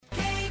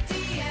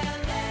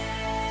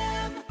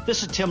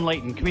This is Tim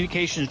Layton,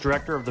 Communications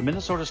Director of the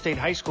Minnesota State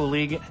High School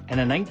League and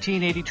a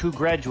 1982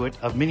 graduate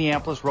of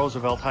Minneapolis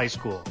Roosevelt High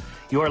School.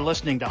 You are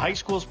listening to high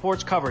school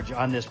sports coverage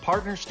on this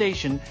partner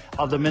station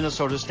of the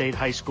Minnesota State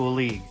High School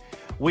League.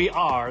 We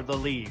are the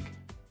league.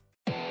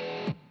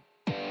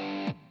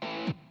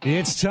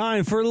 It's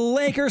time for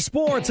Laker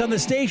Sports on the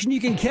station you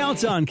can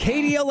count on,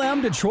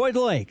 KDLM Detroit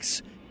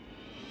Lakes.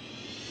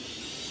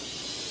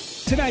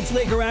 Tonight's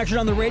Laker action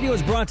on the radio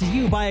is brought to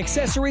you by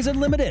Accessories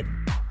Unlimited,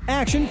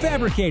 Action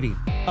Fabricating,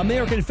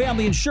 American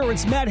Family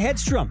Insurance Matt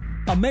Hedstrom,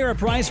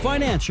 Ameriprise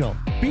Financial,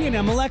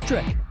 B&M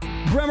Electric,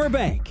 Bremer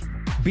Bank,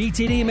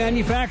 BTD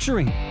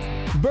Manufacturing,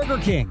 Burger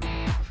King,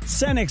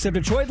 Cenex of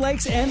Detroit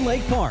Lakes and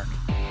Lake Park,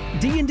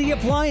 D&D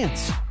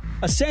Appliance,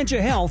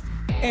 Essentia Health,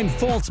 and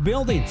Fultz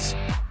Buildings.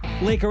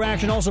 Laker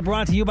action also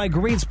brought to you by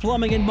Green's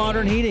Plumbing and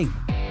Modern Heating,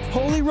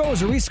 Holy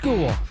Rosary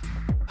School,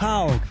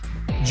 Haug,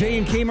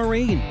 J&K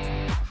Marine,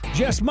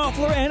 Jess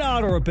Muffler and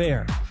Auto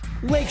Repair,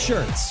 Lake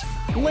Shirts,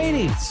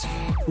 Laney's,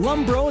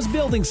 Lumbros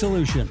Building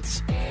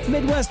Solutions,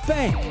 Midwest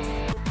Bank,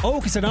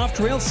 Oaks and Off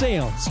Trail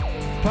Sales,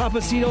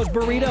 Papacitos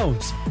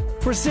Burritos,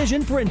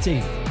 Precision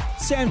Printing,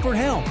 Sanford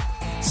Health,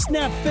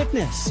 Snap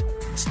Fitness,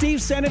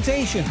 Steve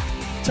Sanitation,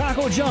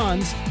 Taco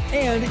John's,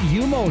 and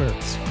U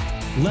Motors.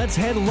 Let's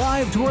head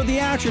live to where the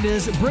action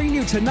is. Bringing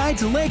you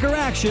tonight's Laker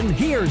action,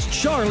 here's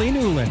Charlie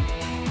Newland.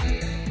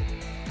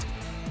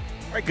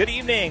 All right, good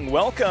evening.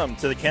 Welcome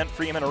to the Kent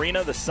Freeman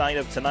Arena, the site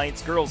of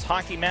tonight's girls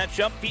hockey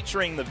matchup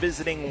featuring the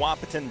visiting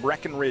Wahpeton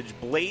Breckenridge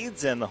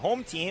Blades and the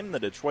home team, the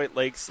Detroit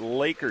Lakes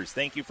Lakers.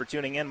 Thank you for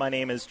tuning in. My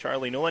name is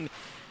Charlie Newland,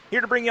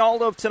 here to bring you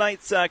all of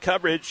tonight's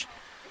coverage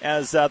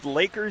as the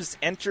Lakers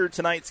enter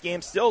tonight's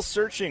game still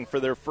searching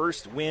for their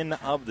first win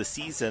of the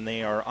season.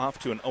 They are off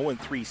to an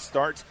 0-3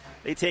 start.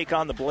 They take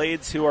on the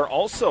Blades, who are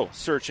also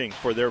searching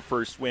for their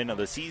first win of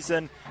the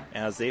season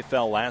as they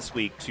fell last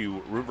week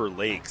to River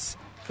Lakes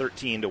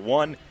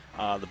 13-1.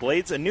 The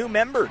Blades, a new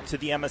member to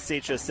the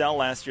MSHSL.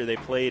 Last year they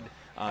played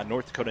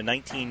North Dakota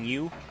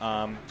 19U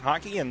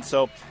hockey, and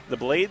so the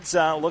Blades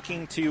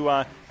looking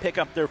to pick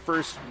up their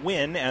first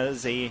win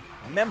as a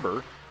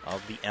member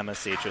of the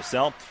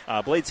MSHSL.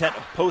 Blades had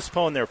to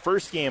postpone their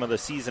first game of the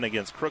season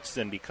against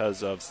Crookston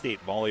because of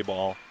state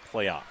volleyball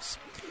playoffs.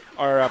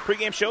 Our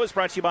pregame show is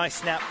brought to you by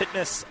Snap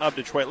Fitness of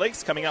Detroit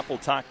Lakes. Coming up, we'll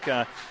talk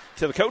to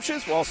the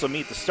coaches. We'll also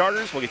meet the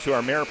starters. We'll get to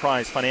our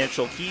Ameriprise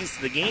financial keys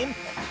to the game.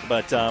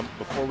 But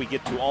before we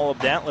get to all of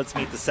that, let's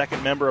meet the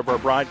second member of our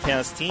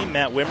broadcast team,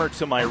 Matt Wimmer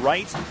to my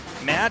right.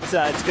 Matt,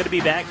 it's good to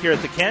be back here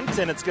at the Kent,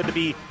 and it's good to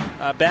be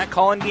back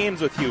calling games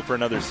with you for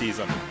another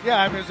season.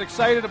 Yeah, I was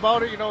excited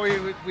about it. You know,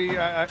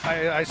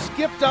 I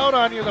skipped out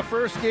on you the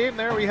first game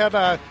there. We had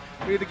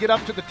to get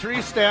up to the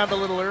tree stand a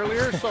little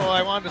earlier, so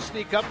I wanted to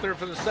sneak up there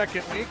for the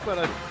second week.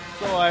 But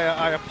so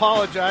I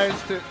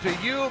apologize to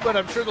you, but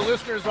I'm sure the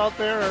listeners out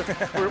there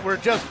were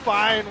just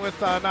fine with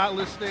not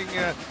listening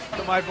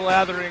to my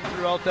blathering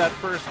throughout that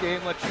first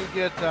game. Let you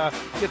get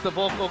the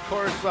vocal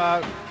cords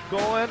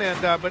going,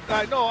 but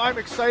I'm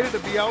excited to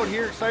be out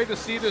here, excited to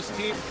see this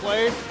team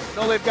play.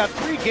 They've got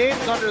 3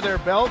 games under their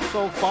belt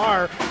so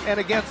far, and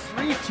against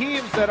 3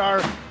 teams that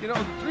are,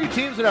 3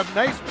 teams that have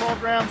nice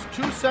programs,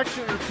 2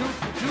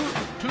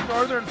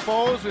 northern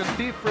foes in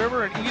Thief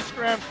River and East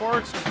Grand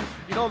Forks.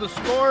 The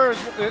score is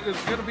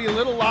going to be a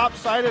little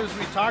lopsided, as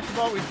we talked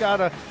about. We've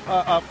got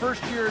a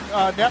first-year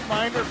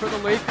netminder for the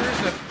Lakers,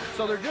 and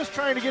so they're just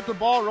trying to get the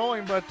ball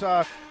rolling. But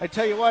I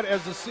tell you what,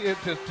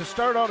 to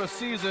start out a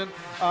season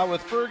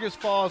with Fergus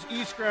Falls,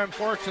 East Grand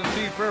Forks, and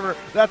Thief River,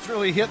 that's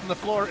really hitting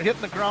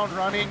the ground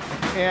running.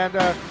 And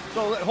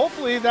so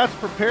hopefully that's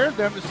prepared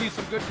them to see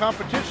some good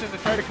competition to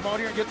try to come out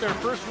here and get their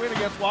first win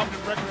against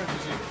Wahpeton Breckenridge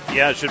this season.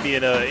 Yeah, it should be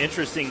an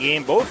interesting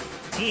game. Both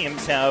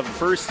teams have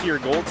first-year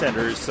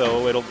goaltenders,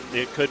 so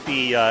it could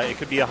be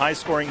a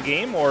high-scoring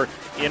game, or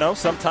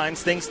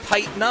sometimes things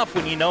tighten up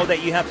when you know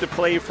that you have to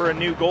play for a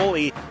new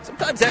goalie.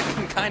 Sometimes that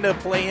can kind of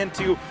play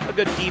into a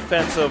good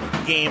defensive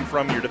game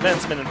from your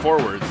defensemen and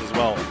forwards as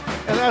well.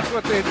 And that's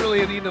what they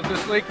really need.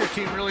 This Laker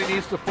team really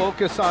needs to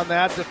focus on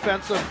that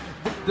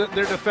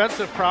their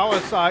defensive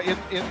prowess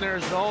in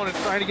their zone and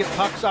trying to get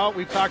pucks out.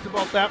 We've talked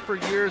about that for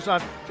years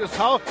on just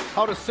how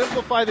to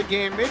simplify the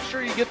game. Make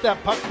sure you get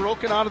that puck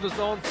broken out of the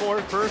zone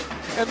first,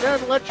 and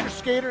then let your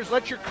skaters,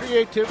 let your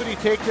creativity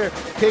take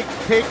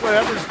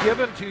whatever's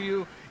given to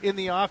you in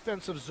the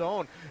offensive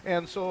zone.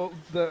 And so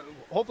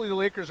hopefully the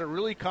Lakers are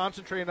really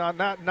concentrating on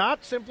that,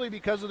 not simply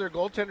because of their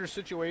goaltender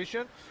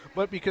situation,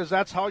 but because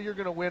that's how you're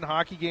going to win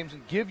hockey games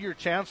and give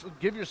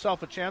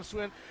yourself a chance to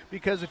win.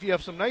 Because if you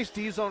have some nice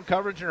D-zone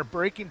coverage and are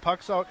breaking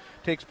pucks out,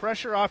 takes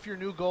pressure off your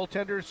new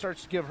goaltender,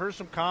 starts to give her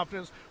some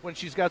confidence when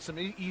she's got some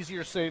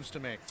easier saves to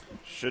make.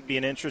 Should be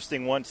an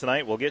interesting one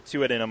tonight. We'll get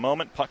to it in a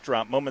moment. Puck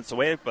drop moments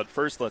away, but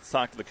first let's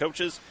talk to the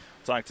coaches.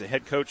 We'll talk to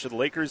head coach of the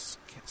Lakers,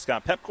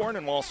 Scott Pepcorn,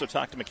 and we'll also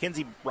talk to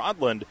Mackenzie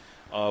Broadland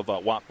of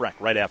WAPBREC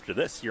right after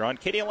this. You're on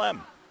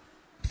KDLM.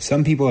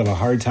 Some people have a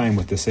hard time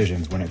with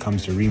decisions when it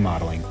comes to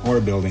remodeling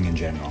or building in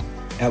general.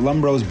 At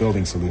Lumbros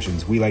Building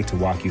Solutions, we like to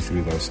walk you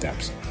through those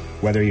steps.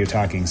 Whether you're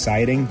talking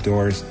siding,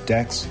 doors,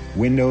 decks,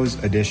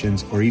 windows,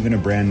 additions, or even a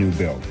brand new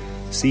build.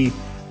 See,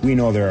 we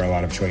know there are a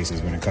lot of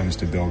choices when it comes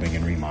to building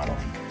and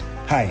remodeling.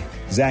 Hi,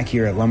 Zach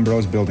here at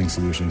Lumbros Building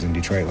Solutions in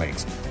Detroit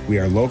Lakes. We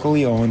are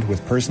locally owned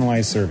with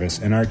personalized service,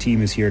 and our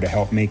team is here to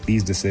help make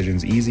these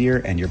decisions easier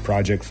and your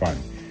project fun.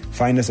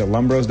 Find us at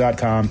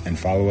lumbros.com and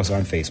follow us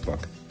on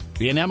Facebook.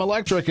 B&M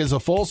Electric is a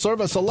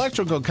full-service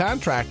electrical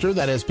contractor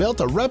that has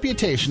built a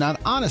reputation on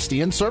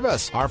honesty and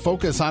service. Our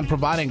focus on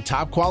providing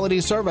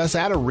top-quality service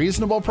at a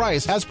reasonable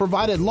price has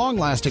provided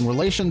long-lasting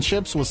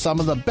relationships with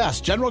some of the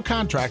best general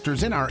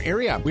contractors in our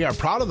area. We are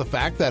proud of the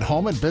fact that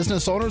home and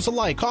business owners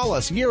alike call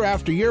us year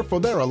after year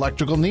for their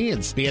electrical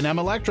needs. B&M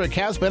Electric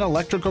has been an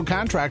electrical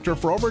contractor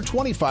for over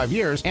 25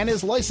 years and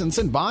is licensed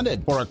and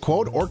bonded. For a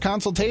quote or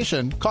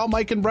consultation, call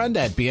Mike and Brenda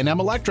at B&M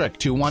Electric,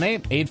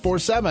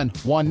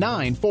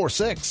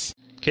 218-847-1946.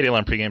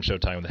 KDLM pregame show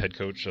time with the head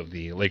coach of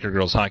the Laker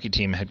girls hockey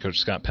team, head coach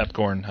Scott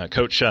Pepcorn.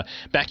 Coach,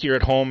 back here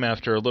at home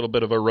after a little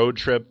bit of a road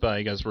trip.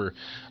 You guys were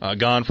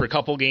gone for a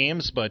couple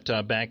games, but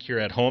back here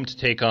at home to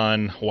take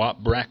on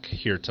Wap Breck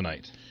here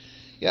tonight.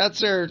 Yeah, it's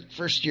their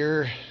first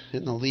year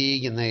in the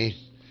league, and they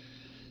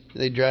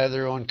drive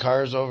their own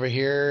cars over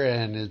here,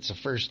 and it's the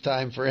first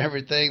time for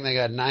everything. They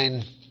got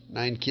nine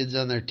kids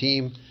on their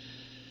team.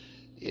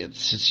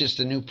 It's just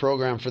a new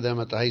program for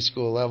them at the high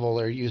school level.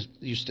 They're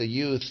used to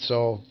youth,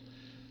 so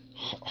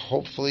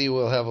hopefully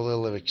we'll have a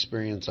little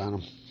experience on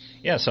them.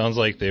 Yeah, sounds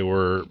like they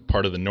were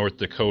part of the North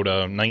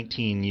Dakota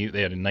 19U.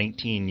 They had a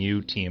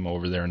 19U team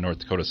over there in North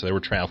Dakota, so they were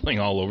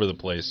traveling all over the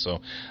place. So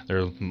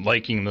they're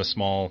liking the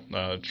small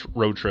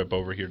road trip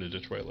over here to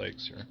Detroit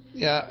Lakes here.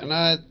 Yeah,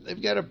 and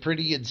they've got a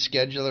pretty good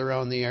schedule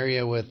around the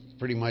area with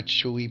pretty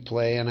much who we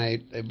play, and I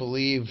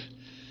believe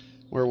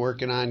we're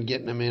working on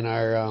getting them in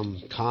our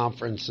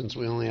conference since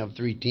we only have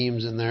 3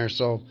 teams in there.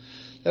 So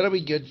that'll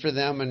be good for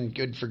them and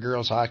good for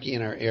girls hockey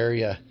in our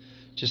area,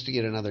 just to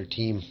get another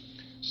team.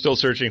 Still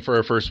searching for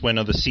our first win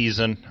of the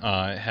season.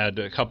 Had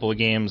a couple of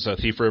games,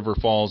 Thief River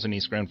Falls and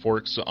East Grand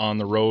Forks on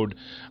the road.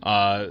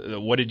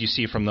 What did you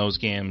see from those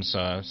games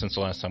since the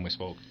last time we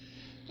spoke?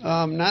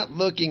 Not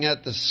looking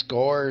at the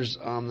scores.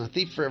 The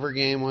Thief River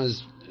game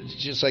was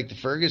just like the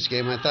Fergus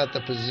game. I thought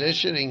the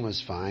positioning was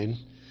fine,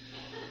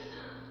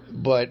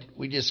 but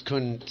we just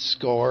couldn't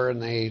score,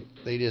 and they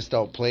just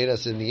outplayed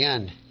us in the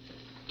end.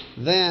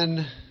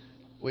 Then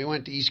we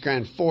went to East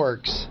Grand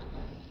Forks,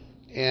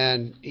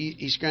 and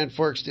East Grand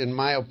Forks, in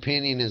my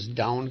opinion, is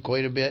down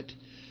quite a bit.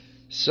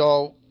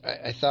 So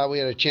I thought we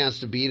had a chance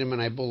to beat them,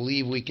 and I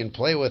believe we can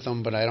play with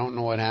them, but I don't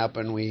know what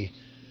happened. We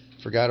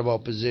forgot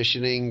about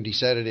positioning,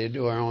 decided to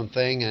do our own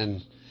thing,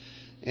 and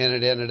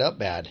it ended up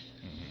bad.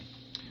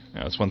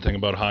 Yeah, that's one thing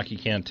about hockey.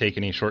 Can't take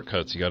any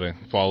shortcuts. You got to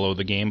follow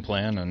the game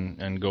plan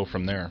and go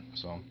from there.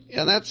 So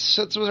yeah, that's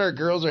what our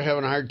girls are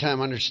having a hard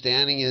time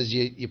understanding is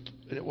you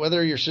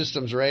whether your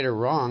system's right or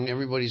wrong,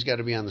 everybody's got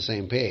to be on the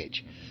same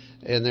page.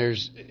 And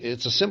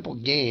it's a simple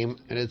game,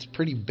 and it's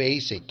pretty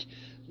basic,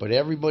 but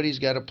everybody's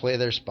got to play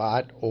their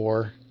spot,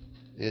 or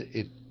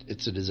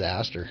it's a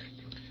disaster.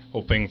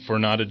 Hoping for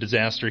not a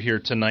disaster here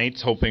tonight.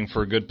 Hoping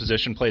for good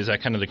position play. Is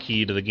that kind of the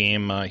key to the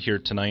game here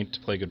tonight, to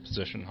play good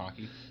position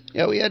hockey?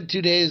 Yeah, we had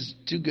 2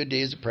 good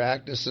days of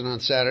practice, and on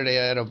Saturday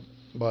I had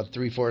about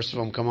 3/4 of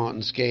them come out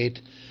and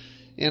skate,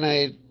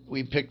 and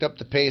we picked up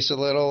the pace a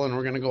little, and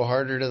we're going to go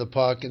harder to the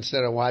puck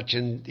instead of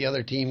watching the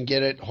other team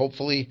get it.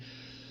 Hopefully,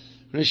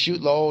 we're going to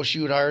shoot low,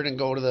 shoot hard, and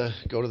go to the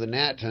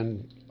net,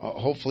 and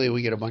hopefully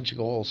we get a bunch of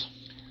goals.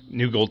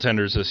 New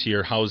goaltenders this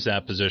year. How's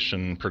that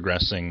position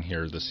progressing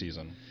here this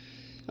season?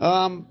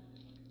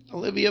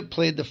 Olivia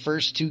played the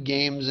first 2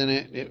 games,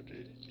 and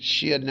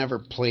she had never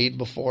played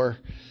before.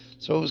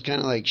 So it was kind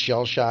of like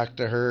shell shock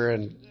to her,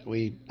 and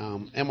we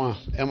Emma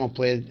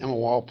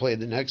Wall played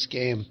the next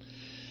game,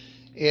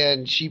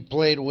 and she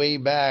played way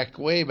back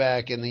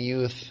in the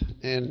youth,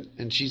 and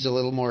she's a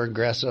little more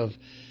aggressive,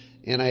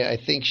 and I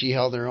think she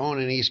held her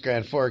own in East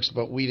Grand Forks,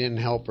 but we didn't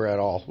help her at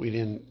all. We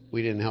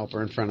didn't help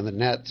her in front of the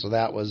net, so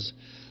that was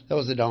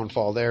the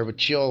downfall there. But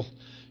she'll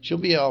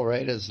be all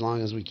right as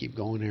long as we keep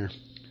going here.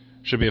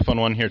 Should be a fun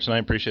one here tonight.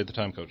 Appreciate the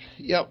time, Coach.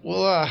 Yeah,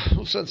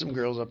 we'll send some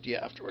girls up to you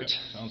afterwards.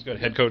 Good. Sounds good.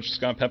 Head Coach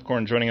Scott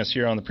Pepcorn joining us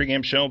here on the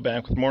pregame show.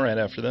 Back with more right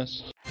after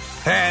this.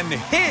 And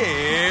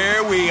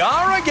here we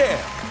are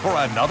again for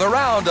another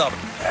round of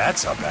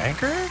That's a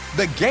Banker?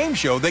 The game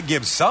show that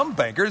gives some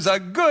bankers a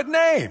good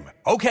name.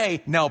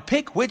 Okay, now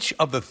pick which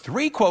of the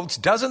 3 quotes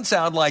doesn't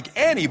sound like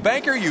any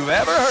banker you've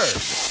ever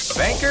heard.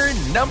 Banker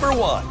number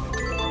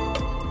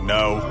 1.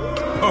 No.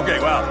 Okay,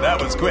 wow, that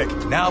was quick.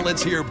 Now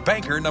let's hear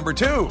banker number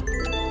 2.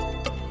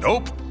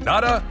 Nope,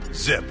 not a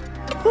zip.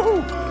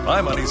 Woo-hoo.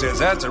 My money says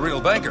that's a real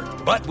banker.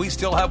 But we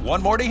still have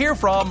one more to hear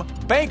from.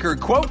 Banker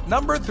quote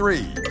number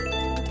 3.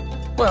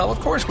 Well, of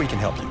course we can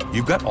help you.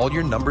 You've got all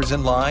your numbers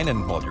in line,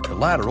 and while your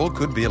collateral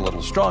could be a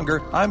little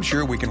stronger, I'm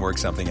sure we can work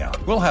something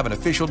out. We'll have an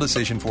official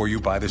decision for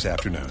you by this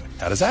afternoon.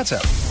 How does that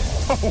sound?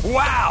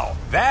 Wow,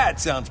 that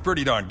sounds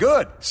pretty darn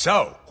good.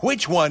 So,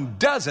 which one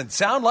doesn't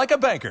sound like a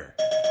banker?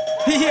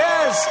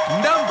 Yes!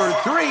 Number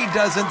 3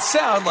 doesn't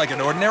sound like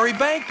an ordinary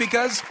bank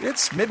because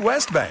it's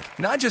Midwest Bank,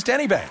 not just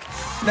any bank.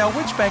 Now,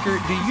 which banker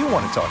do you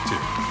want to talk to?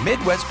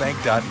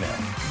 MidwestBank.net.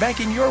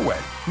 Banking your way.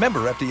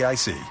 Member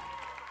FDIC.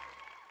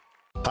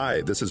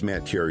 Hi, this is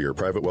Matt Carrier,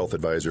 Private Wealth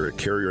Advisor at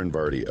Carrier &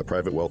 Vardy, a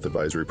private wealth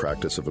advisory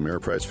practice of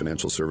Ameriprise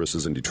Financial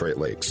Services in Detroit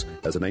Lakes.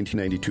 As a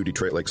 1992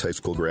 Detroit Lakes High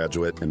School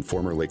graduate and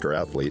former Laker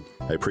athlete,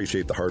 I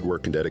appreciate the hard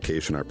work and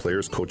dedication our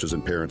players, coaches,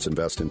 and parents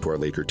invest into our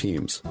Laker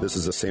teams. This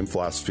is the same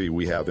philosophy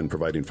we have in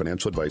providing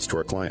financial advice to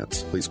our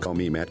clients. Please call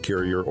me, Matt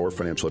Carrier, or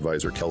financial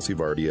advisor Kelsey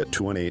Vardy at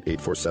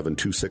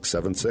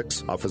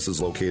 218-847-2676. Office is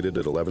located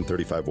at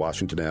 1135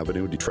 Washington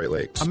Avenue, Detroit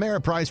Lakes.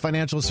 Ameriprise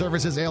Financial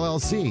Services,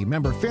 LLC,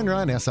 member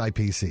FINRA and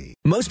SIPC.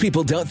 Most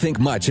people don't think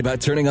much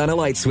about turning on a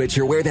light switch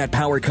or where that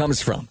power comes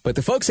from, but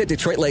the folks at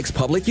Detroit Lakes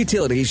Public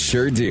Utilities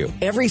sure do.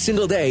 Every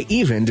single day,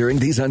 even during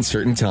these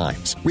uncertain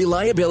times.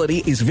 Reliability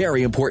is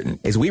very important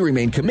as we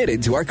remain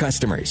committed to our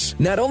customers.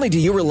 Not only do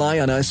you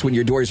rely on us when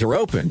your doors are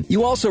open,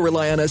 you also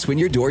rely on us when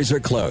your doors are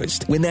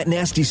closed. When that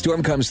nasty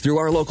storm comes through,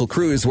 our local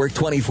crews work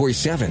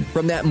 24/7.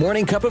 From that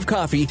morning cup of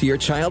coffee to your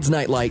child's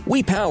nightlight,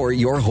 we power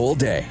your whole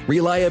day.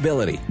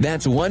 Reliability.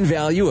 That's one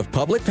value of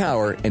public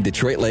power and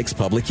Detroit Lakes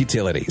Public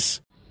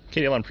Utilities.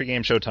 KDLN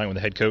pregame show time with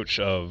the head coach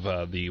of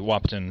the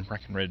Wahpeton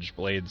Breckenridge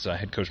Blades,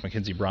 head coach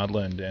Mackenzie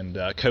Broadland,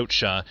 and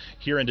coach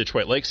here in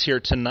Detroit Lakes here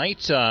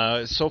tonight.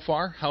 So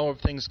far, how have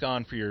things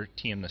gone for your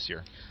team this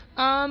year?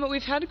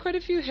 We've had quite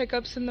a few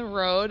hiccups in the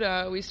road.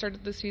 We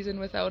started the season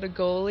without a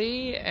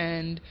goalie,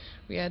 and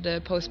we had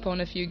to postpone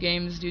a few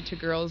games due to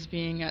girls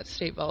being at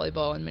state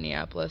volleyball in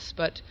Minneapolis.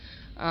 But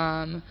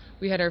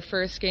we had our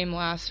first game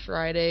last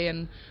Friday,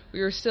 and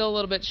we were still a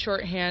little bit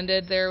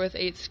short-handed there with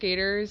 8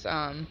 skaters.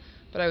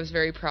 But I was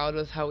very proud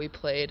with how we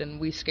played, and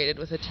we skated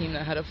with a team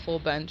that had a full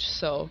bench.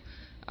 So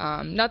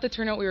not the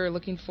turnout we were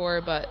looking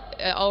for, but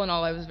all in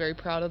all, I was very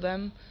proud of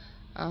them.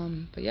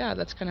 But yeah,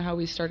 that's kind of how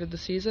we started the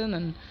season,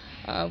 and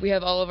we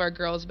have all of our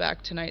girls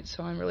back tonight,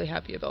 so I'm really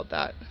happy about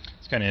that.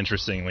 It's kind of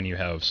interesting when you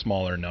have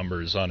smaller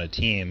numbers on a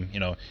team. You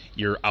know,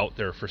 you're out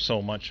there for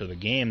so much of the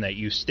game that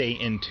you stay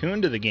in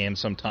tune to the game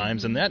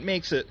sometimes, and that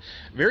makes it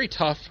very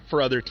tough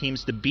for other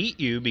teams to beat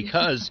you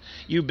because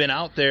you've been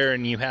out there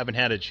and you haven't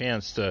had a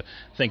chance to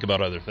think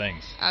about other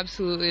things.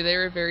 Absolutely. They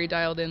were very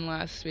dialed in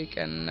last week,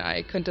 and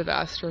I couldn't have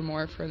asked for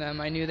more for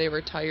them. I knew they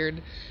were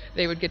tired.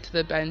 They would get to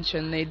the bench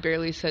and they'd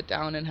barely sit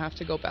down and have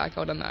to go back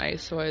out on the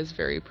ice, so I was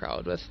very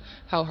proud with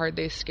how hard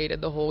they skated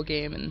the whole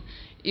game. And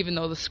even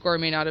though the score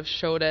may not have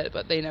showed it,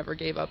 but they never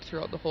gave up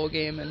throughout the whole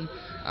game and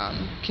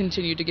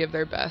continued to give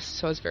their best,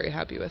 so I was very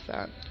happy with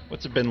that.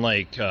 What's it been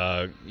like?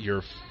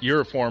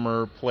 You're a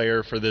former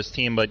player for this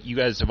team, but you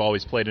guys have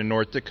always played in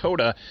North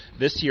Dakota.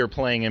 This year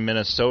playing in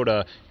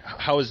Minnesota,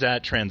 how has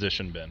that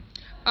transition been?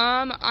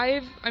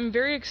 I'm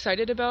very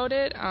excited about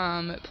it.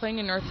 Playing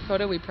in North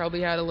Dakota, we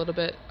probably had a little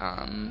bit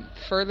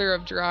further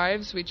of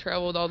drives. We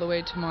traveled all the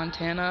way to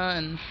Montana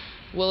and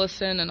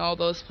Williston and all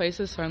those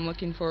places, so I'm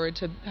looking forward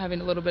to having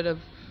a little bit of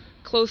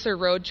closer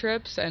road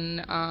trips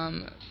and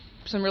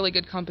some really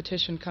good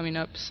competition coming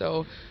up.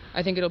 So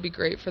I think it'll be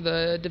great for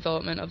the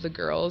development of the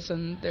girls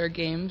and their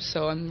games,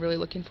 so I'm really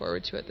looking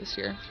forward to it this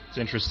year. It's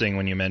interesting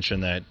when you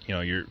mention that, you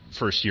know, your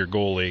first-year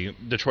goalie,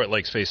 Detroit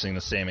Lakes facing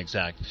the same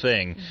exact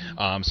thing,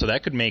 so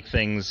that could make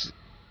things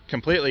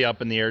completely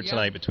up in the air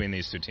tonight between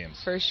these two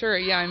teams. For sure,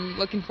 yeah, I'm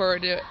looking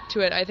forward to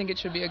it. I think it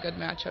should be a good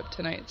matchup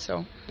tonight.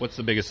 So, what's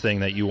the biggest thing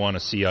that you want to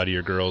see out of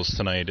your girls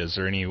tonight? Is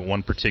there any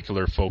one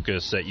particular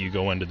focus that you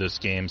go into this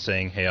game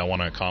saying, hey, I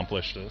want to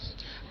accomplish this?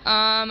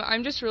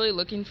 I'm just really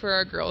looking for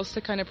our girls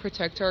to kind of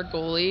protect our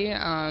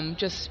goalie,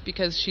 just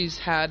because she's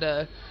had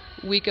a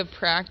week of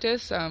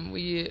practice.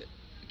 We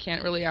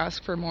can't really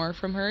ask for more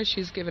from her.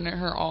 She's given it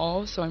her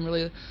all, so I'm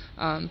really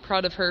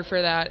proud of her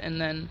for that. And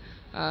then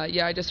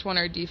I just want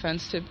our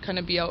defense to kind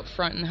of be out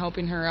front and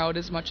helping her out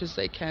as much as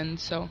they can.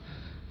 So,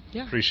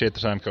 yeah. Appreciate the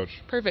time,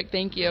 Coach. Perfect.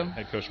 Thank you.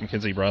 Head Coach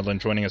Mackenzie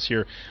Broadland joining us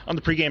here on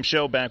the pregame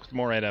show. Back with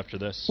more right after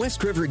this.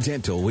 West River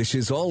Dental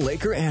wishes all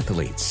Laker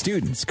athletes,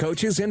 students,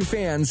 coaches, and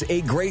fans a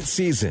great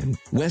season.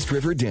 West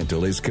River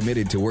Dental is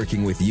committed to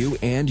working with you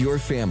and your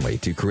family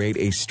to create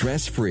a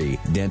stress-free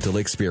dental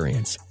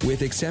experience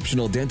with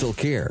exceptional dental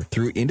care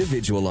through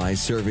individualized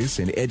service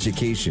and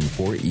education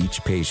for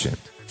each patient.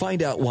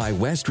 Find out why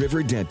West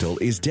River Dental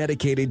is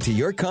dedicated to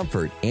your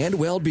comfort and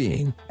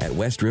well-being at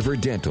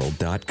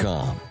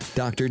westriverdental.com.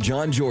 Dr.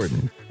 John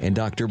Jordan and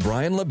Dr.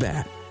 Brian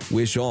Labatt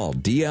wish all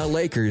DL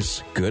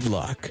Lakers good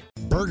luck.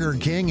 Burger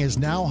King is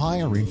now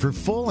hiring for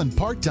full and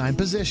part-time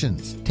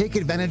positions. Take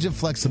advantage of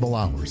flexible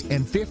hours,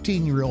 and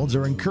 15-year-olds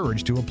are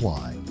encouraged to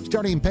apply.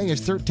 Starting pay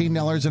is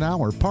 $13 an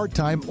hour,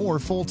 part-time or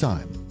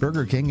full-time.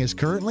 Burger King is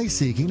currently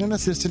seeking an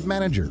assistant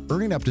manager,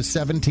 earning up to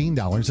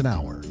 $17 an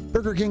hour.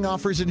 Burger King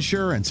offers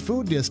insurance,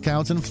 food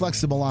discounts, and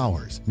flexible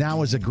hours.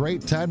 Now is a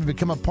great time to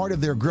become a part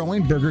of their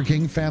growing Burger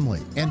King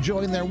family and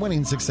join their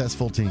winning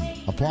successful team.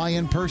 Apply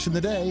in person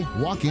today.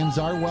 Walk-ins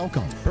are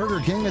welcome. Burger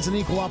King is an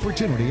equal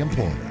opportunity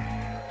employer.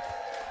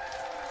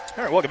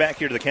 All right, welcome back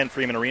here to the Ken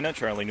Freeman Arena.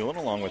 Charlie Newland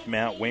along with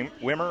Matt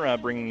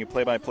Wimmer bringing you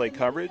play-by-play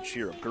coverage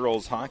here of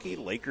girls hockey.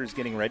 Lakers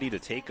getting ready to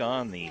take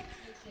on the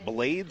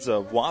Blades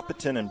of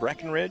Wahpeton and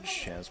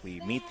Breckenridge as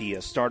we meet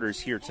the starters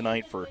here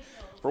tonight for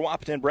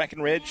Wahpeton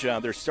Breckenridge.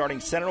 Their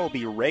starting center will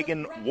be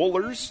Reagan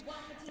Wohlers.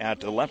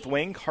 At left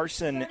wing,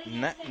 Carson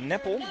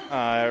Neppel.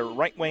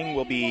 Right wing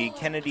will be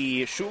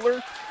Kennedy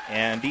Schuler.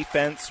 And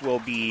defense will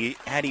be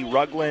Addie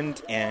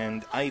Rugland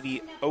and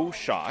Ivy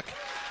Oshock.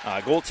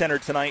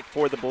 Goaltender tonight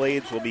for the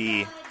Blades will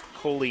be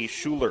Coley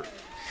Schuler.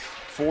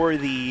 For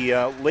the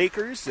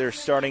Lakers, their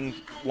starting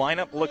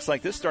lineup looks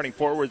like this. Starting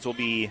forwards will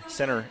be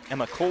center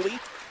Emma Coley.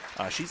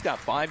 She's got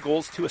 5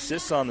 goals, 2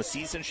 assists on the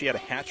season. She had a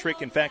hat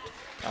trick. In fact,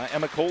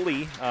 Emma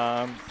Coley,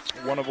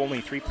 one of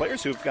only 3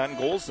 players who have gotten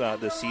goals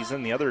this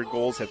season. The other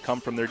goals have come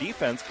from their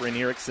defense, Bryn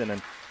Erickson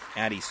and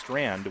Addie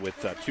Strand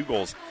with 2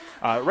 goals.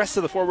 Rest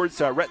of the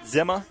forwards, Rhett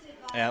Zimma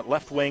at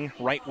left wing.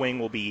 Right wing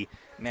will be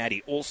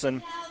Maddie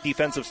Olson.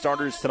 Defensive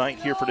starters tonight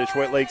here for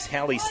Detroit Lakes,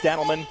 Hallie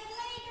Stadelman.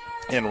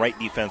 And right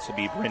defense will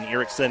be Bryn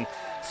Erickson.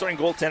 Starting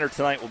goaltender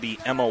tonight will be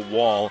Emma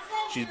Wall.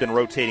 She's been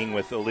rotating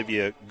with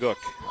Olivia Gook.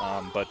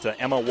 But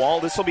Emma Wall,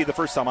 this will be the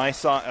first time I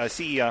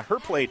see her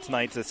play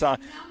tonight. I saw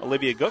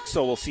Olivia Gook,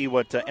 so we'll see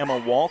what Emma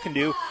Wall can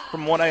do.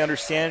 From what I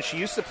understand, she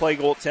used to play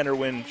goaltender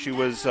when she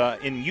was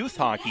in youth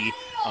hockey,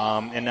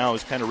 and now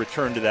has kind of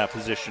returned to that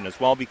position as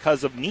well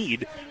because of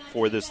need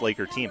for this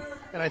Laker team.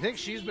 And I think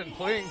she's been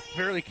playing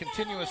fairly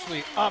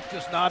continuously up,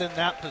 just not in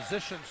that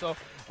position. So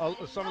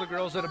some of the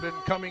girls that have been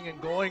coming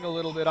and going a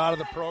little bit out of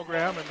the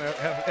program and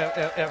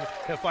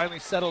have finally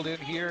settled in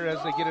here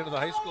as they get into the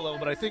high school level.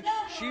 But I think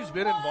she's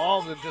been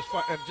involved and just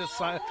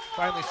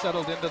finally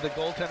settled into the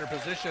goaltender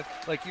position,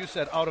 like you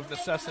said, out of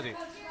necessity.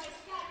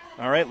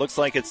 All right, looks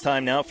like it's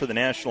time now for the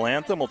national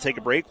anthem. We'll take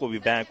a break. We'll be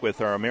back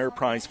with our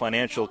Ameriprise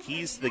Financial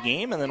keys to the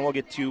game, and then we'll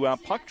get to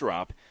Puck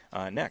Drop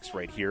next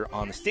right here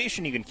on the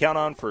station you can count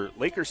on for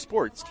Lakers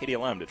Sports,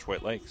 KDLM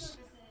Detroit Lakes.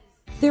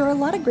 There are a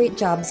lot of great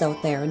jobs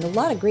out there and a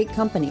lot of great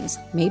companies,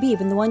 maybe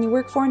even the one you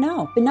work for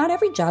now. But not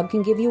every job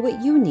can give you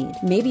what you need.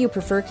 Maybe you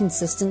prefer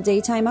consistent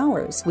daytime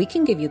hours. We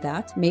can give you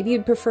that. Maybe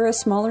you'd prefer a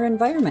smaller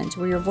environment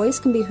where your voice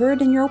can be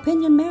heard and your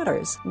opinion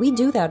matters. We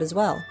do that as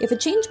well. If a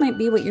change might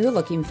be what you're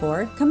looking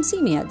for, come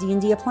see me at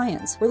D&D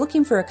Appliance. We're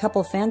looking for a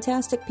couple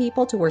fantastic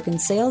people to work in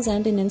sales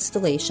and in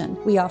installation.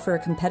 We offer a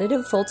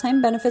competitive full-time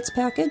benefits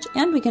package,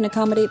 and we can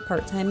accommodate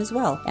part-time as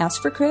well.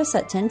 Ask for Chris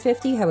at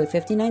 1050 Highway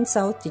 59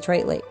 South,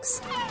 Detroit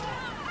Lakes.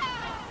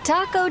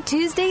 Taco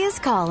Tuesday is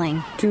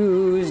calling.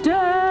 Tuesday!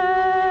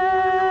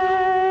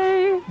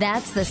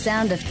 That's the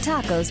sound of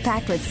tacos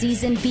packed with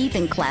seasoned beef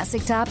and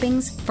classic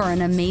toppings for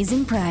an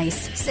amazing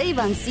price. Save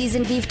on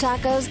seasoned beef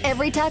tacos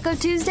every Taco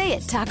Tuesday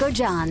at Taco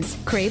John's.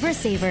 Crave or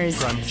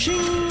Savers.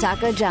 Crunchy!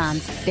 Taco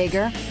John's.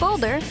 Bigger,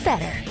 bolder,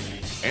 better.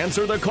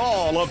 Answer the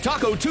call of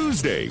Taco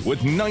Tuesday with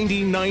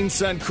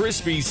 99-cent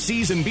crispy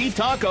seasoned beef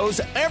tacos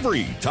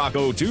every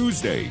Taco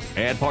Tuesday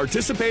at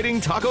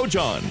participating Taco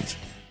John's.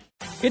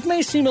 It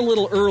may seem a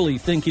little early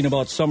thinking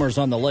about summers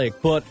on the lake,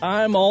 but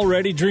I'm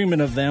already dreaming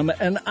of them,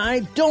 and I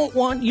don't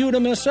want you to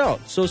miss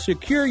out. So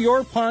secure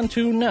your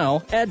pontoon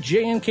now at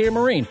J&K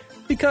Marine,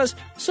 because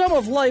some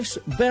of life's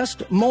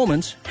best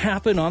moments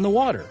happen on the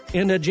water.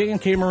 And at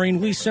J&K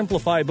Marine, we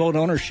simplify boat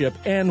ownership,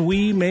 and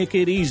we make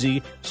it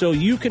easy so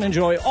you can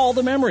enjoy all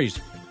the memories.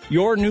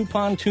 Your new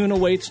pontoon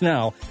awaits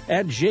now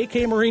at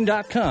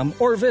jkmarine.com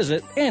or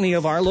visit any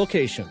of our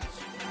locations.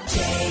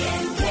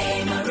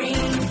 J&K Marine.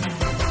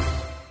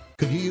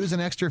 Could you use an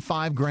extra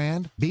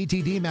 $5,000?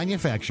 BTD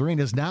Manufacturing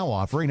is now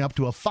offering up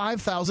to a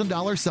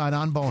 $5,000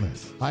 sign-on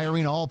bonus,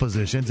 hiring all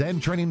positions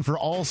and training for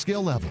all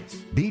skill levels.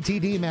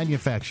 BTD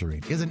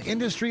Manufacturing is an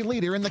industry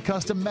leader in the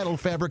custom metal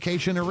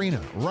fabrication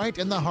arena, right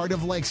in the heart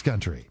of Lakes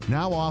Country.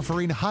 Now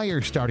offering higher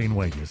starting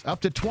wages,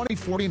 up to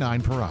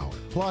 $20.49 per hour,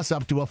 plus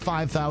up to a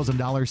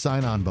 $5,000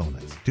 sign-on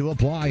bonus. To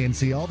apply and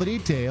see all the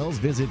details,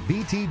 visit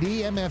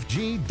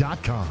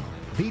btdmfg.com.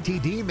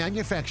 BTD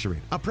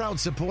Manufacturing, a proud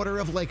supporter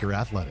of Laker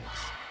Athletics.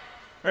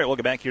 All right,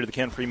 welcome back here to the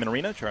Ken Freeman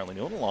Arena. Charlie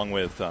Newland along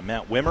with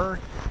Matt Wimmer,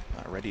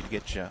 ready to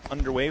get you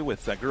underway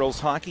with girls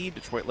hockey,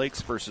 Detroit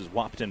Lakes versus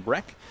Wahpeton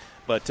Breck.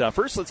 But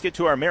first, let's get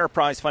to our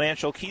Ameriprise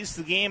Financial keys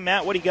to the game.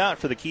 Matt, what do you got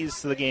for the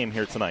keys to the game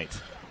here tonight?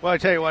 Well, I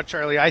tell you what,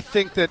 Charlie, I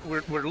think that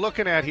we're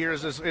looking at here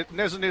is it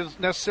isn't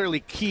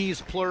necessarily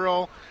keys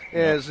plural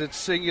as it's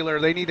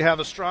singular. They need to have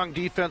a strong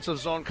defensive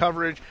zone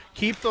coverage,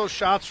 keep those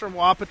shots from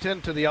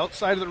Wahpeton to the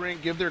outside of the ring,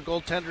 give their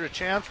goaltender a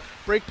chance,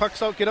 break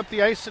pucks out, get up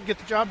the ice, and get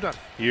the job done.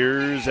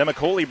 Here's Emma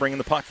Coley bringing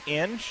the puck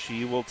in.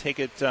 She will take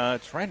it,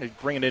 trying to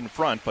bring it in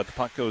front, but the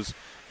puck goes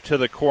to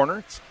the corner.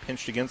 It's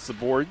pinched against the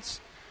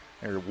boards.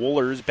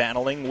 Wohlers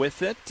battling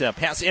with it.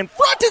 Pass in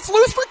front. It's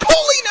loose for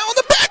Coley now in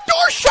the back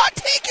door. Shot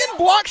taken.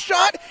 Block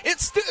shot.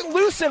 It's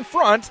loose in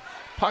front.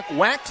 Puck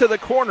whacked to the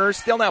corner.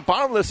 Still now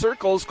bottom of the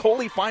circles.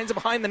 Coley finds it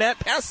behind the net.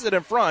 Passes it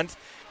in front.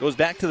 Goes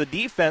back to the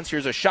defense.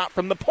 Here's a shot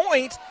from the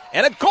point.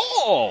 And a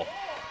goal.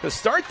 To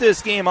start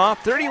this game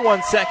off,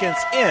 31 seconds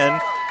in.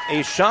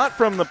 A shot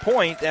from the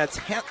point. That's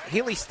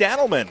Haley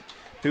Stadelman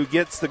who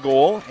gets the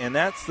goal, and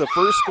that's the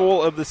first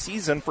goal of the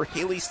season for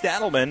Haley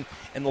Stadelman,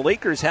 and the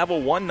Lakers have a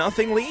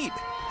 1-0 lead.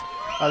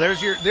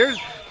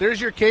 There's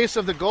your case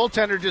of the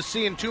goaltender just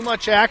seeing too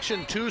much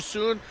action too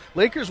soon.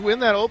 Lakers win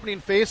that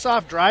opening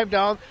faceoff, drive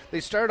down. They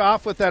start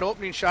off with that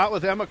opening shot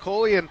with Emma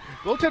Coley, and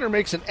goaltender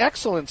makes an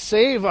excellent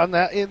save on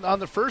that on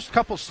the first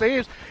couple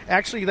saves.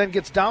 Actually, then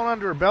gets down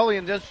onto her belly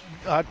and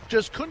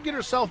just couldn't get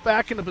herself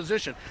back into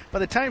position. By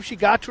the time she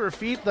got to her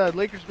feet, the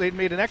Lakers they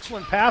made an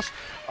excellent pass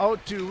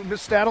out to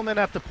Miss Stadelman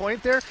at the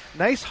point there.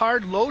 Nice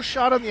hard low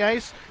shot on the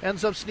ice,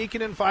 ends up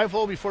sneaking in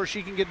 5-hole before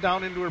she can get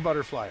down into her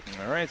butterfly.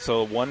 All right,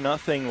 so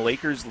 1-0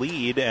 Lakers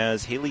lead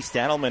as Haley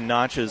Stadelman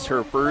notches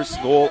her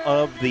first goal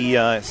of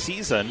the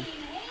season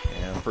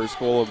and first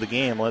goal of the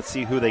game. Let's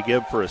see who they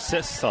give for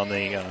assists on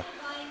the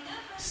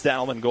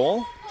Stadelman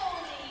goal.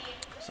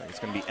 So it's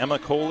going to be Emma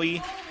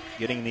Coley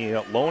getting the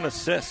lone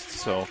assist.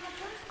 So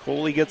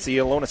Coley gets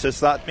the lone assist.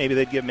 Thought maybe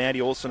they'd give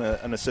Maddie Olson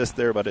an assist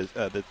there, but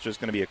it's just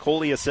going to be a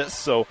Coley assist.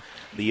 So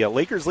the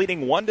Lakers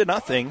leading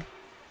 1-0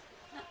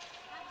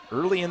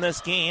 early in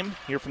this game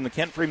here from the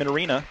Kent Freeman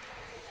Arena.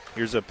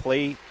 Here's a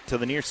play to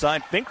the near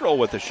side. Finkrell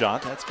with a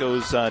shot. That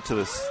goes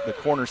to the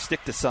corner,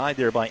 stick to side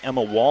there by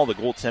Emma Wall, the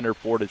goaltender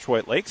for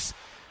Detroit Lakes.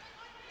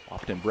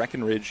 Wapton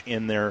Breckenridge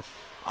in their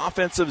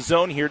offensive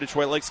zone here.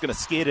 Detroit Lakes going to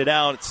skate it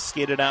out. It's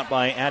skated out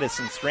by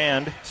Addison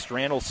Strand.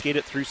 Strand will skate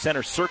it through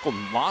center circle.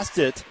 Lost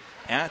it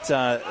at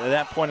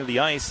that point of the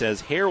ice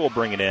as Hare will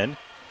bring it in.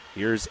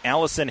 Here's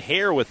Allison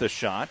Hare with a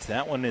shot.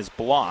 That one is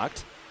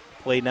blocked.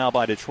 Played now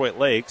by Detroit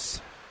Lakes.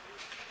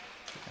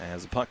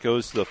 As the puck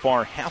goes to the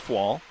far half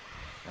wall.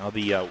 Now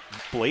the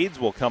Blades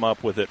will come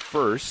up with it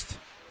first.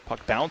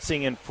 Puck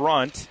bouncing in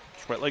front.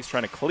 Detroit Lakes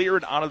trying to clear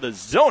it out of the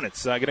zone.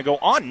 It's going to go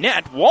on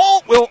net.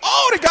 Wall will,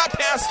 it got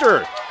past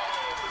her.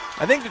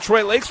 I think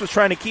Detroit Lakes was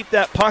trying to keep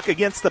that puck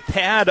against the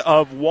pad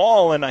of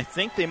Wall, and I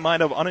think they might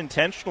have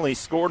unintentionally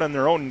scored on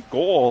their own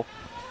goal.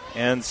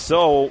 And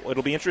so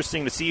it'll be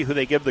interesting to see who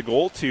they give the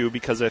goal to,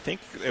 because I think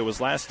it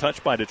was last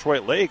touched by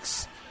Detroit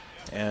Lakes,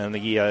 and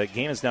the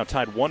game is now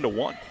tied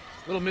 1-1.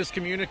 Little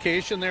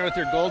miscommunication there with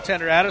their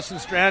goaltender, Addison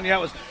Strand.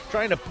 Was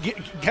trying to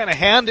kind of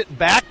hand it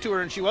back to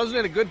her, and she wasn't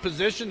in a good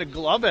position to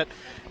glove it.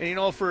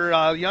 And,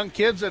 for young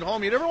kids at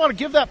home, you never want to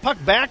give that puck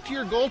back to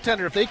your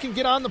goaltender. If they can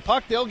get on the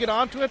puck, they'll get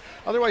onto it.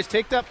 Otherwise,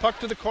 take that puck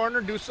to the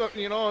corner, do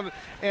something,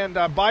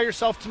 and buy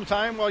yourself some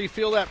time while you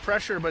feel that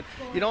pressure. But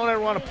you don't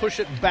ever want to push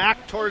it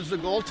back towards the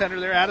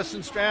goaltender there,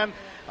 Addison Strand.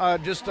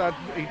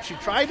 She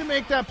tried to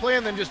make that play,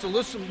 and then just a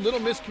little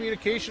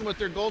miscommunication with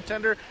their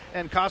goaltender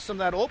and cost them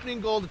that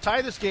opening goal to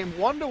tie this game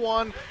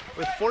 1-1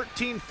 with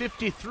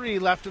 14:53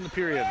 left in the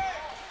period.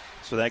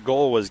 So that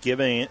goal was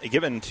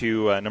given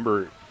to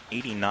number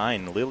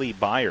 89, Lily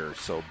Byer.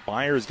 So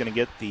Byer is going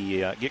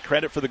to get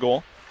credit for the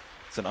goal.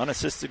 It's an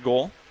unassisted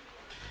goal,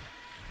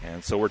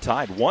 and so we're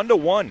tied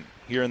 1-1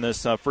 here in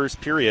this first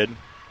period.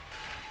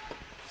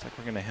 Looks like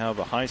we're going to have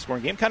a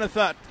high-scoring game. Kind of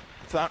thought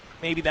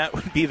maybe that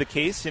would be the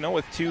case,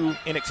 with two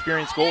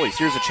inexperienced goalies.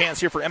 Here's a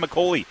chance here for Emma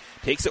Coley.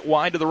 Takes it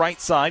wide to the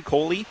right side.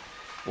 Coley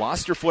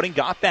lost her footing,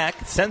 got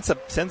back, sends a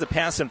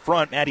pass in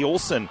front. Maddie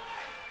Olson,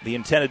 the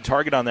intended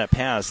target on that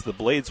pass. The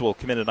Blades will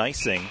commit an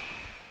icing.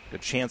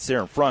 Good chance there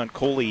in front.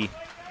 Coley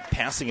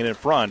passing it in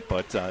front,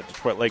 but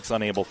Detroit Lakes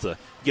unable to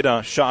get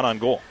a shot on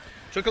goal.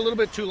 Took a little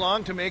bit too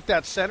long to make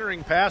that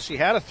centering pass. She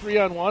had a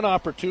 3-on-1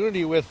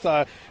 opportunity with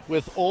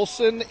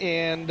Olsen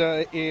and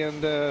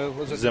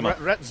was it Zimmer.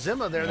 Rhett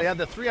Zimmer there. Yep. They had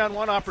the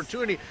 3-on-1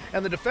 opportunity,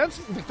 and the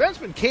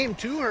defenseman came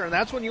to her, and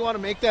that's when you want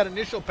to make that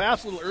initial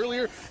pass a little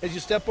earlier as you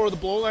step over the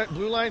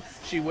blue line.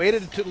 She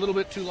waited a little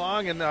bit too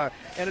long and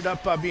ended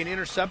up being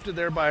intercepted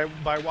there by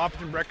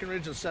Wapton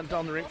Breckenridge and sent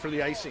down the rink for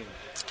the icing.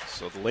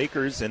 So the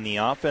Lakers in the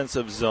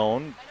offensive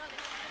zone.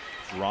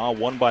 Draw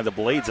won by the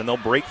Blades, and they'll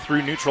break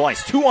through neutral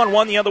ice.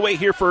 2-on-1 the other way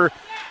here for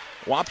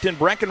Wapton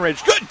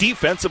Breckenridge. Good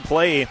defensive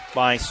play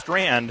by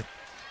Strand,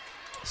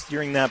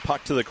 steering that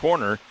puck to the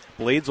corner.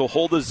 Blades will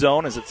hold the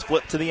zone as it's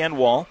flipped to the end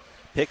wall.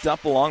 Picked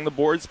up along the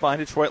boards by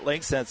Detroit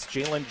Lakes. That's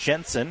Jalen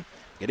Jensen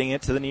getting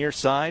it to the near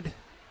side.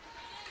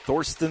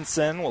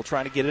 Thorstensen will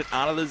try to get it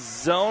out of the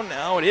zone.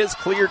 Now it is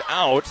cleared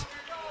out.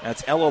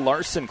 That's Ella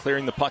Larson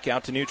clearing the puck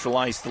out to neutral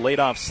ice, delayed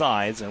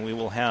offsides, and we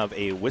will have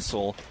a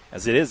whistle,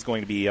 as it is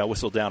going to be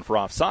whistled down for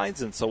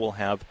offsides, and so we'll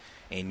have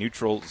a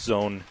neutral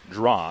zone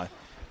draw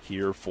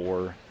here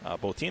for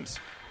both teams.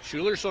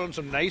 Schuler showing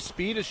some nice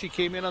speed as she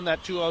came in on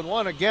that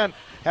 2-on-1. Again,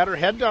 had her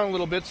head down a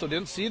little bit, so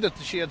didn't see that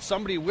she had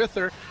somebody with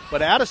her.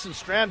 But Addison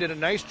Strand did a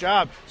nice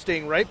job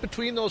staying right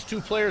between those two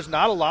players,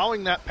 not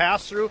allowing that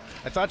pass through.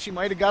 I thought she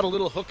might have got a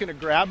little hook and a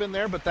grab in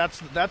there, but that's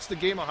the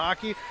game of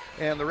hockey.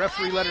 And the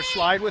referee let her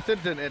slide with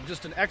it, and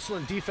just an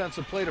excellent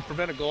defensive play to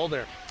prevent a goal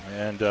there.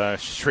 And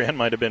Strand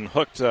might have been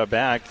hooked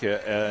back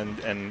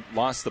and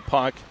lost the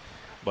puck,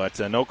 but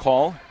no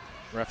call.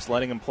 Refs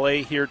letting him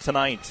play here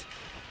tonight.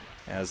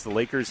 As the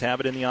Lakers have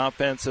it in the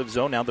offensive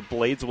zone, now the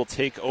Blades will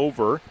take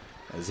over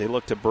as they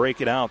look to break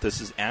it out.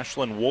 This is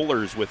Ashlyn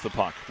Wohlers with the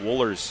puck.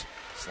 Wohlers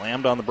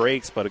slammed on the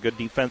brakes, but a good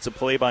defensive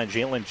play by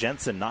Jalen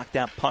Jensen knocked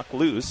that puck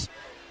loose.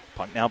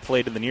 Puck now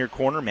played in the near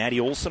corner. Maddie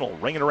Olson will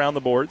ring it around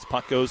the boards.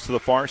 Puck goes to the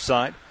far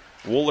side.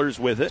 Wohlers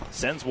with it.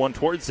 Sends one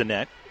towards the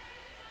net.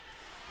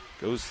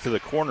 Goes to the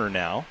corner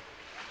now.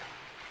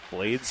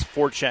 Blades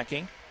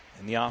forechecking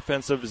in the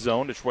offensive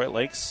zone. Detroit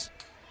Lakes.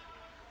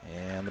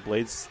 And the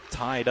Blades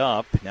tied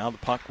up. Now the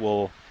puck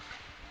will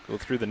go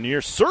through the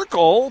near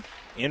circle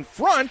in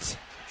front.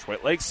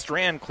 Detroit Lakes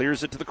Strand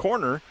clears it to the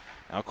corner.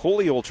 Now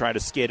Coley will try to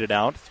skate it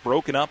out. It's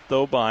broken up,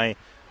 though, by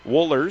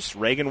Wohlers.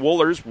 Reagan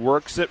Wohlers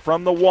works it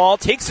from the wall,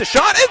 takes a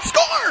shot, and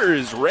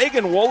scores!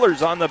 Reagan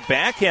Wohlers on the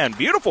backhand.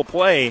 Beautiful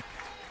play.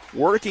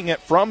 Working it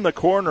from the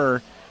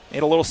corner.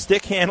 Made a little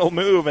stick handle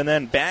move and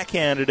then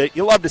backhanded it.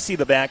 You love to see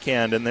the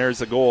backhand, and there's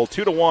a goal.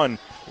 2-1.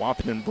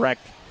 Wahpeton Breck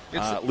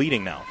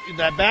leading now.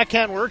 That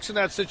backhand works in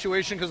that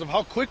situation because of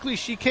how quickly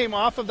she came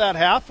off of that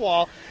half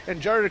wall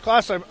and jarred it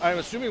across. I'm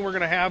assuming we're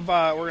going to have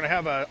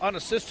an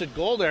unassisted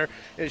goal there.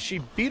 As she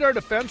beat our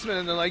defenseman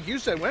and then, like you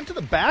said, went to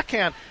the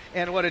backhand.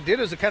 And what it did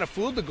is it kind of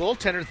fooled the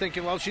goaltender,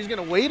 thinking, well, she's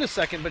going to wait a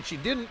second, but she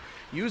didn't.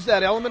 Use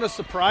that element of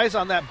surprise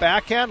on that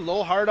backhand,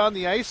 low hard on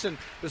the ice, and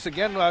this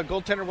again,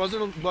 goaltender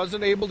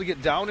wasn't able to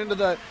get down into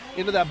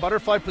that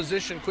butterfly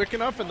position quick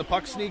enough, and the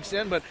puck sneaks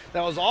in. But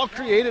that was all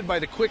created by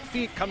the quick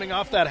feet coming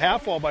off that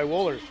half wall by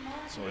Wohlers.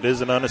 So it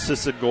is an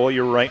unassisted goal.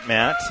 You're right,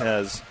 Matt.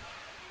 As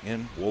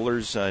again,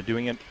 Wohlers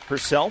doing it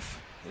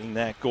herself, getting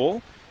that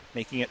goal,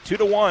 making it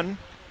 2-1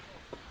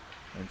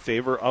 in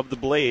favor of the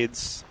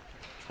Blades.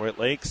 Detroit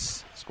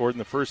Lakes scored in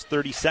the first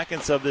 30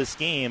 seconds of this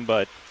game,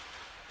 but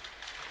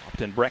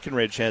Wahpeton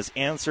Breckenridge has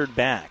answered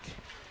back.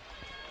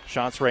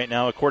 Shots right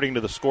now, according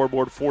to the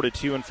scoreboard,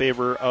 4-2 in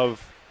favor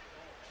of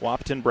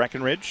Wahpeton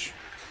Breckenridge.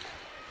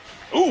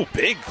 Ooh,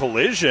 big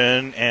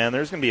collision, and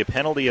there's going to be a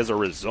penalty as a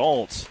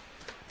result.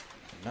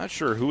 I'm not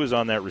sure who was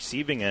on that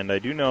receiving end. I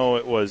do know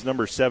it was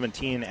number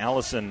 17,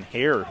 Allison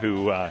Hare,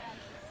 who I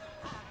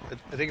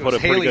think it was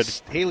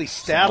Haley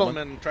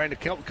Stadelman trying to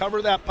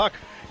cover that puck.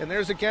 And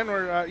there's again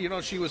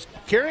where, she was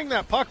carrying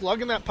that puck,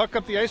 lugging that puck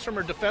up the ice from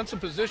her defensive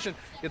position.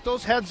 Get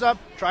those heads up,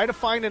 try to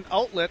find an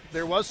outlet.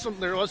 There was some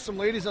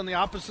ladies on the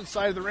opposite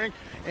side of the rink.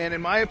 And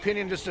in my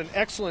opinion, just an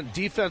excellent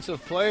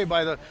defensive play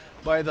by the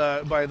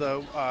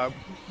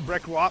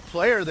Breck Watt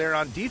player there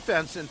on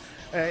defense. And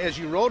as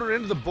you rode her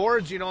into the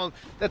boards,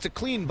 that's a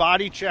clean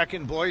body check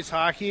in boys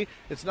hockey.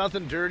 It's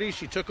nothing dirty.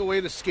 She took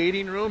away the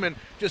skating room and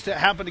just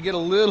happened to get a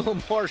little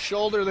more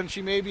shoulder than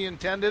she maybe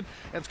intended.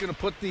 And it's going to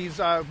put these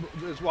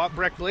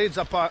Breck Blades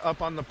up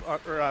on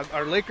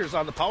our Lakers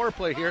on the power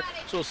play here.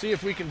 So we'll see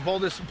if we can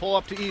pull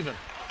up to even.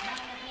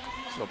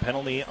 So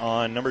penalty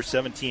on number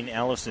 17,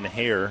 Allison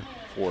Hare,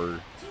 for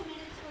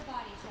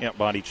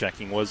body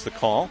checking was the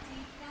call.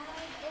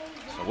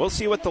 So we'll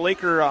see what the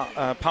Laker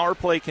power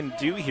play can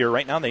do here.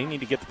 Right now they need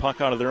to get the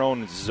puck out of their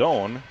own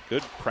zone.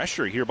 Good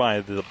pressure here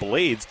by the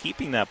Blades,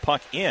 keeping that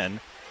puck in.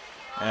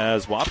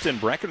 As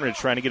Wahpeton Breckenridge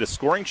trying to get a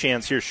scoring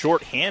chance here,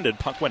 short-handed.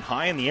 Puck went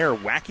high in the air,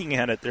 whacking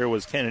at it. There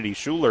was Kennedy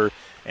Schuler.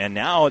 And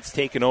now it's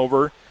taken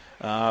over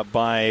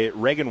by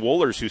Reagan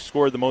Wohlers, who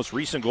scored the most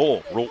recent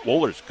goal.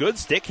 Wohlers, good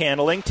stick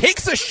handling,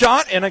 takes a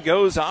shot, and it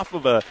goes off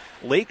of a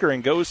Laker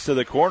and goes to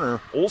the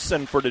corner.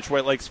 Olsen for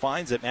Detroit Lakes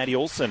finds it. Maddie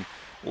Olsen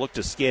look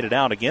to skate it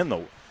out. Again,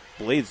 the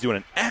Blades doing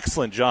an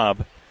excellent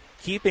job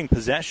keeping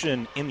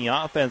possession in the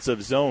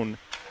offensive zone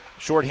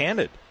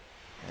shorthanded.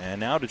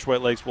 And now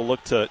Detroit Lakes will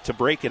look to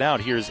break it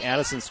out. Here's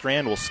Addison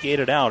Strand will skate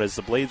it out as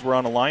the Blades were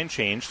on a line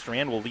change.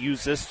 Strand will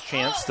use this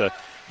chance to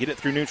get it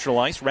through neutral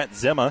ice. Rhett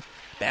Zema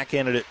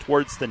backhanded it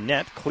towards the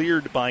net,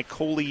 cleared by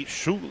Coley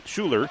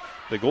Schuler,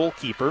 the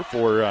goalkeeper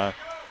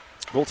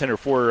goaltender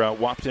for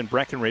Wahpeton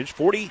Breckenridge.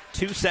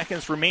 42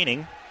 seconds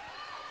remaining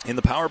in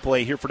the power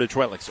play here for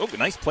Detroit Lakes. Oh,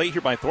 nice play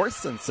here by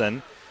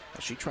Thorstensen.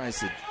 She tries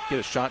to get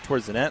a shot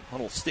towards the net.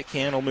 Little stick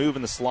handle move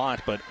in the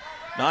slot, but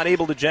not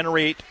able to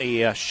generate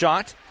a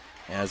shot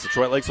as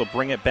Detroit Lakes will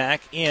bring it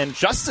back in.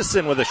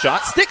 Justison with a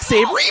shot. Stick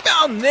save.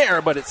 Rebound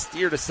there, but it's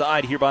steered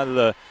aside here by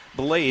the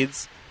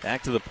Blades.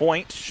 Back to the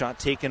point. Shot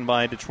taken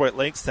by Detroit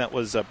Lakes. That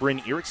was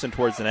Bryn Erickson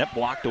towards the net.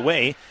 Blocked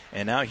away.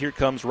 And now here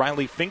comes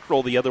Riley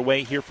Finkrell the other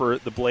way here for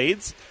the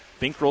Blades.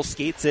 Finkrell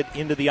skates it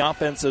into the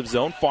offensive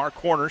zone, far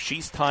corner.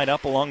 She's tied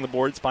up along the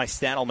boards by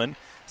Stadelman.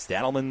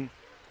 Stadelman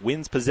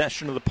wins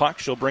possession of the puck.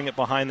 She'll bring it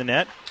behind the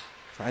net.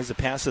 Tries to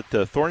pass it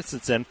to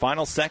Thorstensen.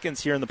 Final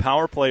seconds here in the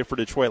power play for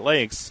Detroit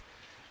Lakes.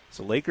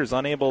 So Lakers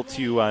unable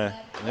to,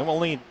 they were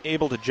only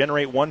able to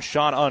generate one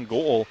shot on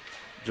goal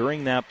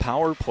during that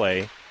power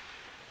play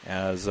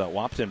as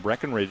Wahpeton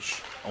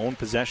Breckenridge owned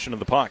possession of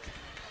the puck.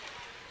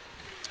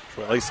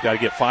 Detroit Lakes got to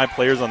get 5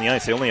 players on the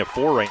ice. They only have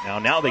 4 right now.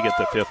 Now they get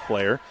the 5th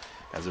player,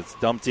 as it's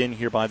dumped in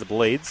here by the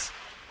Blades.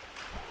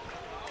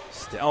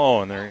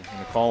 And they're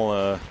going to call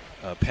a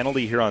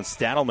penalty here on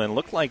Stadelman.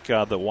 Looked like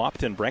the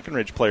Wahpeton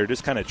Breckenridge player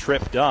just kind of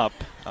tripped up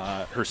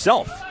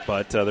herself,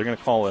 but they're going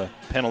to call a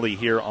penalty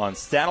here on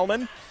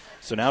Stadelman.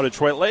 So now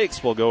Detroit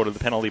Lakes will go to the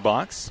penalty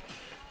box.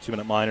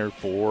 2-minute minor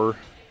for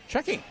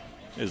checking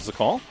is the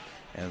call.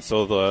 And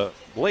so the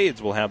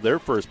Blades will have their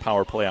first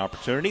power play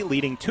opportunity,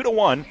 leading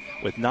 2-1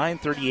 with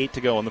 9:38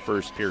 to go in the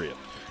first period.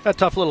 A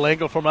tough little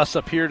angle from us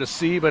up here to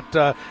see, but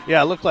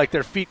it looked like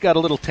their feet got a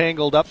little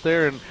tangled up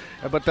there,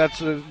 but that's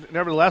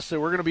nevertheless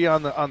we're going to be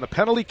on the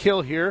penalty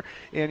kill here,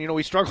 and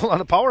we struggled on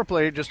the power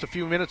play just a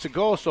few minutes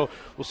ago, so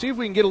we'll see if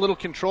we can get a little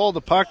control of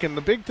the puck. And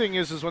the big thing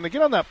is when they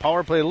get on that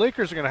power play, the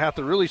Lakers are going to have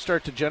to really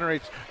start to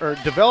generate or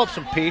develop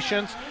some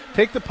patience,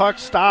 take the puck,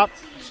 stop,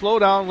 slow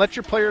down, let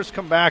your players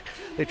come back.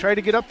 They tried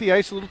to get up the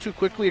ice a little too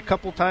quickly a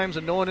couple times,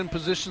 and no one in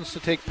positions to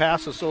take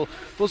passes, so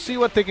we'll see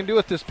what they can do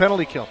with this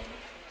penalty kill.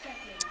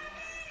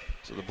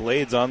 So the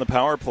Blades on the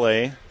power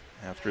play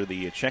after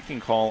the checking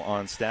call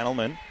on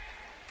Stadelman.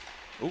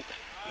 Ooh,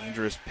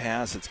 dangerous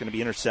pass. It's going to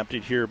be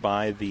intercepted here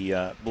by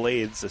the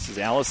Blades. This is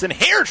Allison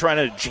Hare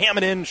trying to jam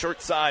it in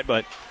short side,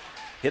 but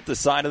hit the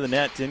side of the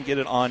net, didn't get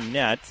it on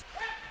net.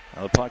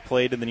 Now the puck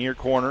played in the near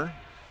corner.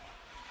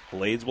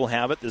 Blades will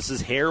have it. This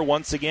is Hare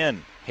once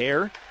again.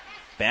 Hare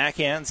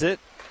backhands it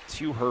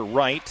to her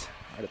right.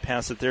 Try to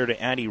pass it there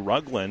to Addie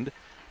Rugland.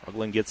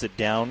 Rugland gets it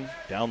down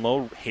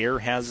low. Hare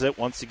has it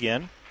once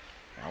again.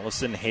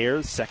 Allison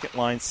Hare, second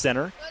line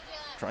center,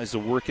 tries to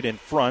work it in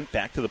front,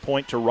 back to the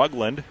point to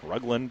Rugland.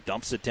 Rugland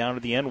dumps it down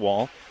to the end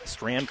wall.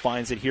 Strand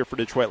finds it here for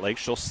Detroit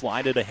Lakes. She'll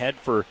slide it ahead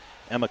for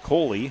Emma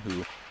Coley,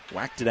 who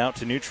whacked it out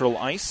to neutral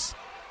ice.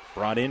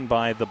 Brought in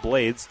by the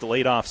Blades,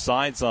 delayed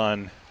offsides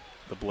on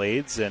the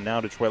Blades, and now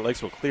Detroit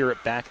Lakes will clear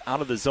it back out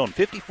of the zone.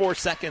 54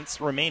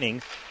 seconds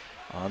remaining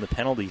on the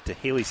penalty to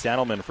Haley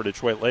Stadelman for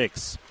Detroit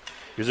Lakes.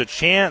 Here's a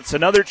chance,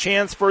 another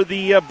chance for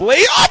the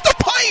Blades. Off the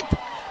pipe!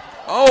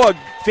 Oh,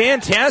 a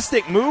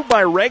fantastic move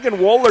by Reagan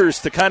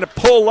Wohlers to kind of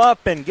pull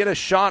up and get a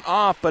shot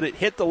off, but it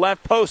hit the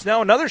left post.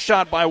 Now another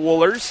shot by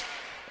Wohlers,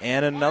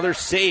 and another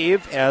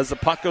save as the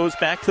puck goes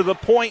back to the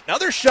point.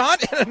 Another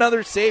shot and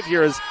another save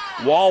here as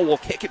Wall will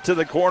kick it to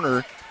the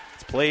corner.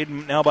 It's played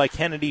now by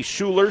Kennedy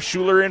Schuler.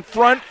 Schuler in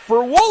front for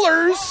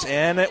Wohlers,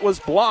 and it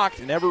was blocked.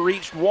 It never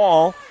reached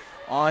Wall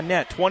on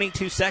net.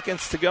 22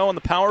 seconds to go in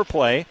the power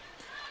play.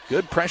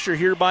 Good pressure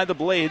here by the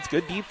Blades.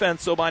 Good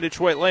defense, though, by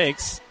Detroit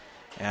Lakes.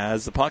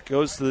 As the puck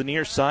goes to the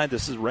near side,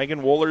 this is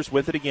Reagan Wohlers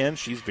with it again.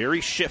 She's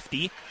very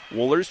shifty.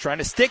 Wohlers trying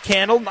to stick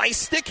handle. Nice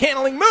stick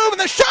handling move, and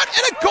the shot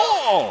and a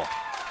goal!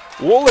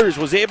 Wohlers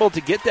was able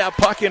to get that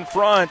puck in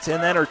front,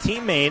 and then her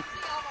teammate,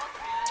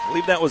 I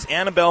believe that was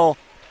Annabelle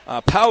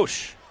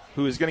Pausch,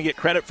 who is going to get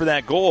credit for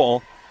that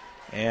goal,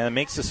 and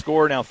makes the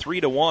score now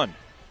 3-1.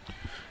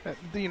 That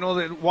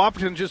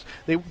Wahpeton just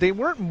they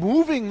weren't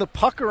moving the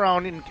puck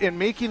around and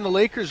making the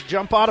Lakers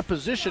jump out of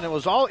position. It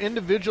was all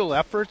individual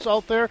efforts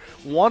out there,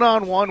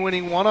 one-on-one,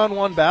 winning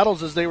one-on-one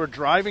battles as they were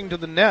driving to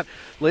the net.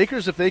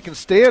 Lakers, if they can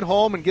stay at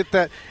home and get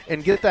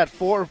that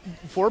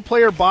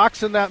four-player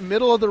box in that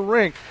middle of the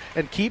rink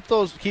and keep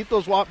those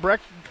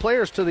Breck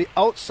players to the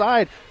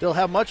outside, they'll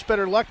have much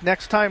better luck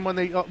next time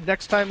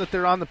that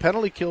they're on the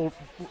penalty kill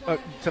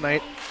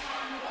tonight.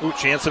 Ooh,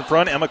 chance in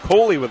front. Emma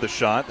Coley with a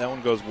shot. That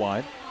one goes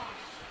wide.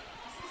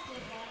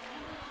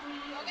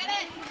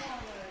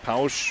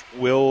 Pausch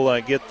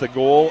will get the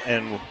goal,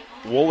 and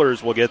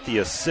Wohlers will get the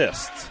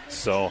assist.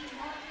 So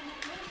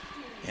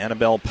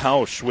Annabelle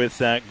Pausch with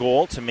that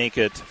goal to make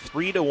it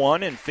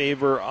 3-1 in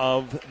favor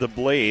of the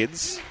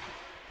Blades.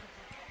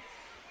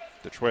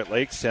 Detroit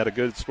Lakes had a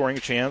good scoring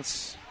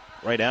chance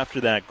right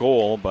after that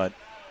goal, but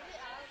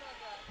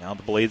now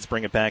the Blades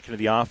bring it back into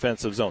the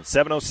offensive zone.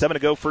 7:07 to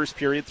go, first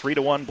period,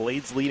 3-1.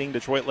 Blades leading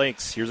Detroit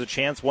Lakes. Here's a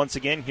chance once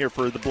again here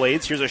for the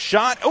Blades. Here's a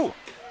shot. Oh,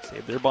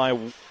 saved there by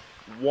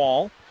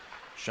Wall.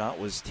 Shot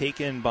was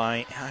taken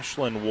by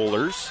Ashlyn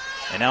Wohlers.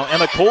 And now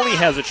Emma Coley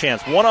has a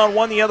chance.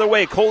 One-on-one the other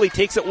way. Coley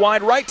takes it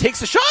wide right,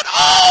 takes a shot.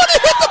 Oh, and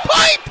it hit the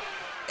pipe!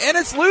 And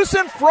it's loose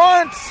in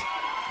front.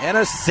 And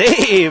a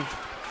save.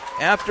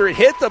 After it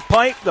hit the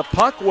pipe, the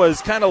puck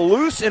was kind of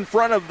loose in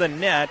front of the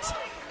net.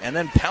 And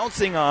then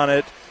pouncing on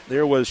it,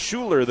 there was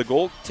Schuler, the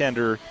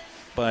goaltender.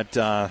 But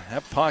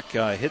that puck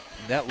hit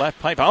that left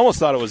pipe. I almost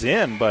thought it was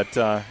in, but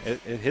it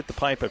hit the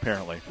pipe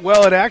apparently.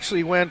 Well, it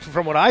actually went,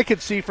 from what I could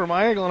see from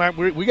my angle, and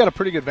we got a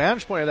pretty good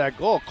vantage point of that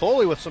goal.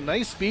 Coley with some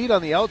nice speed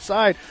on the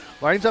outside,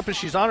 lines up and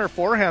she's on her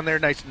forehand there.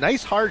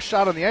 Nice hard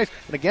shot on the ice.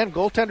 And again,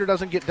 goaltender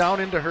doesn't get down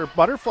into her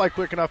butterfly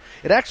quick enough.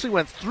 It actually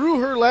went through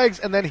her legs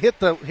and then hit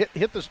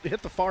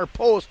the far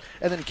post,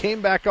 and then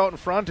came back out in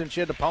front, and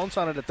she had to pounce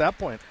on it at that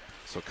point.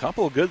 So a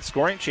couple of good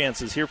scoring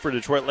chances here for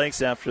Detroit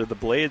Lakes after the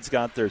Blades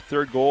got their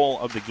third goal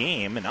of the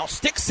game. And now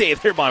stick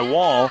save here by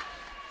Wall,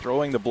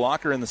 throwing the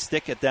blocker in the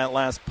stick at that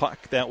last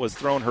puck that was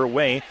thrown her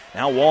way.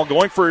 Now Wall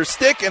going for her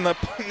stick, and the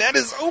net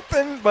is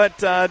open, but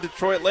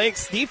Detroit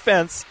Lakes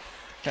defense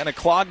kind of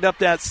clogged up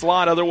that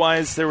slot.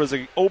 Otherwise, there was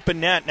an open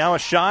net. Now a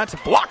shot.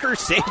 Blocker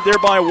saved there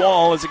by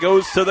Wall as it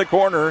goes to the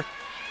corner.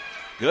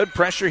 Good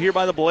pressure here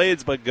by the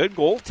Blades, but good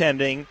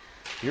goaltending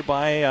here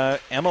by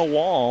Emma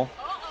Wall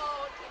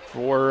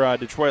for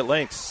Detroit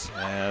Lakes.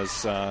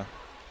 As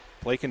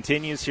play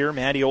continues here,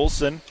 Maddie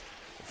Olson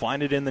will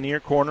find it in the near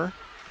corner.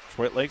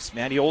 Detroit Lakes,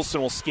 Maddie Olson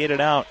will skate it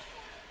out.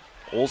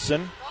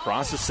 Olson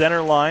crosses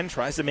center line,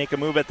 tries to make a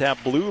move at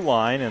that blue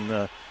line, and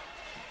the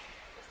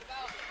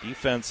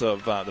defense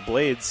of the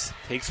Blades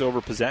takes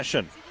over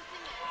possession.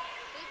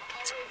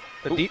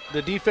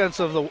 The defense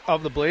of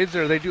the Blades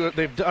there,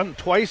 they've done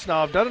twice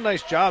now. Have done a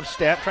nice job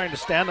trying to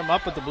stand them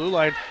up at the blue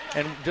line,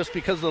 and just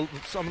because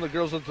some of the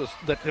girls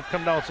that have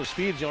come down with some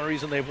speed is the only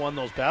reason they've won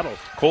those battles.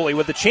 Coley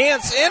with the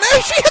chance, and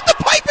she hit the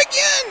pipe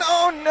again.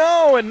 Oh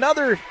no,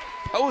 another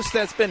post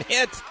that's been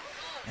hit.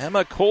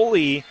 Emma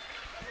Coley,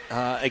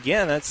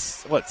 again,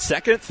 that's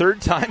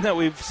third time that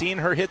we've seen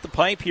her hit the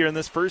pipe here in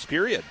this first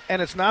period.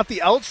 And it's not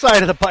the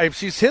outside of the pipe;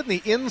 she's hitting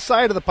the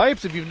inside of the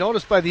pipes. If you've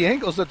noticed by the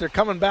angles that they're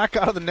coming back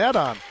out of the net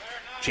on.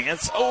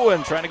 Chance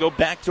Owen trying to go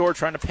backdoor,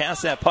 trying to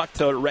pass that puck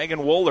to Reagan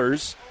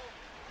Wohlers.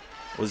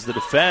 Was the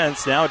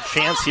defense. Now a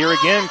chance here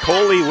again.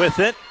 Coley with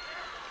it.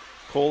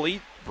 Coley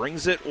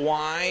brings it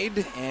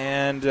wide,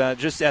 and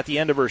just at the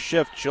end of her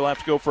shift, she'll have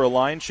to go for a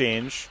line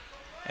change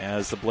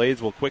as the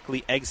Blades will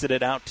quickly exit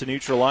it out to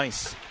neutral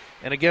ice.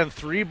 And again,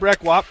 3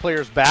 Breck Watt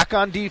players back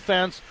on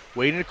defense,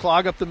 waiting to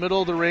clog up the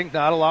middle of the rink,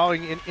 not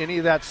allowing any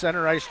of that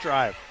center ice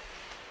drive.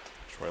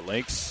 Detroit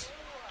Lakes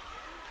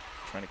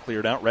trying to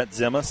clear it out. Rhett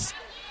Zemus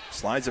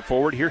slides it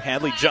forward here.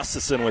 Hadley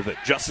Justison with it.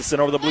 Justison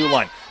over the blue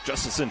line.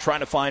 Justison trying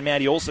to find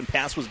Maddie Olson.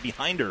 Pass was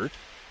behind her.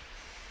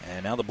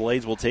 And now the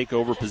Blades will take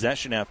over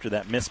possession after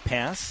that missed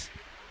pass.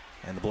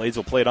 And the Blades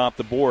will play it off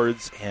the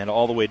boards and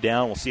all the way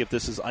down. We'll see if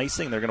this is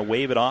icing. They're going to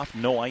wave it off.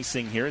 No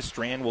icing here.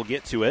 Strand will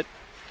get to it.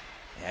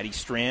 Addie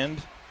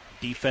Strand,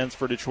 defense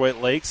for Detroit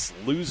Lakes,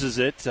 loses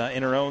it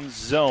in her own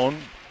zone.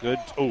 Good.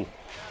 Oh,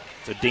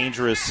 it's a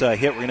dangerous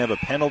hit. We're going to have a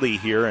penalty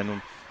here.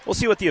 And we'll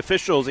see what the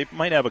officials, they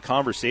might have a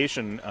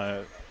conversation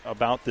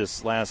about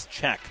this last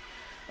check.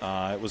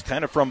 It was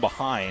kind of from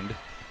behind.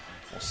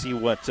 We'll see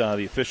what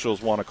the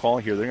officials want to call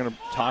here. They're going to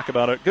talk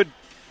about it.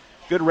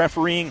 Good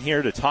refereeing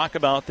here to talk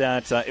about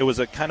that. It was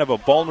a kind of a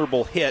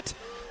vulnerable hit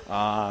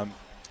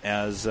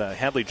as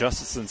Hadley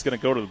Justison's going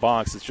to go to the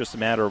box. It's just a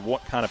matter of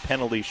what kind of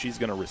penalty she's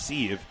going to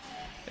receive.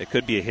 It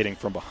could be a hitting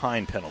from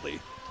behind penalty.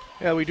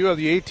 Yeah, we do have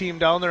the A-team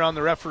down there on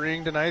the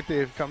refereeing tonight.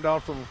 They've come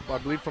down from, I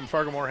believe, from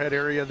Fargo-Moorhead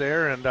area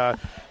there, and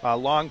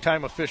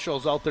long-time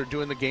officials out there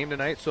doing the game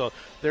tonight. So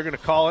they're going to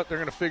call it. They're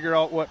going to figure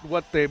out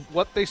what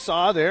they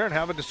saw there and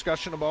have a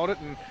discussion about it.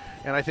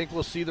 And I think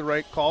we'll see the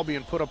right call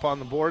being put up on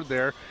the board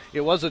there.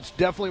 It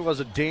definitely was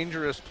a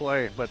dangerous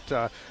play. But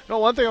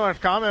one thing I want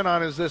to comment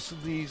on is this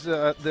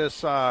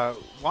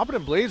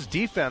Wahpeton Blades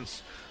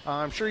defense.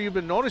 I'm sure you've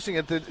been noticing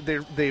it.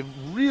 They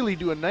really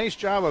do a nice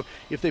job of,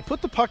 if they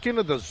put the puck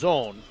into the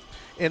zone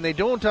and they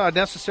don't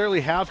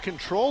necessarily have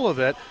control of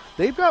it,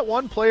 they've got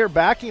one player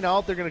backing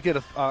out. They're going to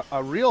get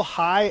a real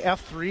high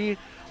F3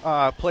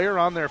 player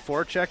on their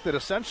forecheck that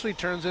essentially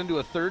turns into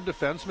a third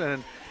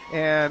defenseman.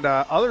 And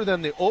other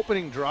than the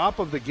opening drop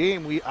of the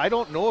game, I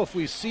don't know if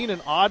we've seen an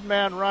odd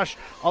man rush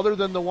other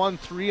than the 1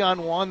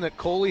 3-on-1 that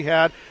Coley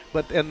had.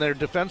 And their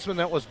defenseman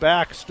that was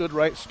back stood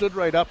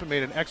right up and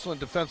made an excellent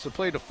defensive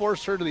play to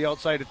force her to the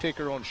outside to take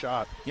her own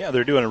shot. Yeah,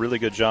 they're doing a really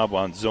good job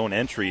on zone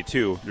entry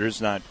too. They're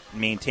just not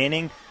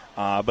maintaining,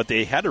 but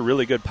they had a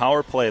really good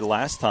power play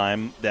last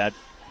time that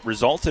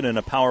resulted in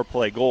a power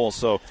play goal.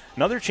 So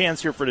another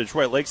chance here for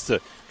Detroit Lakes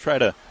to try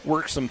to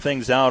work some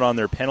things out on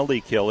their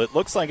penalty kill. It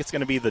looks like it's going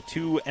to be the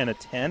 2 and a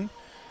 10.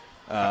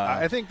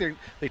 I think they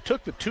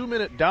took the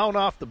 2-minute down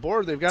off the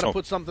board. They've got to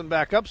put something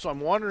back up, so I'm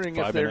wondering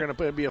if they're going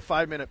to be a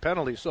 5-minute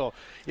penalty. So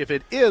if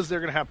it is, they're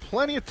going to have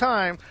plenty of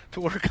time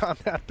to work on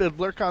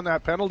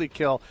that penalty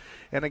kill.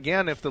 And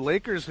again, if the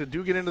Lakers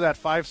do get into that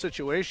 5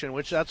 situation,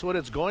 which that's what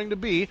it's going to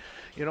be,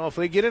 if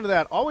they get into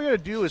that, all we got to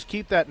do is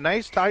keep that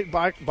nice tight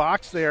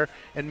box there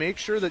and make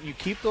sure that you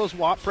keep those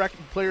WAP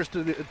players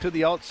to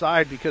the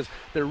outside, because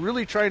they're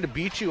really trying to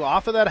beat you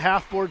off of that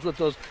half boards with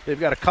those. They've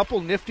got a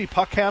couple nifty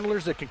puck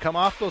handlers that can come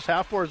off those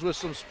half boards with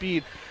some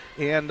speed.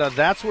 And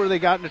that's where they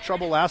got into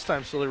trouble last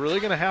time. So they're really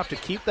going to have to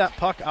keep that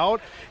puck out.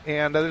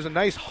 And there's a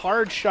nice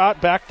hard shot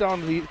back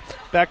down to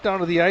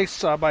the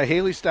ice by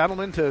Haley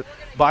Stadelman to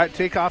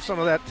take off some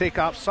of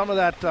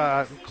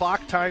that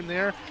clock time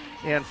there,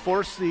 and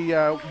force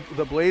the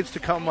Blades to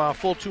come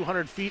full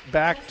 200 feet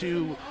back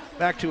to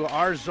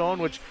our zone,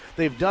 which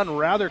they've done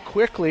rather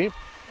quickly.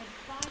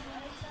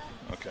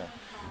 Okay.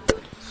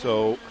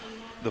 So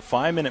the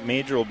 5-minute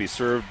major will be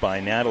served by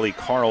Natalie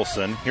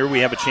Carlson. Here we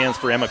have a chance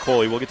for Emma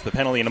Coley. We'll get to the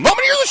penalty in a moment.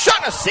 Here's a shot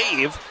and a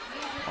save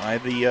by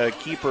the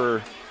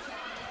keeper,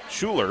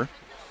 Schuler,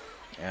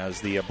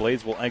 as the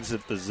Blades will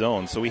exit the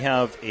zone. So we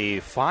have a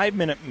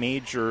 5-minute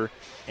major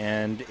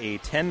and a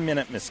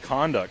 10-minute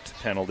misconduct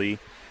penalty.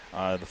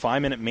 The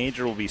 5-minute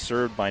major will be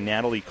served by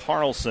Natalie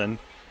Carlson,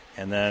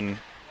 and then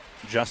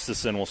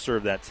Justison will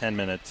serve that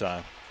 10-minute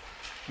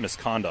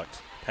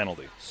misconduct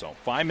penalty. So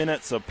 5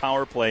 minutes of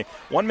power play.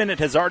 1 minute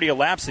has already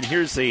elapsed, and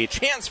here's a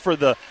chance for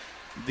the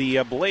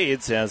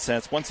Blades, as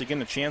that's once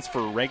again a chance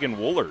for Reagan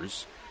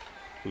Wohlers,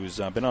 who's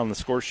been on the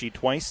score sheet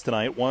twice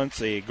tonight.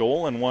 Once a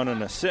goal and one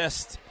an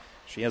assist.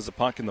 She has the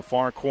puck in the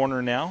far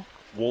corner now.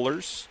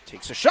 Wohlers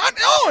takes a shot,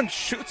 and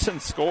shoots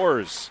and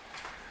scores.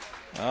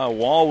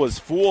 Wall was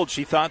fooled.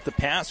 She thought the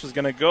pass was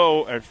going to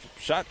go.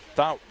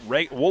 Thought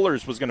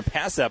Wohlers was going to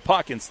pass that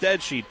puck.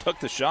 Instead, she took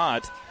the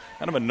shot.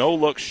 Kind of a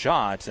no-look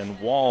shot, and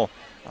Wall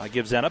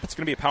gives that up. It's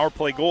going to be a power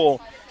play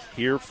goal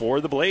here for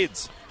the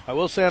Blades. I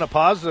will say on a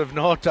positive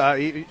note,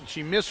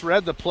 she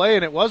misread the play,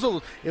 and it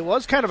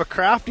was kind of a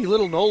crafty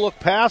little no-look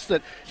pass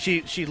that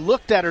she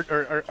looked at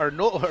her,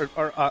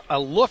 or a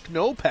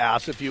look-no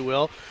pass, if you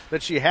will,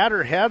 that she had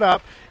her head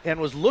up and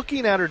was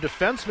looking at her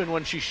defenseman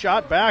when she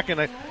shot back.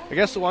 And I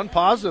guess the one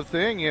positive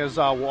thing is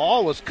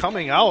Wall was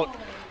coming out.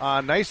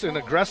 Nice and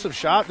aggressive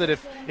shot that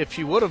if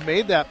she would have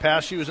made that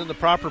pass, she was in the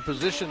proper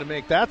position to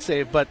make that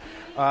save. But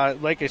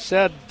like I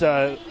said,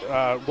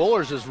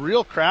 Wohlers is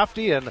real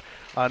crafty, and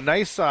a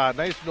nice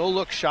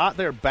no-look shot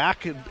there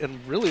back and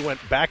really went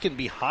back and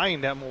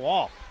behind Emma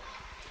Wall.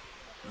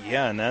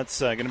 Yeah, and that's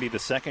going to be the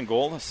second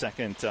goal, the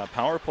second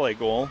power play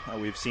goal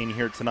we've seen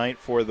here tonight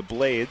for the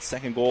Blades.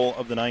 Second goal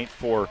of the night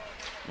for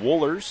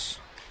Wohlers.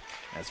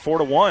 That's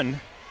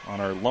 4-1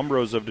 on our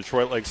Lumbros of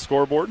Detroit Lakes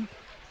scoreboard.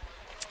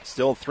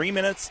 Still 3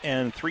 minutes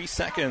and 3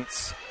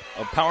 seconds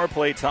of power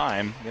play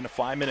time in a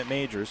 5-minute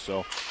major,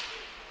 so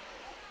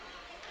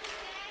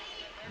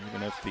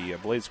even if the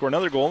Blades score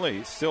another goal,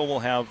 they still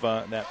will have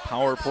that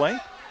power play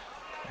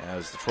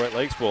as Detroit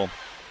Lakes will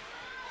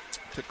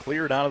to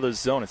clear it out of the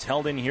zone. It's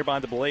held in here by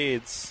the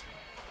Blades.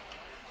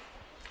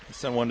 They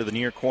send one to the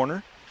near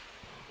corner.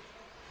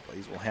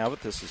 Blades will have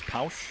it. This is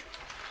Pausch.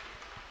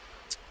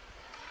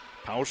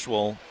 Pausch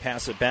will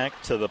pass it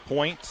back to the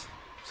point.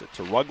 It's it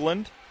to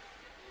Rugland.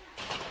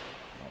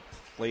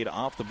 Played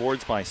off the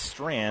boards by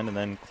Strand and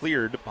then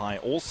cleared by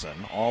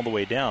Olsen all the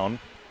way down.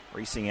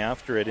 Racing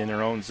after it in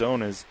their own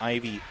zone is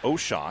Ivy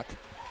Oshok.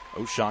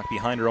 Oshok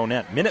behind her own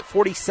net. Minute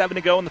 47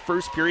 to go in the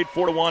first period.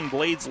 4-1,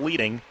 Blades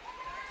leading.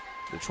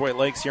 Detroit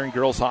Lakes here in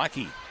girls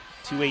hockey.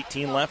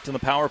 2:18 left in the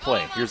power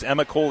play. Here's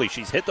Emma Coley.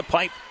 She's hit the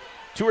pipe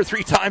 2 or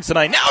 3 times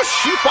tonight. Now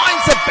she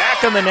finds it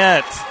back on the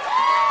net.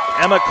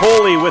 Emma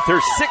Coley with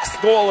her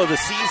 6th goal of the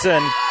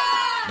season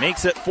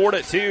makes it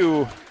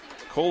 4-2.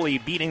 Coley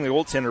beating the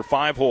goaltender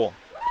 5-hole.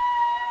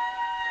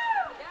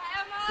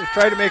 They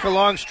tried to make a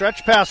long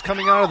stretch pass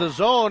coming out of the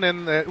zone,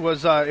 and it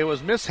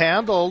was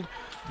mishandled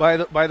by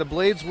the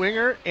Blades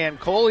winger, and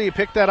Coley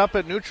picked that up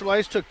at neutral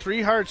ice, took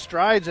 3 hard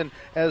strides, and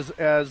as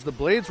the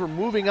Blades were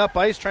moving up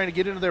ice trying to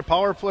get into their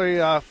power play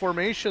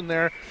formation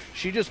there,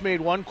 she just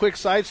made one quick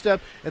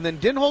sidestep and then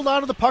didn't hold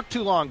on to the puck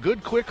too long.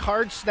 Good, quick,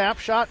 hard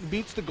snapshot and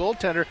beats the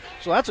goaltender.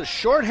 So that's a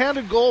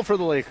shorthanded goal for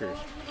the Lakers.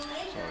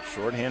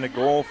 So shorthanded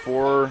goal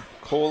for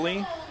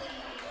Coley.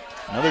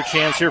 Another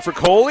chance here for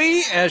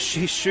Coley as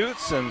she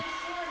shoots and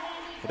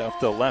hit off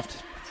the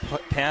left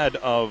pad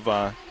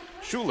of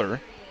Schuler.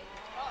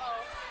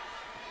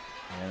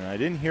 And I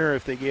didn't hear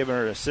if they gave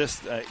her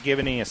gave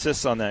any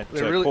assists on that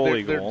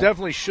Coley goal. There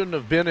definitely shouldn't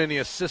have been any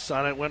assists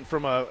on it. It went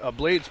from a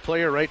Blades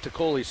player right to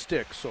Coley's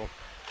stick. So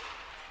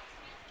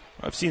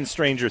I've seen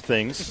stranger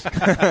things.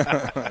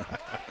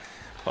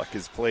 Puck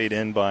is played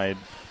in by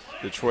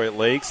Detroit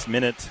Lakes.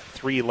 Minute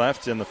 3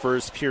 left in the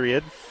first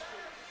period.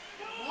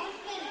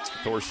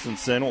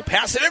 Thorstensen will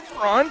pass it in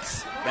front.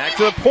 Back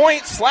to the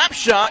point. Slap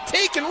shot.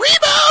 Taken.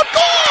 Rebound.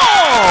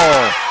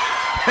 Goal!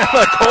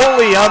 Emma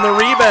Coley on the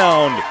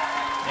rebound.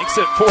 Makes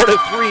it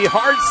 4-3.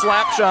 Hard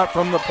slap shot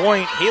from the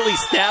point. Haley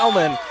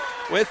Stallman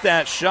with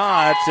that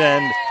shot.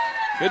 And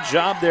good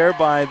job there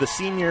by the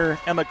senior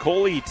Emma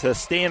Coley to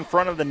stay in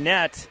front of the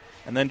net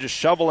and then just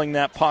shoveling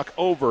that puck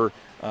over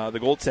the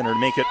goaltender to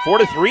make it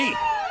 4-3.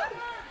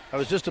 I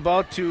was just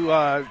about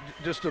to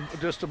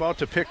just about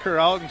to pick her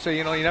out and say,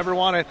 you never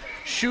want to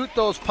shoot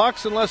those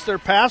pucks unless they're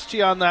past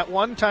you on that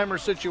one-timer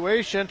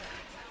situation.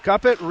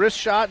 Cup it, wrist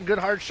shot, and good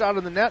hard shot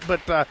in the net,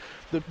 but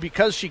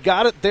because she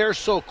got it there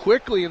so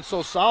quickly and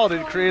so solid,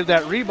 it created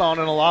that rebound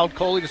and allowed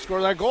Coley to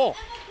score that goal.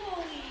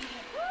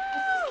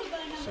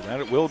 So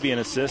that will be an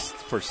assist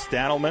for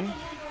Stadelman.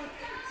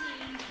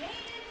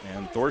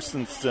 And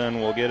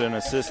Thorstensen will get an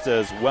assist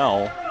as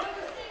well.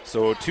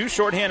 So 2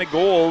 shorthanded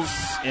goals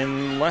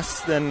in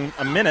less than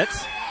a minute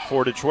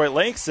for Detroit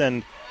Lakes,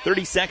 and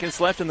 30 seconds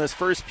left in this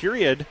first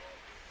period.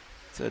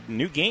 It's a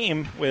new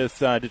game with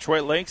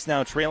Detroit Lakes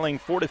now trailing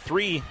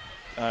 4-3.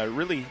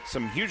 Really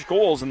some huge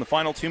goals in the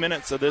final 2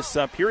 minutes of this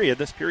period.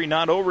 This period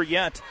not over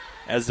yet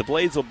as the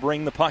Blades will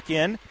bring the puck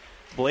in.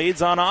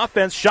 Blades on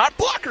offense. Shot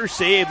blocker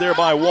save there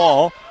by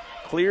Wall.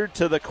 Cleared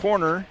to the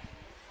corner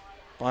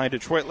by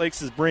Detroit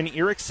Lakes' Bryn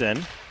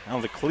Erickson. Now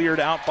the cleared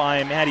out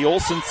by Maddie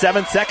Olsen.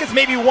 7 seconds,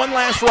 maybe one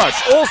last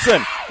rush.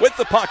 Olsen with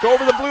the puck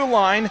over the blue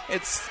line.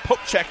 It's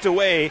poke checked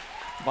away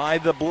by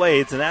the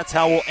Blades, and that's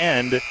how we'll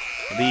end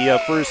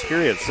the first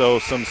period. So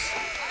some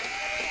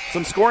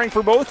scoring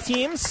for both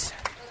teams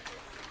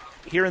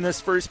here in this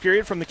first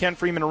period from the Kent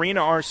Freeman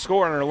Arena. Our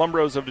score on our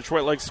Lumbros of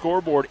Detroit Lakes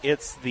scoreboard,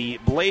 it's the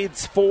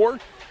Blades 4,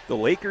 the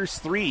Lakers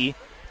 3.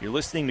 You're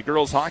listening to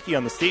girls hockey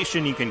on the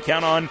station you can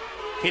count on.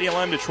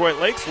 KDLM Detroit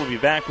Lakes will be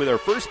back with our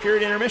first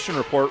period intermission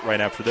report right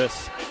after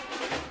this.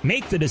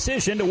 Make the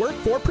decision to work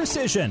for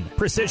Precision.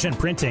 Precision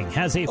Printing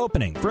has an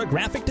opening for a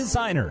graphic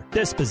designer.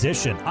 This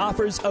position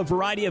offers a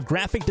variety of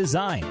graphic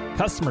design,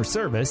 customer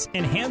service,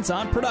 and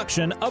hands-on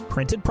production of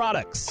printed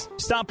products.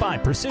 Stop by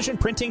Precision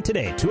Printing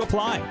today to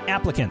apply.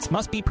 Applicants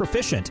must be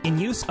proficient in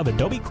use of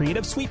Adobe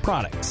Creative Suite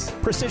products.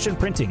 Precision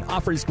Printing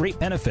offers great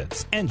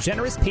benefits and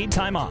generous paid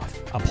time off.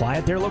 Apply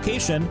at their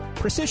location.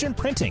 Precision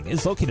Printing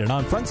is located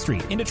on Front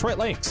Street in Detroit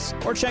Lakes,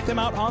 or check them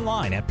out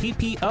online at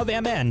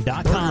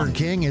ppofmn.com. Burger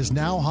King is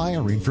now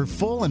hiring for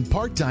full and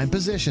part-time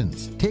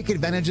positions. Take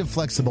advantage of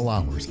flexible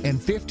hours, and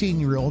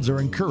 15-year-olds are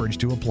encouraged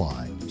to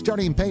apply.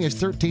 Starting pay is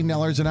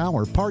 $13 an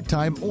hour,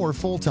 part-time or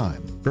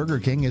full-time. Burger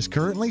King is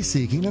currently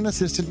seeking an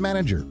assistant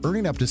manager,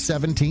 earning up to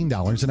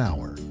 $17 an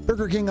hour.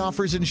 Burger King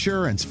offers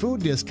insurance,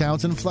 food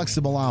discounts, and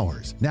flexible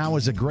hours. Now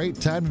is a great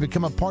time to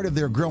become a part of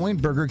their growing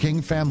Burger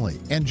King family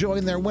and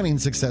join their winning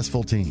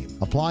successful team.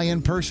 Apply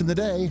in person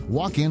today.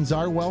 Walk-ins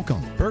are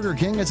welcome. Burger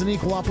King is an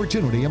equal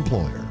opportunity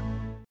employer.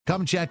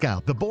 Come check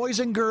out the Boys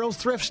and Girls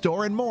Thrift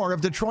Store and More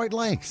of Detroit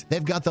Lakes.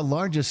 They've got the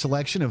largest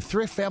selection of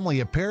thrift family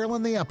apparel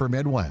in the upper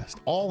Midwest,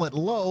 all at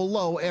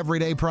low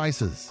everyday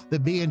prices. The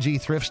B&G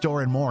Thrift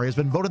Store and More has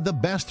been voted the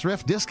best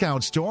thrift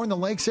discount store in the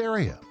Lakes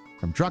area.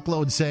 From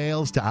truckload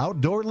sales to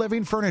outdoor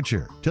living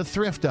furniture to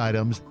thrift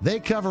items, they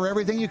cover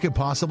everything you could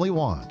possibly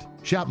want.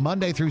 Shop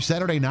Monday through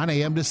Saturday 9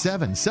 a.m. to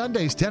 7,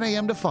 Sundays 10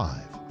 a.m. to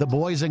 5. The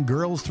Boys and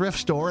Girls Thrift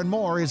Store and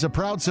More is a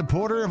proud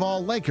supporter of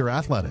all Laker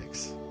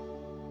athletics.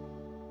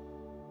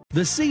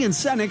 The C in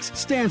Cenex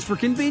stands for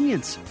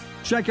convenience.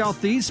 Check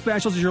out these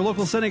specials at your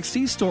local Cenex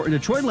C store in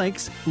Detroit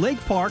Lakes, Lake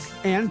Park,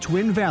 and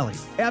Twin Valley.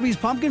 Abby's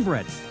Pumpkin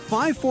Bread,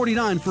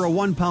 $5.49 for a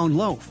 1-pound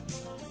loaf.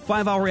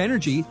 5-Hour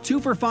Energy, 2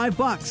 for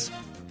 $5.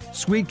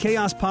 Sweet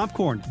Chaos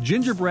Popcorn,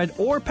 Gingerbread,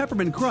 or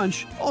Peppermint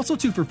Crunch, also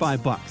 2 for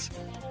 $5.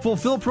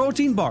 Fulfill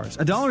Protein Bars,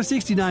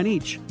 $1.69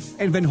 each.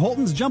 And Van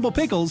Holten's Jumbo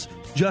Pickles,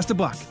 just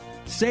 $1.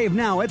 Save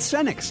now at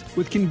Cenex,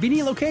 with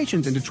convenient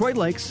locations in Detroit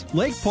Lakes,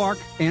 Lake Park,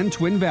 and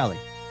Twin Valley.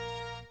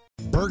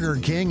 Burger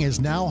King is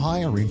now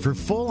hiring for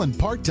full and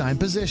part-time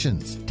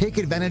positions. Take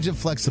advantage of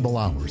flexible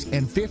hours,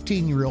 and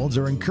 15-year-olds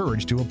are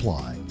encouraged to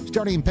apply.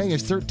 Starting pay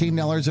is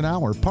 $13 an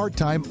hour,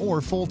 part-time or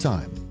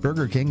full-time.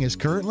 Burger King is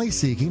currently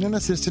seeking an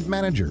assistant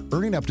manager,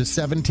 earning up to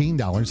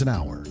 $17 an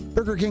hour.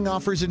 Burger King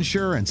offers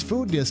insurance,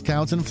 food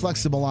discounts, and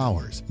flexible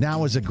hours.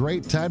 Now is a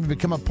great time to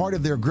become a part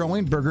of their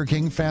growing Burger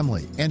King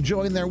family and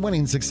join their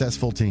winning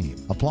successful team.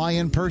 Apply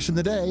in person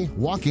today.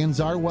 Walk-ins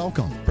are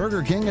welcome.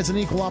 Burger King is an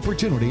equal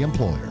opportunity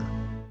employer.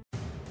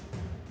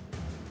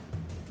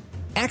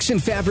 Action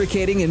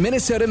Fabricating and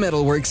Minnesota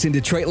Metalworks in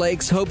Detroit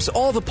Lakes hopes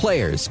all the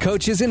players,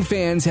 coaches, and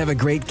fans have a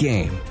great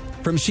game.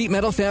 From sheet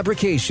metal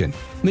fabrication,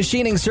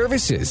 machining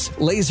services,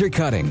 laser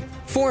cutting,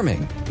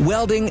 forming,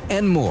 welding,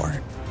 and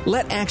more.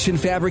 Let Action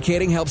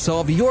Fabricating help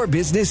solve your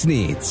business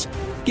needs.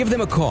 Give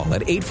them a call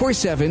at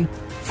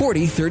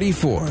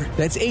 847-4034.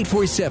 That's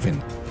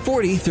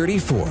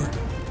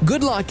 847-4034.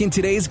 Good luck in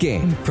today's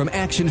game from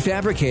Action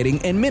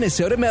Fabricating and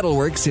Minnesota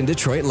Metalworks in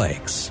Detroit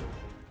Lakes.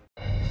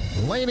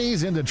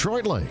 Laney's in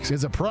Detroit Lakes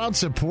is a proud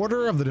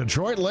supporter of the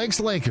Detroit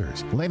Lakes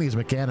Lakers. Laney's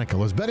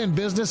Mechanical has been in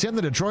business in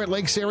the Detroit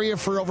Lakes area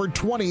for over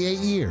 28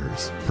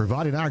 years,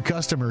 providing our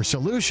customers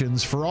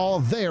solutions for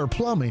all their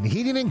plumbing,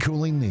 heating, and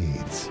cooling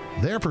needs.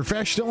 Their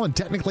professional and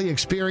technically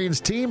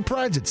experienced team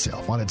prides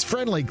itself on its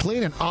friendly,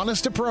 clean, and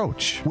honest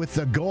approach, with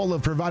the goal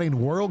of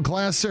providing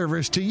world-class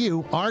service to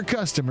you, our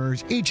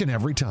customers, each and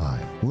every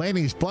time.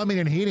 Laney's Plumbing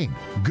and Heating.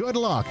 Good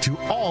luck to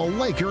all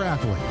Laker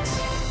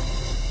athletes.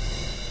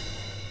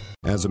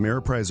 As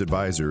Ameriprise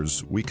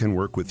advisors, we can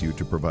work with you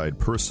to provide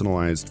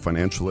personalized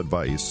financial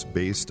advice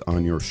based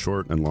on your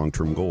short and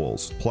long-term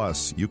goals.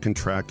 Plus, you can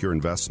track your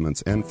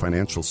investments and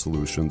financial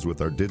solutions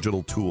with our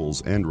digital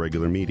tools and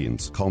regular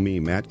meetings. Call me,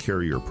 Matt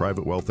Carrier,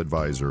 Private Wealth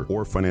Advisor,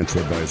 or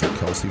Financial Advisor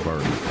Kelsey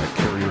Barty at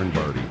Carrier &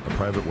 Barty, a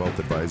private wealth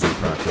advisory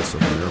practice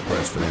of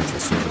Ameriprise Financial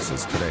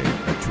Services today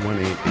at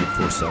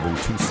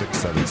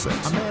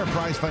 218-847-2676.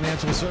 Ameriprise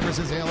Financial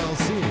Services,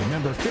 LLC,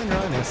 member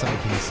FINRA and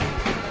SIPC.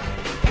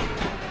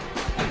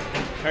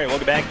 All right,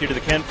 welcome back here to the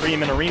Kent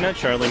Freeman Arena.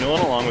 Charlie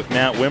Newell along with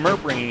Matt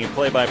Wimmer bringing you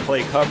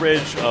play-by-play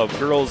coverage of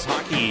girls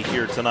hockey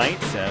here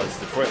tonight as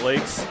Detroit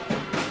Lakes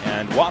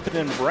and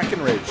Wahpeton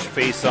Breckenridge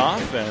face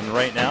off. And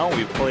right now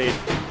we've played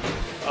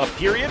a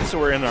period, so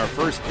we're in our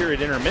first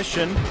period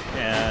intermission,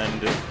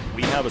 and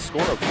we have a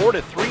score of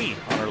 4-3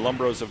 on our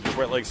Lumbros of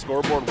Detroit Lakes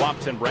scoreboard.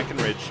 Wahpeton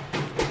Breckenridge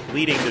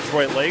leading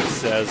Detroit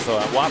Lakes as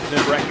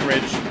Wahpeton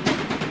Breckenridge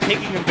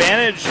taking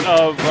advantage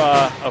of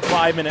a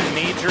 5-minute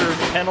major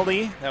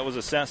penalty that was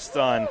assessed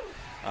on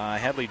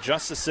Hadley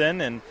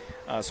Justison and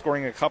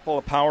scoring a couple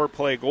of power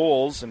play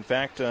goals. In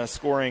fact,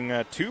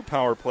 scoring 2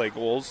 power play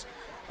goals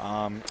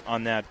on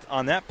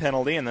that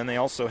penalty, and then they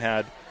also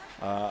had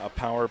a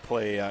power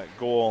play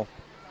goal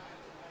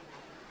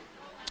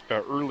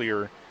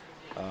earlier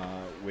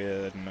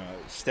when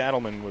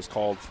Stadelman was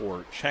called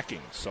for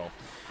checking. So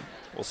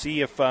we'll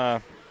see if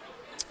the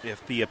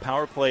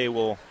power play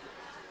will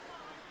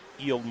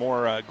yield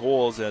more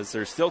goals, as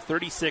there's still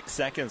 36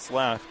 seconds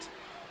left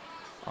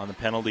on the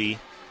penalty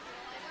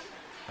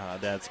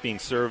that's being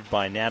served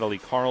by Natalie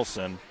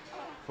Carlson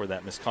for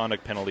that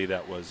misconduct penalty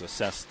that was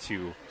assessed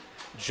to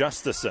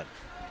Justison.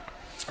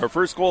 Our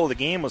first goal of the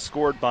game was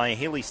scored by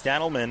Haley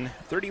Stadelman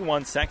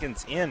 31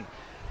 seconds in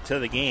to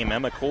the game.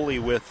 Emma Coley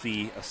with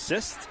the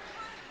assist.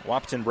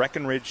 Wahpeton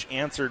Breckenridge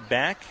answered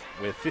back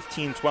with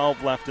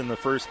 15-12 left in the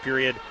first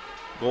period.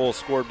 Goal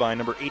scored by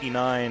number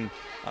 89,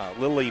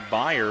 Lily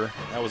Byer.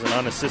 That was an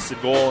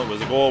unassisted goal. It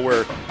was a goal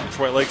where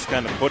Detroit Lakes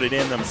kind of put it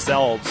in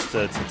themselves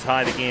to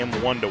tie the game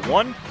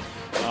 1-1.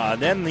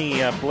 Then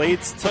the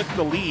Blades took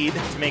the lead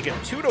to make it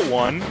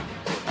 2-1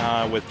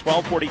 with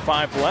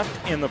 12:45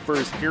 left in the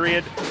first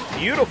period.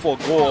 Beautiful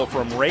goal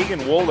from Reagan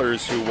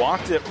Wohlers, who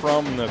walked it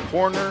from the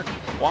corner,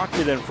 walked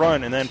it in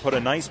front, and then put a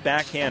nice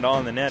backhand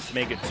on the net to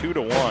make it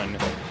 2-1.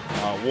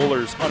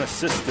 Wohlers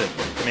unassisted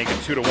to make it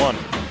 2-1.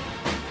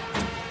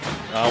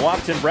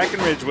 Wahpeton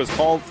Breckenridge was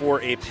called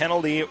for a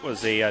penalty. It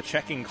was a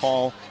checking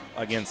call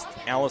against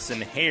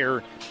Allison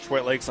Hare.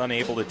 Detroit Lakes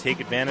unable to take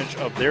advantage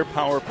of their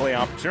power play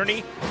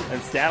opportunity.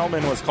 And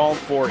Stadelman was called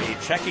for a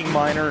checking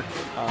minor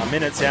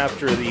minutes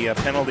after the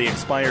penalty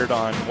expired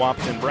on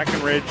Wahpeton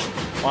Breckenridge.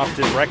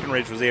 Wahpeton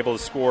Breckenridge was able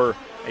to score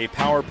a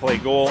power play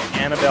goal.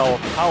 Annabelle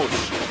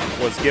Pausch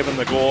was given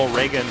the goal.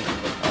 Reagan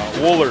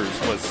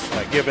Wohlers was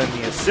given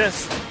the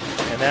assist,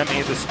 and that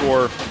made the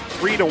score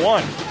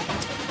 3-1.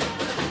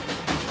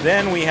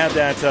 Then we had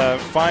that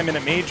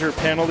 5-minute major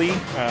penalty,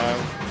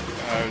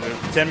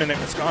 10-minute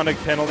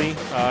misconduct penalty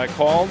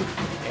called,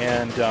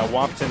 and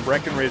Wahpeton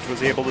Breckenridge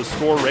was able to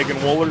score Reagan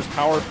Wohlers'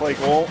 power play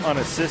goal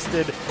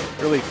unassisted,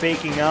 really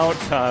faking out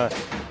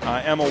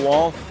Emma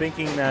Wall,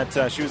 thinking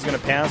that she was going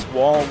to pass.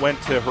 Wall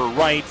went to her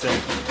right,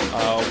 and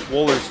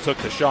Wohlers took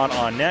the shot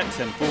on net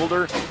and fooled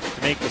her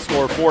to make the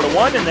score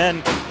 4-1. And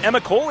then Emma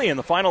Coley in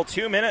the final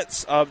 2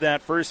 minutes of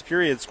that first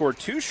period scored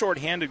two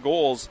shorthanded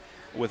goals.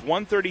 With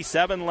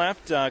 1:37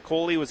 left,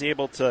 Coley was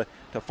able to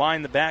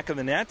find the back of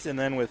the net, and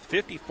then with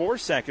 54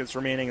 seconds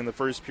remaining in the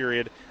first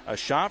period, a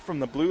shot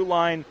from the blue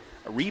line,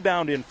 a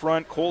rebound in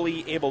front,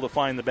 Coley able to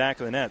find the back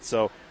of the net.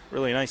 So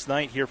really nice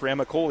night here for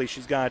Emma Coley.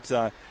 She's got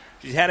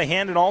she's had a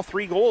hand in all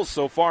three goals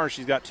so far.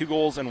 She's got 2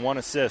 goals and 1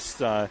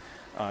 assist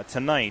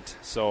tonight.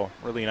 So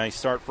really nice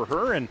start for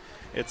her, and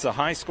it's a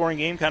high-scoring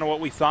game, kind of what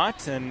we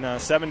thought,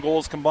 and 7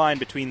 goals combined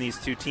between these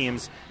two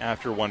teams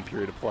after one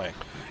period of play.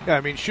 Yeah,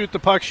 I mean, shoot the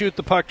puck,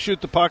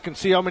 and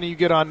see how many you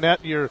get on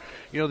net. Your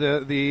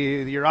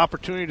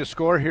opportunity to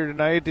score here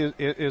tonight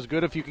is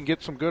good if you can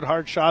get some good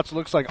hard shots. It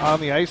looks like on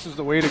the ice is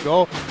the way to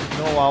go.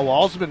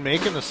 Wall's been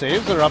making the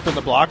saves that are up in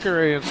the block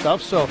area and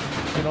stuff. So,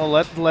 and all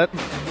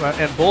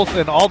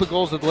the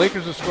goals that the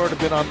Lakers have scored have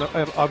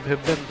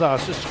been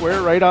just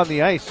square right on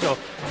the ice. So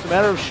it's a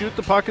matter of shoot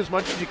the puck as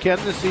much as you can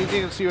this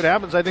evening and see what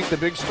happens. I think the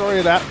big story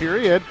of that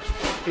period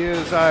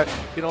is,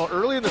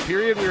 early in the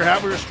period we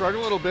were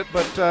struggling a little bit,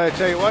 but I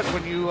tell you what,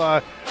 when you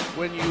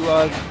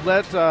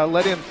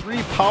let in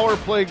 3 power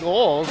play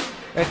goals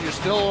and you're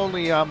still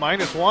only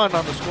 -1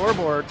 on the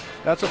scoreboard,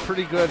 that's a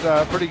pretty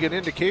good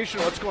indication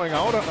of what's going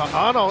on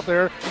out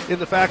there. In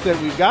the fact that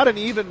we've got an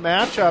even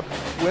matchup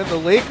when the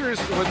Lakers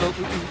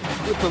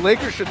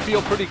should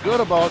feel pretty good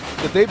about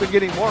that they've been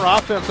getting more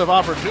offensive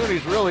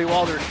opportunities really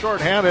while they're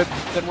shorthanded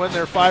than when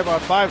they're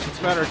 5-on-5. So it's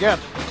a matter again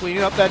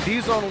cleaning up that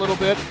D zone a little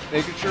bit,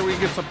 making sure we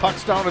can get some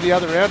pucks down to the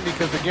other end,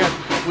 because again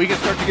we can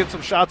start to get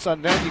some shots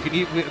on net.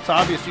 It's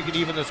obvious you can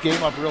even this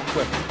game up real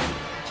quick.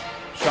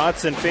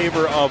 Shots in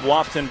favor of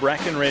Wahpeton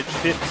Breckenridge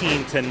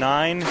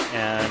 15-9,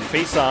 and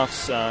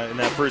faceoffs in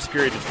that first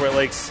period. Detroit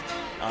Lakes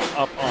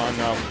up on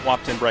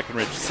Wahpeton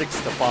Breckenridge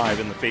 6-5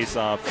 in the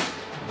faceoff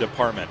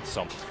department.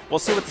 So we'll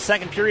see what the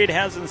second period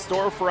has in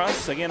store for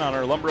us. Again, on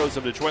our Lumbros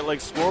of Detroit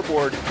Lakes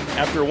scoreboard,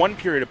 after one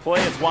period of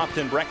play, it's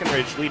Wahpeton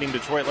Breckenridge leading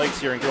Detroit Lakes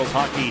here in girls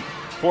hockey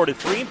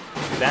 4-3.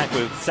 Back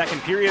with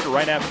second period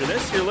right after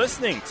this. You're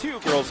listening to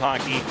girls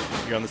hockey.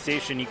 You're on the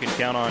station you can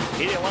count on,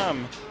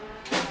 KLM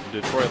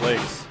Detroit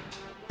Lakes.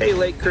 Hey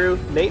Lake Crew,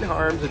 Nate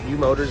Harms of U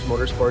Motors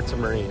Motorsports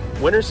and Marine.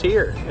 Winter's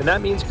here, and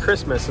that means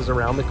Christmas is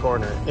around the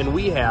corner, and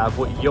we have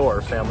what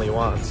your family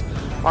wants.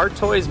 Our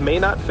toys may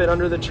not fit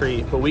under the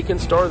tree, but we can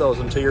store those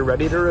until you're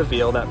ready to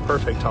reveal that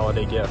perfect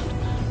holiday gift.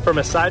 From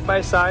a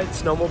side-by-side,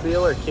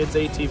 snowmobile, or kid's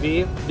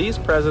ATV, these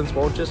presents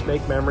won't just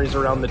make memories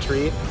around the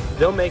tree,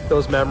 they'll make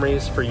those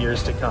memories for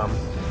years to come.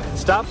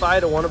 Stop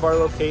by to one of our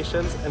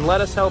locations and let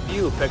us help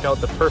you pick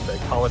out the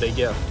perfect holiday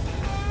gift.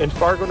 In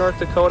Fargo, North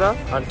Dakota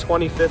on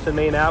 25th and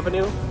Main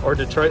Avenue, or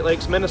Detroit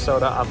Lakes,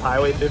 Minnesota off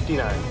Highway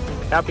 59.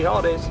 Happy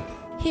holidays.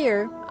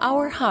 Here,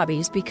 our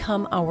hobbies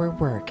become our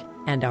work,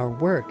 and our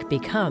work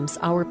becomes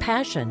our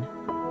passion.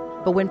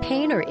 But when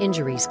pain or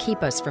injuries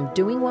keep us from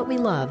doing what we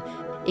love,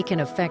 it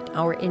can affect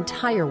our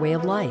entire way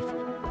of life.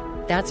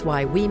 That's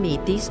why we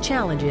meet these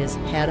challenges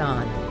head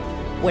on.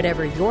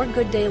 Whatever your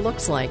good day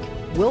looks like,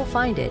 we'll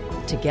find it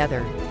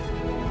together.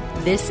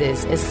 This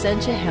is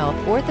Essentia Health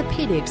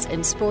Orthopedics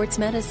and Sports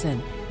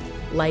Medicine,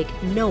 like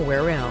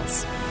nowhere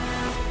else.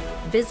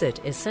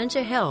 Visit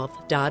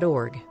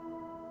essentiahealth.org.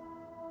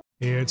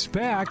 It's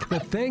back, the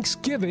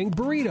Thanksgiving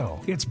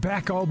burrito. It's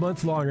back all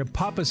month long at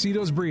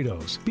Pappasito's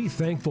Burritos. Be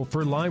thankful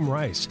for lime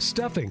rice,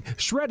 stuffing,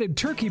 shredded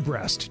turkey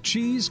breast,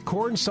 cheese,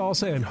 corn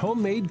salsa, and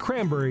homemade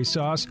cranberry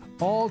sauce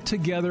all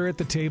together at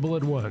the table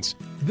at once.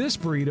 This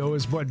burrito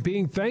is what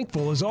being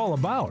thankful is all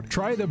about.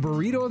 Try the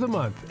burrito of the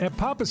month at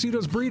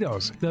Pappasito's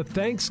Burritos, the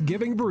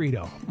Thanksgiving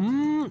burrito.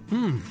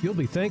 You'll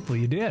be thankful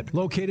you did.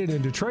 Located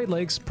in Detroit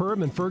Lakes,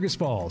 Perham, and Fergus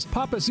Falls.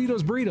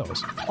 Pappasito's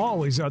Burritos,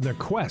 always on the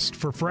quest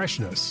for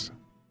freshness.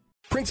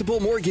 Principal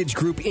Mortgage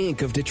Group,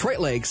 Inc. of Detroit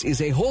Lakes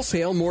is a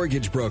wholesale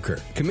mortgage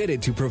broker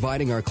committed to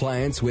providing our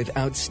clients with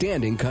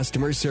outstanding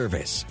customer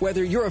service.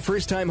 Whether you're a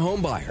first-time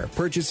home buyer,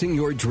 purchasing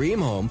your dream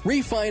home,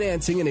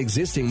 refinancing an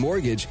existing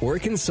mortgage, or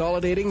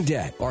consolidating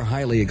debt, our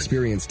highly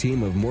experienced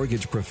team of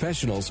mortgage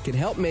professionals can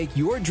help make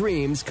your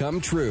dreams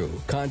come true.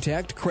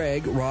 Contact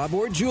Craig, Rob,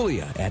 or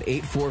Julia at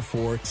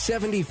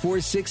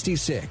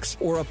 844-7466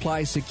 or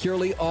apply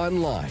securely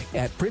online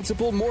at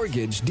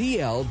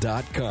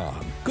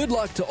principalmortgagedl.com. Good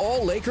luck to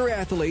all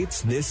Laker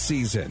athletes this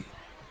season.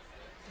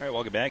 All right,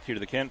 welcome back here to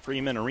the Kent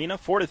Freeman Arena.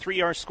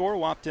 4-3 our score.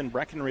 Wapton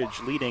Breckenridge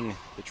leading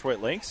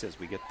Detroit Lakes as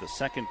we get the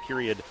second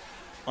period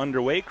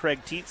underway. Craig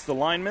Teets, the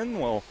linesman,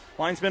 will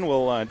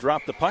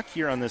drop the puck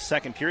here on this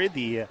second period.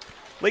 The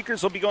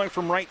Lakers will be going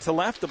from right to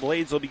left. The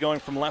Blades will be going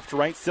from left to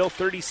right. Still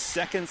 30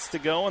 seconds to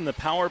go in the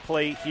power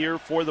play here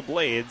for the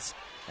Blades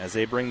as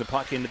they bring the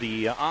puck into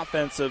the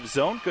offensive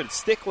zone. Good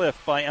stick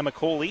lift by Emma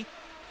Coley.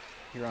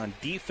 Here on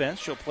defense,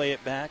 she'll play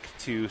it back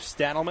to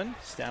Stadelman.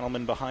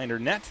 Stadelman behind her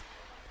net.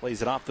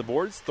 Plays it off the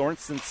boards.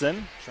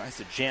 Thorstensen tries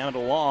to jam it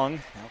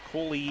along. Now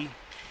Coley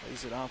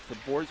plays it off the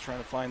boards, trying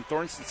to find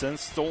Thorstensen.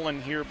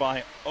 Stolen here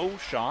by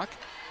Oshok.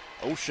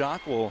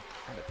 Oshok will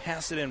try to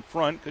pass it in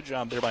front. Good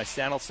job there by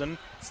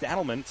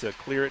Stadelman to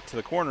clear it to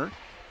the corner.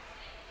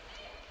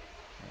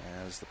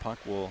 As the puck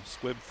will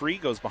squib free,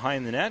 goes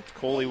behind the net.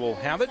 Coley will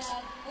have it.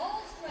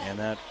 And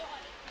that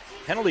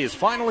penalty is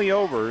finally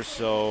over,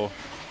 so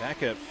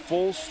back at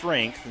full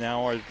strength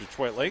now are the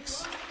Detroit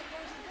Lakes.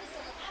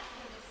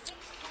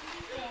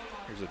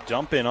 There's a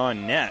dump in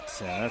on net,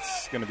 and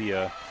that's going to be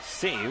a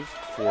save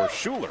for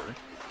Schuler.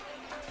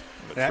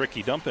 A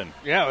tricky dump in.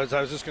 Yeah, I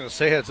was just going to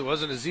say it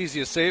wasn't as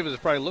easy a save as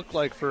it probably looked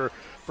like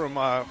from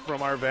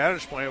our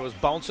vantage point. It was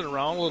bouncing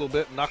around a little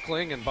bit,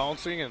 knuckling and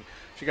bouncing, and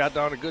she got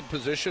down a good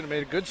position and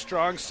made a good,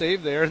 strong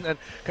save there, and then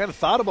kind of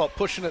thought about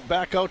pushing it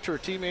back out to her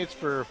teammates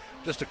for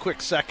just a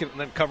quick second and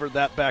then covered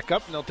that back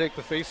up, and they'll take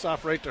the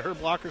face-off right to her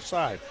blocker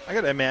side. I got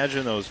to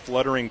imagine those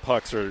fluttering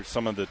pucks are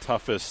some of the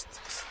toughest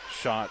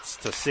shots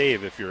to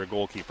save if you're a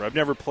goalkeeper. I've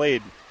never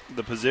played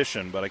the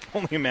position, but I can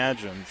only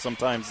imagine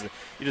sometimes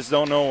you just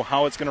don't know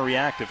how it's going to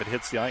react if it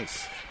hits the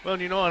ice. Well,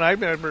 and I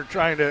remember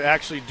trying to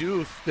actually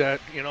do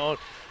that,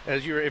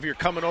 if you're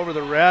coming over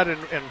the red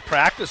and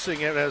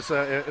practicing it as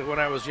when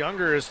I was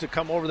younger, is to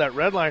come over that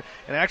red line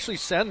and actually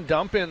send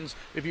dump-ins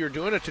if you're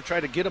doing it to try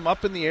to get them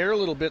up in the air a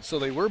little bit so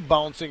they were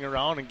bouncing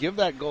around and give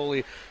that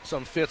goalie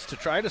some fits to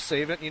try to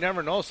save it. And you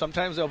never know.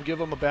 Sometimes they'll give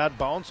them a bad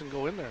bounce and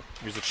go in there.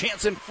 Here's a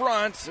chance in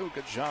front. Oh,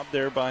 good job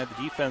there by the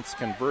defense.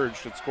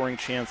 Converged. Good scoring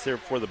chance there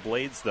for the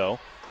Blades, though.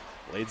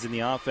 Blades in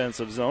the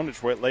offensive zone.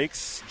 Detroit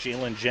Lakes,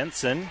 Jalen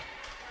Jensen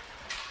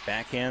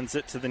backhands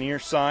it to the near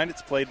side.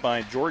 It's played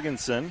by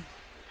Jorgensen.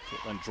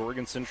 Caitlin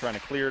Jorgensen trying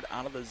to clear it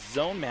out of the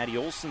zone. Maddie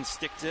Olsen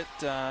sticked it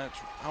out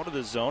of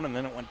the zone, and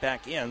then it went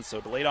back in. So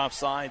delayed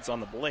offsides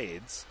on the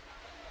Blades.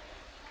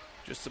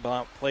 Just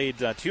about played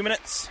 2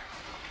 minutes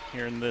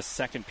here in this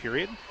second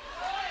period.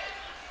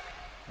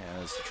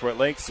 As Detroit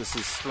Lakes, this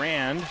is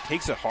Strand.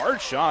 Takes a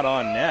hard shot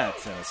on net,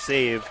 and a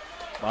save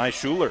by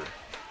Schuler.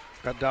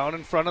 Got down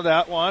in front of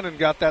that one and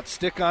got that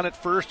stick on it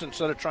first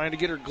instead of trying to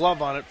get her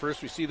glove on it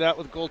first. We see that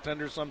with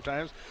goaltenders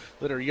sometimes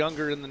that are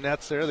younger in the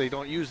nets there. They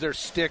don't use their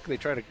stick. They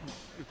try to,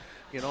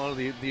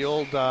 the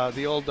old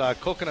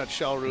coconut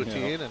shell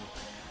routine.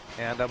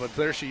 Yeah. But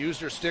there she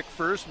used her stick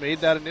first, made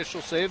that initial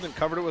save, then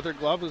covered it with her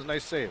glove. It was a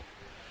nice save.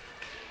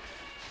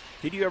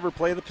 Did you ever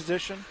play the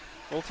position,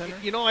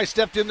 goaltender? I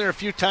stepped in there a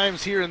few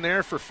times here and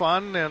there for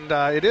fun, and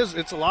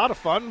it's a lot of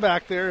fun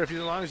back there as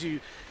long as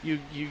you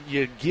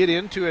get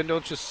into it and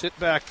don't just sit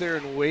back there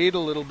and wait a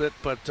little bit.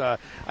 But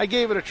I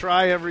gave it a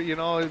try every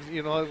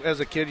as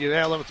a kid.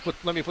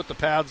 Let me put the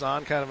pads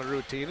on, kind of a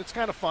routine. It's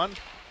kind of fun.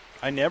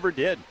 I never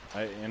did.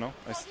 I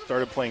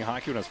started playing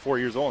hockey when I was 4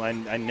 years old.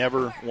 I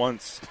never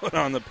once put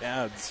on the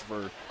pads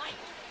for.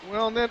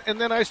 Well,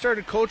 and then I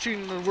started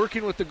coaching and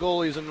working with the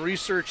goalies and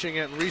researching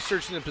it and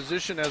researching the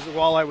position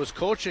while I was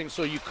coaching,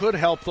 so you could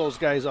help those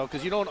guys out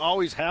because you don't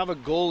always have a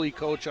goalie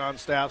coach on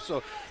staff.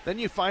 So then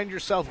you find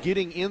yourself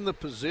getting in the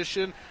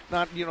position,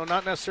 not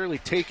necessarily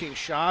taking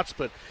shots,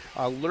 but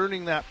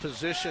learning that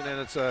position, and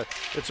it's a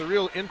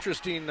real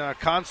interesting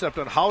concept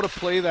on how to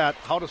play that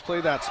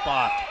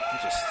spot.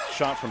 Just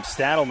shot from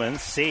Stadelman,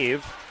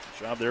 save.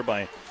 Job there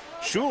by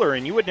Schuler,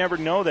 and you would never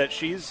know that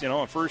she's,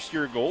 a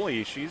first-year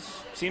goalie. She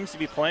seems to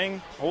be playing,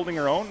 holding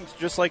her own,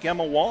 just like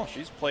Emma Wall.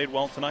 She's played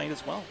well tonight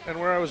as well. And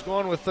where I was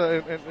going with,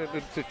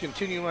 to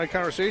continue my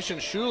conversation,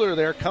 Schuler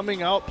there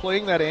coming out,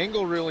 playing that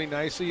angle really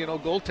nicely.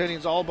 Goaltending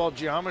is all about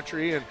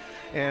geometry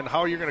and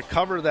how you're going to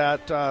cover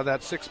that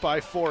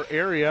 6x4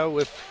 area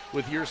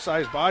with your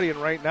size body. And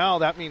right now,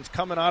 that means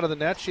coming out of the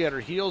net. She had her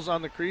heels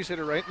on the crease, hit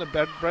it right in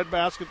the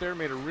breadbasket there,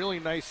 made a really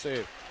nice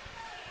save.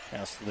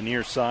 Pass to the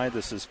near side.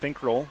 This is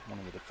Finkrell, one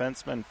of the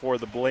defensemen for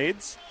the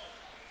Blades.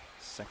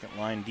 Second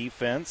line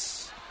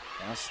defense.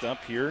 Passed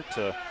up here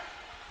to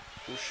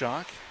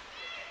Ushak.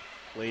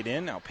 Played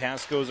in. Now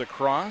pass goes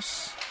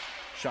across.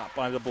 Shot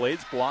by the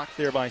Blades. Blocked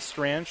there by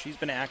Strand. She's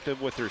been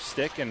active with her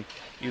stick and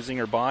using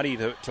her body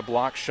to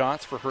block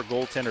shots for her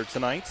goaltender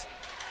tonight.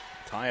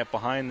 Tie up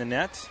behind the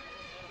net.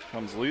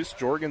 Comes loose.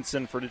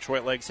 Jorgensen for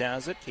Detroit Lakes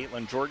has it.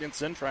 Caitlin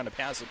Jorgensen trying to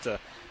pass it to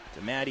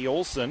Maddie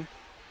Olson.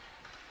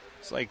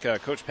 It's like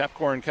Coach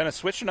Pepcorn kind of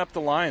switching up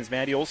the lines.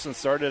 Maddie Olson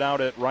started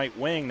out at right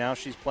wing. Now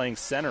she's playing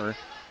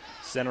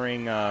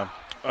centering,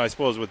 I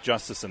suppose, with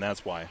Justison.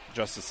 That's why.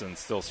 Justison's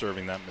still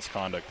serving that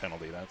misconduct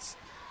penalty.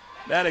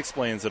 That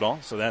explains it all.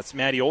 So that's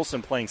Maddie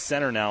Olson playing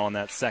center now on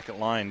that second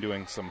line,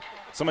 doing some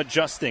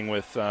adjusting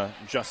with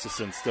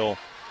Justison still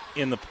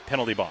in the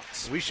penalty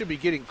box. We should be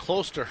getting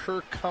close to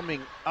her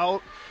coming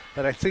out,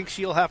 but I think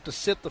she'll have to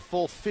sit the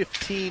full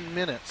 15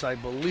 minutes, I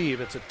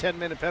believe. It's a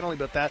 10-minute penalty,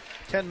 but that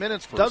 10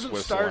 minutes doesn't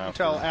start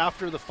until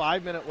after the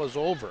 5-minute was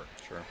over.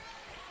 Sure.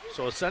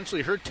 So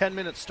essentially her 10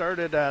 minutes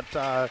started at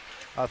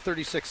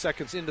 36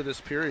 seconds into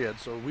this period,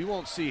 so we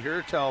won't see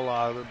her till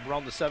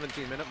around the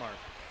 17-minute mark.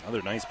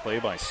 Another nice play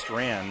by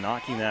Strand,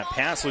 knocking that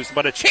pass loose,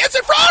 but a chance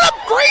in front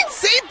of great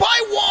save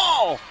by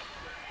Wall!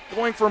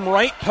 Going from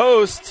right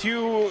post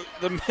to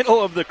the middle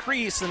of the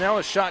crease, and now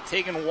a shot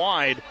taken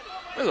wide.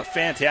 That was a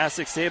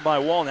fantastic save by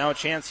Wall. Now a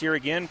chance here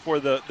again for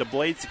the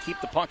Blades to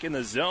keep the puck in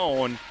the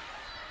zone,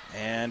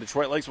 and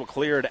Detroit Lakes will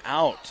clear it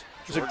out.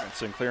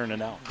 Jorgensen clearing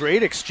it out.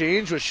 Great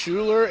exchange with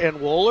Schuler and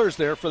Wohlers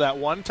there for that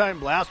one-time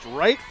blast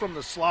right from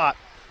the slot,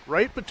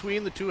 right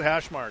between the two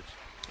hash marks.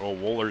 Oh,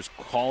 Wohlers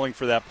calling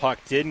for that puck,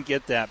 didn't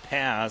get that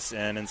pass,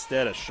 and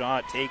instead a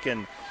shot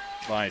taken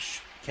by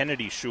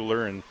Kennedy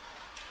Schuler, and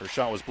her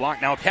shot was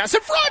blocked. Now a pass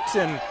in front,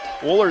 and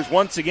Wohlers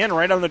once again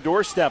right on the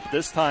doorstep.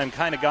 This time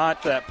kind of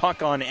got that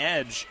puck on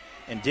edge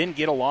and didn't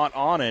get a lot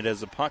on it as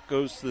the puck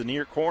goes to the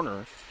near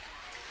corner.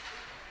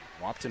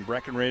 Wapton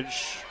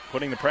Breckenridge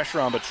putting the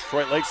pressure on, but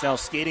Detroit Lakes now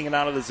skating it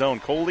out of the zone.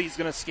 Coley's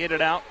going to skate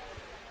it out,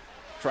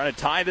 trying to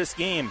tie this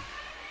game.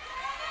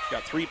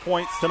 Got 3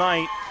 points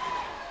tonight.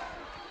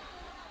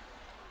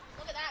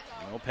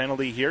 No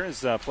penalty here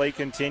as play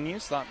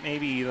continues. Thought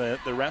maybe the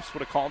refs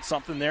would have called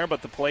something there,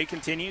 but the play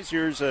continues.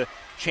 Here's a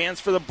chance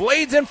for the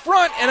Blades in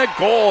front, and a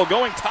goal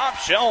going top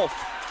shelf.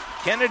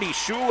 Kennedy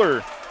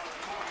Schuler,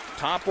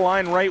 top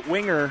line right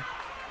winger,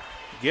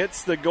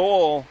 gets the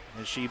goal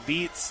as she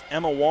beats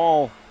Emma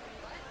Wall,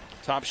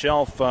 top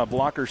shelf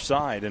blocker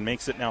side, and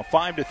makes it now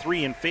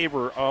 5-3 in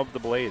favor of the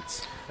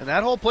Blades. And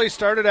that whole play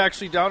started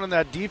actually down in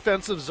that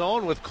defensive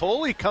zone with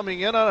Coley coming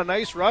in on a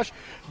nice rush,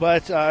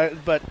 but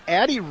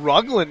Addie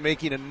Ruglin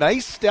making a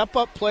nice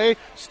step-up play,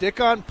 stick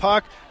on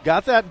puck,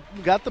 got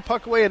the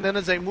puck away, and then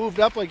as they moved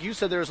up, like you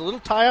said, there was a little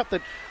tie-up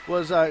that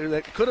was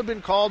that could have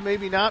been called,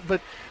 maybe not, but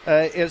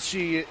as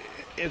she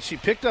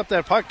picked up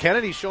that puck,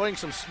 Kennedy Schuler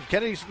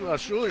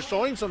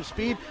showing some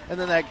speed, and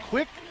then that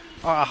quick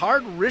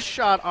hard wrist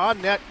shot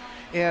on net,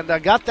 and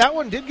got that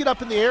one, did get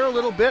up in the air a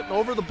little bit and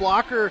over the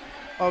blocker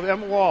of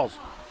Emma Walls.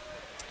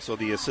 So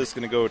the assist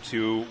going to go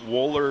to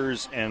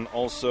Wohlers, and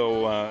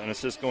also an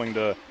assist going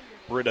to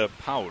Britta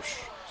Pausch.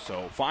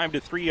 So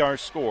 5-3 our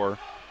score.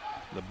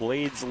 The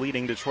Blades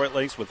leading Detroit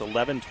Lakes with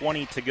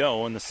 11:20 to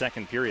go in the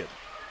second period.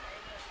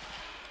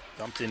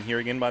 Dumped in here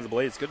again by the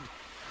Blades. Good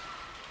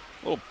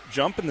little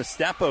jump in the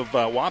step of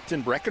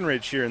Wapton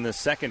Breckenridge here in this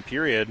second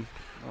period.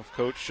 I don't know if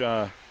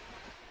Coach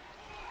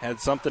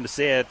had something to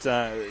say at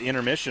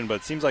intermission,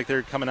 but it seems like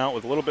they're coming out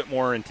with a little bit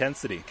more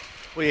intensity.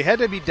 Well, you had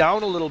to be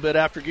down a little bit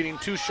after getting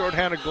 2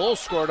 shorthanded goals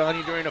scored on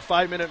you during a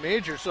 5-minute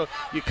major. So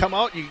you come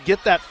out, you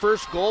get that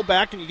first goal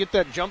back, and you get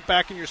that jump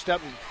back in your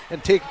step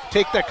and take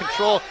the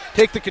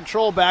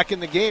control back in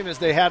the game as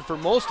they had for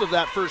most of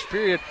that first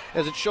period,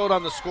 as it showed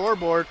on the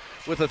scoreboard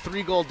with a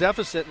 3-goal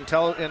deficit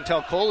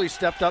until Coley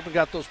stepped up and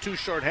got those 2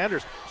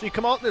 shorthanders. So you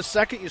come out in this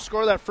second, you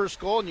score that first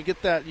goal, and you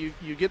get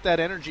that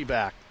energy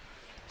back.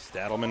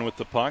 Stadelman with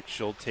the puck.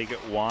 She'll take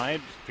it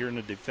wide here in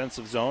the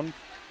defensive zone.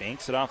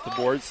 Banks it off the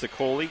boards to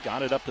Coley.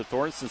 Got it up to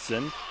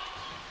Thorstensen.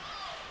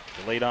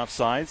 Delayed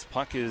offsides.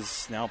 Puck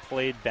is now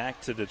played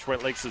back to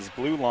Detroit Lakes'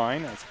 blue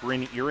line. That's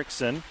Bryn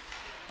Erickson.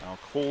 Now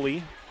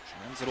Coley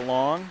runs it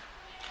along.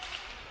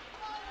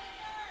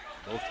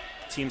 Both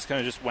teams kind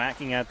of just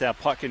whacking at that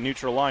puck in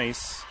neutral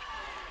ice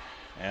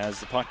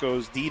as the puck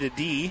goes D to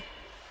D.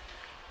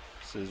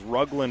 This is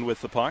Ruglin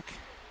with the puck.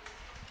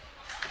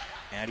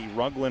 Addie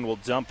Ruglin will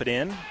dump it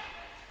in.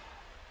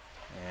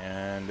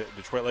 And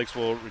Detroit Lakes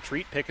will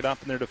retreat, pick it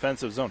up in their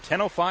defensive zone.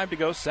 10:05 to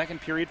go,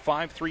 second period,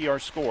 5-3 our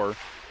score.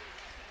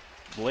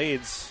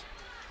 Blades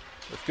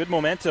with good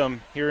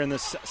momentum here in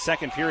this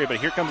second period. But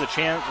here comes a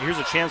chance. Here's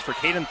a chance for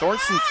Caden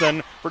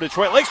Thorstenson for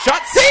Detroit Lakes.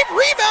 Shot, save,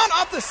 rebound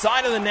off the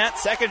side of the net.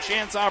 Second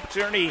chance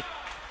opportunity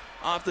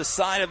off the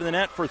side of the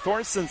net for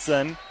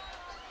Thorstenson.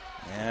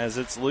 As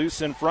it's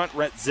loose in front,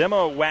 Rhett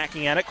Zimma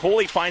whacking at it.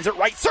 Coley finds it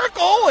right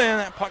circle, and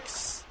that puck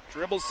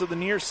dribbles to the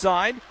near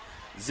side.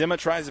 Zimma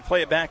tries to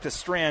play it back to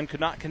Strand. Could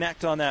not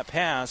connect on that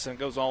pass, and it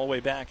goes all the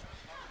way back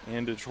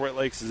in Detroit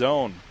Lakes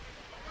zone.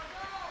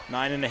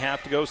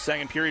 9.5 to go,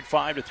 second period,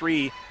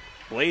 5-3.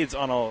 Blades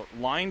on a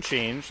line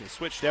change. They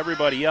switched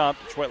everybody up.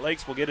 Detroit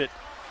Lakes will get it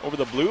over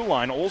the blue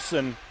line.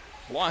 Olsen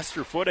lost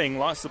her footing,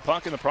 lost the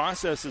puck in the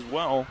process as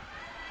well.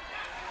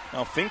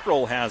 Now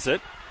Finkrell has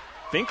it.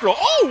 Finkrell,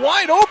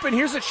 wide open.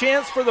 Here's a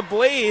chance for the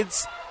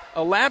Blades.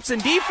 A lapse in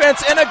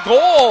defense and a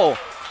goal.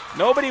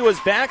 Nobody was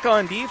back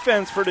on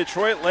defense for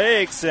Detroit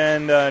Lakes,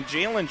 and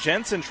Jalen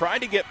Jensen tried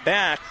to get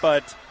back,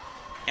 but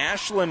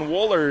Ashlyn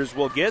Wohlers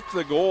will get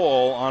the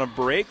goal on a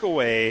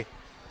breakaway.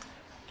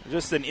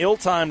 Just an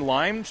ill-timed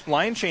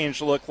line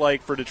change looked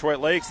like for Detroit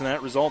Lakes, and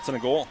that results in a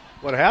goal.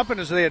 What happened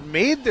is they had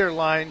made their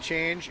line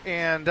change,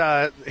 and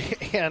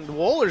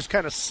Wohlers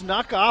kind of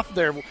snuck off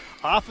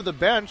of the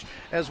bench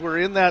as we're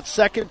in that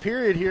second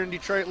period here in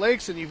Detroit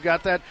Lakes, and you've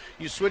got that,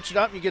 you switch it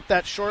up and you get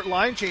that short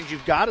line change.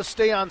 You've got to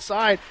stay on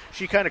side.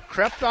 She kind of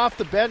crept off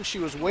the bench. She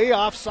was way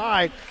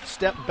offside,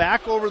 stepped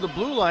back over the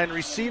blue line,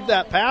 received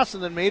that pass,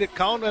 and then made it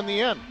count in the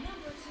end.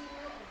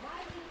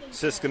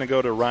 Assist going to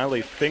go to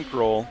Riley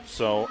Finkrell.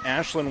 So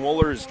Ashlyn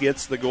Wohlers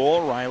gets the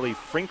goal. Riley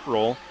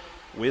Finkrell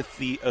with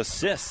the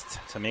assist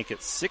to make it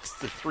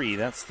 6-3.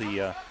 That's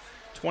the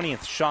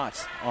 20th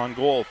shot on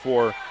goal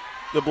for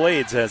the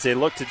Blades as they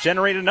look to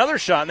generate another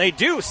shot, and they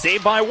do.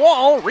 Saved by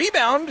Wall,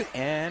 rebound,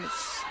 and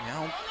it's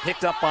now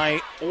picked up by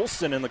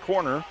Olsen in the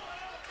corner.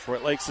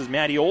 Detroit Lakes'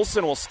 Maddie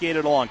Olsen will skate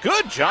it along.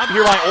 Good job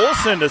here by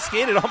Olsen to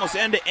skate it almost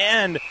end to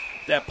end.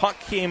 That puck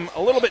came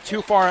a little bit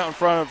too far out in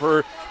front of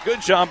her.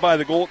 Good job by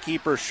the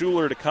goalkeeper,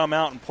 Schuler, to come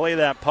out and play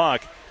that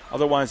puck.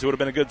 Otherwise, it would have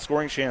been a good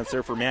scoring chance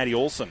there for Maddie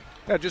Olsen.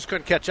 I just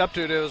couldn't catch up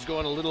to it. It was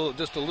going a little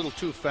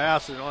too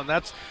fast, and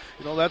that's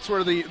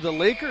where the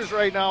Lakers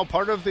right now,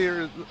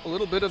 a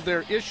little bit of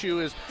their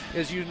issue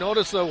is you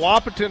notice the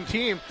Wahpeton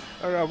team,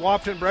 or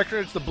Wahpeton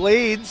Breckenridge, the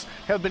Blades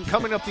have been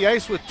coming up the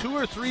ice with 2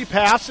 or 3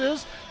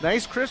 passes,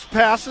 nice crisp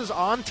passes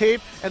on tape,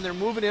 and they're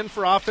moving in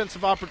for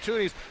offensive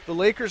opportunities. The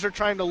Lakers are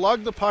trying to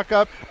lug the puck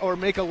up or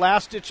make a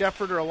last-ditch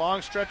effort or a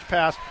long stretch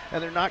pass,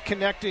 and they're not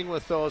connecting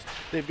with those.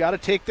 They've got to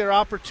take their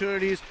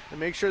opportunities and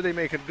make sure they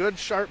make a good,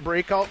 sharp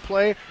breakout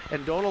play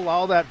and don't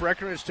allow that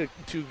Breckenridge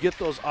to get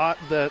those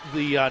the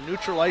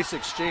neutral ice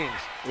exchange.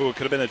 Ooh, it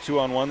could have been a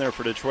 2-on-1 there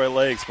for Detroit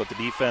Lakes, but the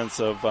defense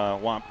of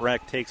Wamp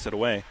Breck takes it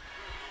away.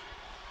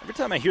 Every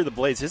time I hear the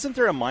Blades, isn't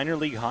there a minor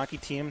league hockey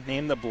team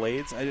named the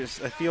Blades? I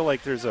feel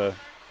like there's a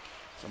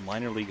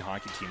minor league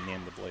hockey team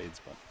named the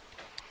Blades, but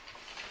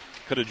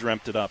could have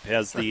dreamt it up.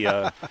 Has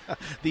the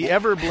the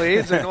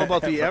Everblades? I know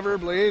about the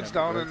Everblades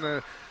down in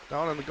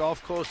the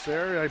Gulf Coast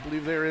there. I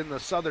believe they're in the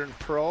Southern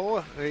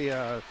Pro,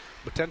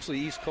 potentially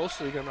East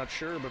Coast League. I'm not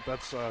sure, but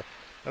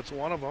that's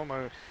one of them.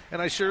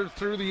 And I sure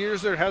through the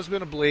years there has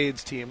been a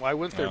Blades team. Why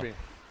wouldn't there be?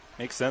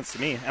 Makes sense to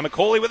me. Emma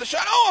Coley with a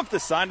shot off the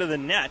side of the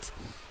net.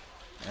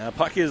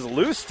 Puck is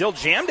loose, still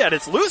jammed at.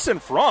 It's loose in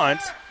front.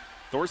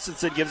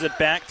 Thorstenson gives it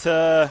back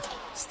to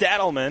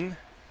Stadelman.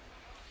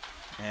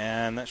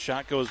 And that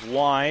shot goes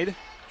wide.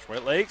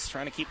 Detroit Lakes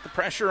trying to keep the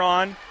pressure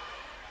on.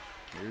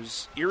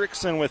 Here's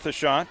Erickson with a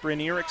shot.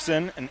 Bryn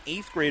Erickson, an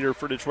 8th grader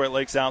for Detroit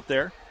Lakes out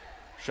there.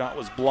 Shot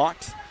was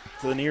blocked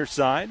to the near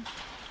side.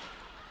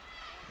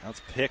 Now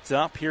it's picked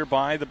up here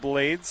by the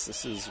Blades.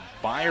 This is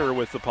Byer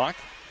with the puck.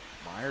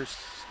 Byer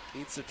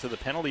skates it to the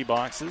penalty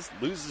boxes,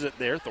 loses it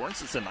there.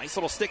 Thornson's a nice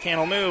little stick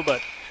handle move,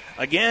 but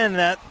again,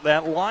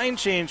 that line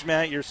change,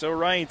 Matt, you're so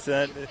right.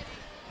 That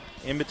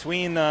in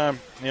between the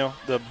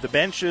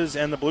benches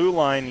and the blue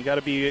line, you got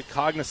to be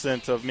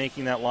cognizant of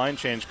making that line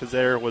change because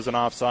there was an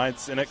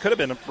offsides, and it could have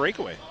been a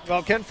breakaway.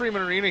 Well, Ken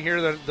Freeman Arena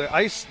here, the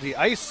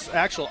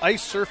actual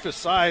ice surface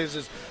size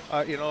is,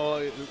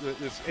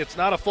 it's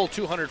not a full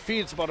 200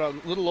 feet. It's about a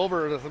little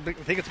over, I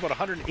think it's about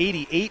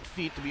 188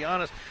 feet to be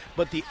honest.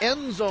 But the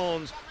end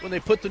zones, when they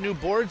put the new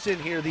boards in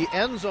here, the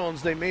end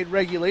zones, they made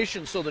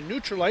regulations. So the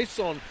neutral ice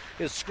zone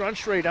is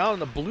scrunched right down,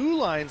 and the blue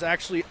lines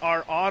actually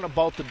are on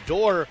about the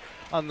door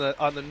on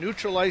the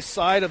neutral ice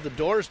side of the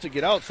doors to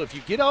get out. So if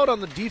you get out on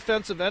the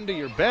defensive end of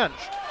your bench,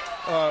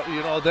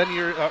 then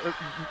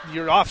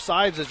you're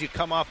offsides as you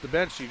come off the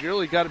bench. So you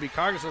really got to be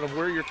cognizant of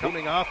where you're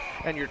coming off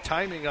and your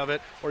timing of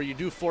it, or you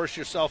do force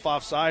yourself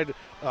offside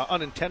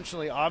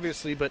unintentionally,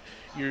 obviously. But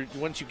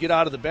once you get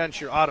out of the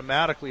bench, you're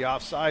automatically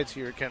offsides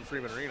here at Ken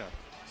Freeman Arena.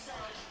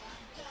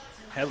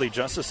 Hadley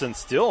Justison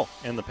still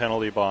in the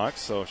penalty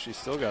box, so she's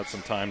still got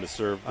some time to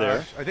serve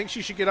there. I think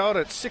she should get out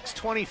at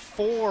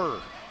 6:24.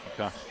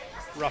 Okay.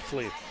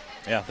 Roughly.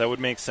 Yeah, that would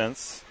make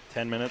sense.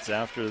 10 minutes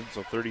after,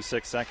 so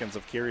 36 seconds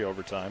of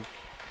carryover time.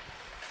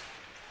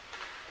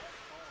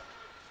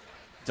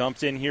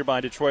 Dumped in here by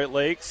Detroit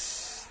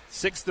Lakes.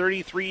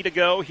 6:33 to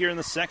go here in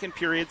the second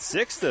period.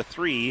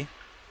 6-3.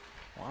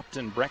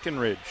 Wapton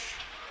Breckenridge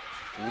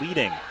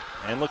leading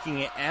and looking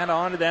to add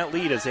on to that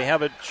lead as they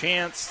have a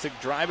chance to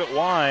drive it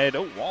wide.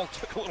 Oh, Wall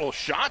took a little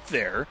shot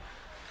there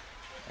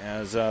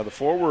as the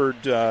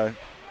forward,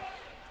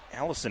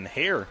 Allison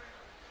Hare,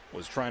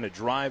 was trying to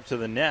drive to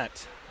the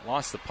net.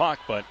 Lost the puck,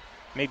 but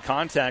made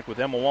contact with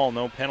Emma Wall.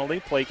 No penalty.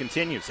 Play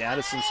continues.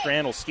 Addison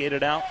Strand will skate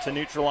it out to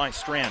neutralize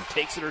Strand.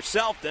 Takes it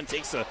herself, then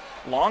takes a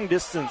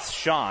long-distance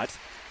shot.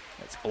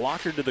 That's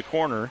blocked to the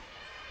corner.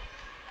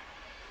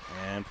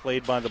 And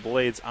played by the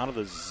Blades out of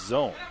the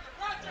zone.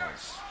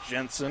 As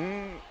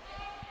Jensen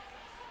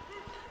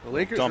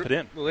dump it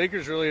in. The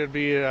Lakers really would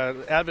be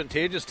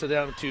advantageous to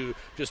them to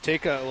just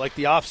take the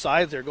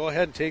offsides there. Go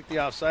ahead and take the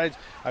offsides.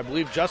 I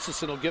believe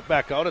Justison will get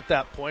back out at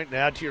that point and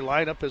add to your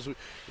lineup as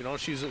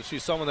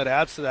she's someone that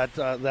adds to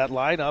that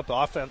lineup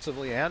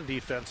offensively and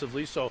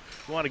defensively. So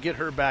we want to get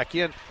her back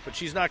in, but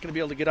she's not going to be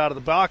able to get out of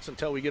the box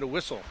until we get a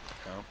whistle.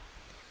 Oh.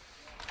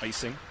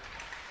 Icing.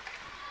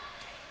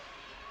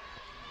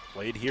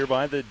 Played here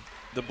by the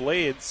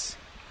Blades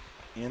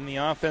in the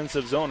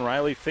offensive zone.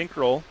 Riley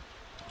Finkerl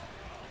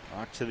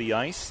knocked to the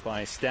ice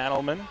by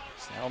Stadelman.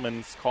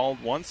 Stadelman's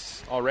called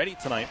once already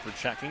tonight for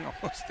checking.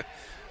 Almost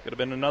could have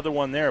been another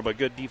one there, but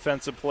good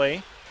defensive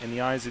play in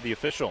the eyes of the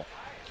official.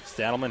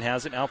 Stadelman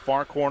has it now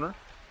far corner.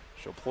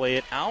 She'll play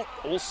it out.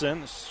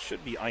 Olsen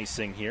should be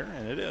icing here,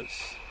 and it is.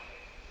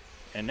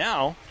 And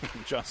now,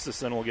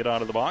 Justison will get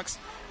out of the box.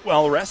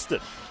 Well rested.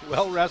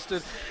 Well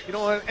rested. And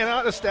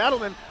out of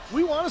Stadelman,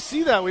 we want to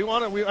see that.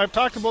 I've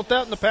talked about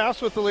that in the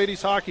past with the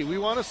ladies hockey. We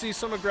want to see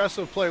some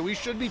aggressive play. We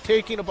should be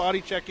taking a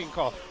body checking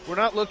call. We're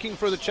not looking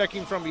for the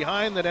checking from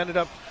behind that ended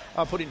up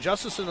putting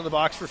Justison in the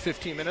box for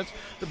 15 minutes.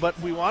 But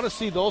we want to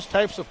see those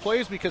types of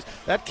plays because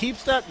that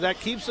keeps your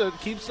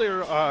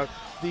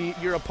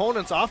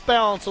opponents off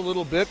balance a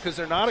little bit because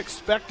they're not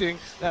expecting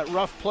that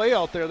rough play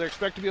out there. They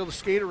expect to be able to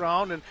skate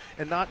around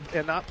and not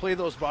play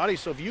those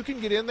bodies. So if you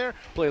can get in there,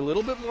 play a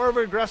little bit more of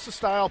an aggressive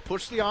style,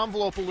 push the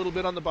envelope a little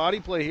bit on the body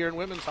play here in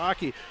women's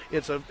hockey,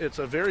 it's a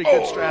very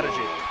good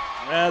strategy.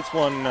 That's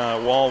one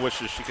Wall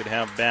wishes she could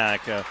have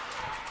back. Kind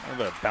of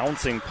a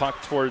bouncing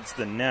puck towards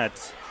the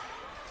net.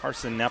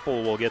 Carson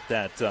Neppel will get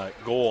that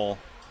goal.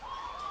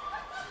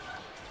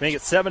 To make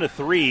it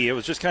 7-3, it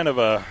was just kind of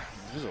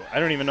I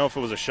don't even know if it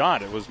was a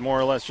shot. It was more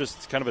or less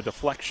just kind of a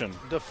deflection.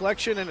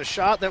 Deflection and a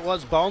shot that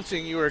was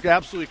bouncing. You were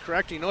absolutely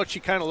correct. You know what she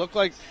kind of looked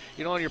like?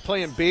 When you're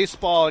playing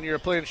baseball and you're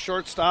playing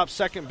shortstop,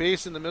 second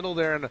base in the middle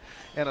there, and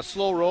a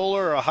slow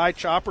roller or a high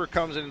chopper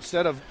comes in.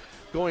 Instead of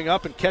going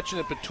up and catching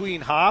it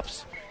between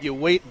hops, you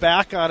wait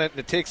back on it, and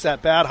it takes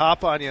that bad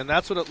hop on you. And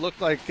that's what it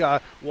looked like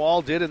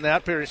Wall did in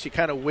that period. She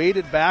kind of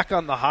waited back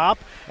on the hop,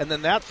 and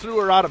then that threw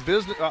her out of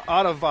business,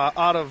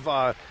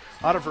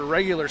 out of her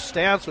regular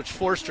stance, which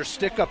forced her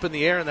stick up in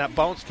the air, and that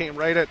bounce came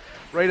right at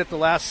the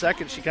last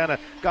second. She kind of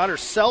got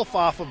herself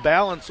off of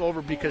balance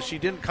over because she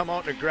didn't come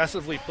out and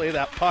aggressively play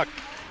that puck,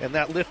 and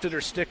that lifted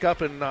her stick up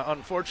and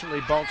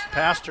unfortunately bounced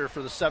past her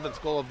for the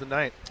 7th goal of the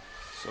night.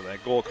 So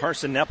that goal,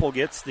 Carson Neppel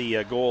gets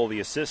the goal.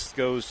 The assist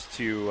goes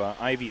to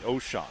Ivy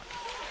Oshaw.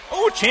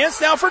 Oh, chance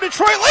now for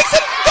Detroit Lakes,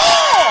 and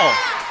goal!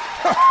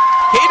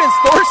 Cadence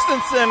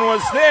Thorstensen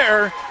was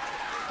there.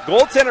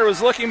 Goaltender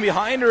was looking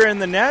behind her in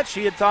the net.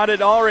 She had thought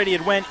it already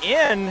had went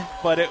in,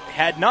 but it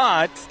had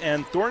not.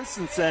 And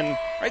Thorstensen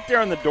right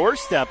there on the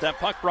doorstep. That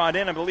puck brought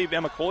in. I believe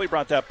Emma Coley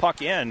brought that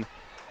puck in.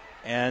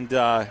 And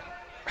that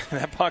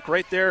puck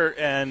right there,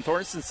 and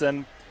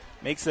Thorstensen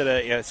makes it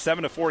a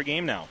 7-4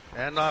 game now.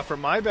 And from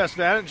my best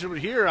vantage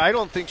here, I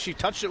don't think she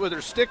touched it with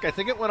her stick. I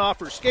think it went off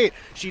her skate.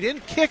 She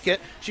didn't kick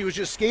it. She was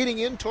just skating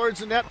in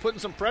towards the net,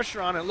 putting some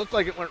pressure on it. It looked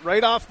like it went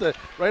right off the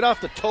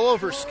toe of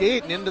her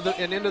skate and into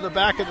the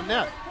back of the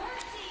net.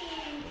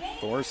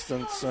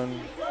 Thorstensen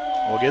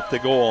will get the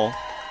goal.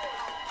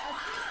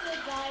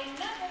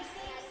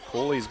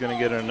 Coley's going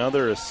to get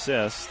another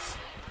assist.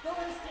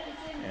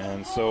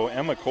 And so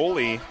Emma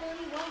Coley,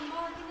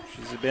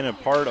 she's been a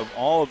part of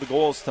all of the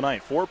goals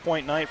tonight.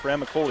 4-point night for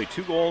Emma Coley.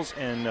 2 goals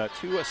and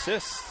 2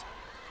 assists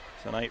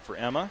tonight for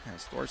Emma,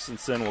 as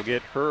Thorstensen will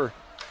get her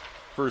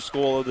first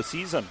goal of the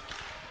season.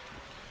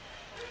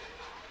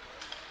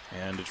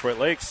 And Detroit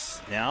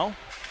Lakes now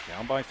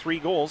down by 3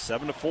 goals,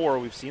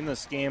 7-4. We've seen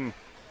this game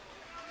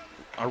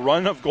a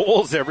run of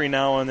goals every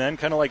now and then,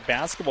 kind of like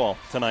basketball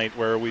tonight,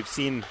 where we've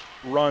seen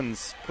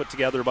runs put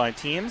together by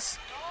teams.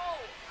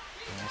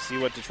 We'll see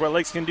what Detroit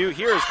Lakes can do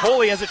here as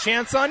Coley has a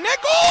chance on net.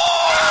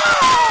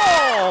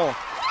 Goal!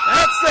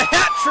 That's the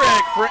hat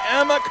trick for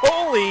Emma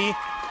Coley.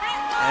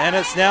 And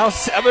it's now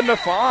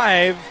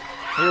 7-5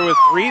 here with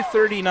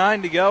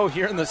 3:39 to go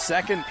here in the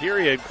second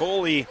period.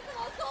 Coley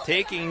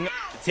taking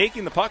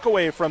the puck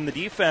away from the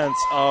defense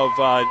of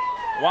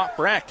Watt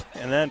Breck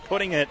and then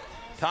putting it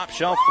top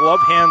shelf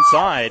glove hand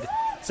side.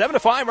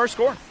 7-5 our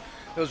score.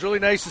 It was really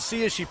nice to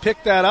see as she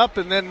picked that up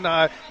and then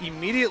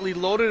immediately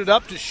loaded it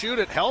up to shoot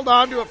it, held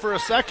on to it for a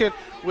second,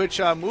 which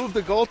moved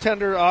the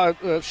goaltender,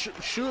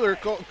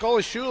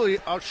 Coley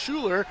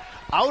Schuler,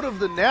 out of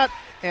the net.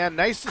 And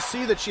nice to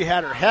see that she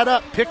had her head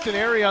up, picked an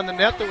area on the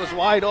net that was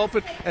wide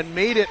open, and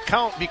made it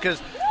count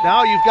because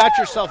now you've got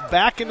yourself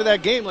back into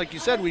that game. Like you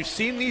said, we've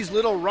seen these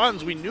little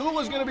runs. We knew it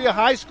was going to be a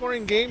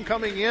high-scoring game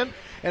coming in,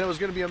 and it was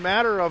going to be a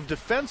matter of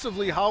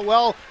defensively how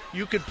well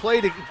you could play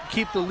to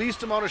keep the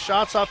least amount of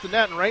shots off the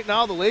net. And right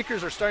now the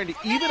Lakers are starting to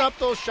even up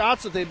those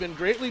shots that they've been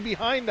greatly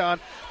behind on.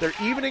 They're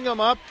evening them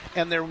up,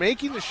 and they're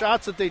making the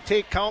shots that they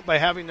take count by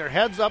having their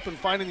heads up and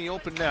finding the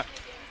open net.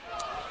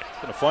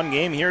 It's been a fun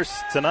game here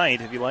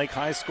tonight. If you like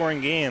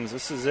high-scoring games,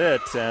 this is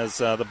it as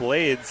the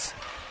Blades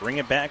bring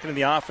it back into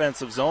the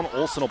offensive zone.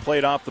 Olsen will play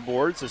it off the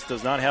boards. This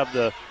does not have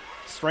the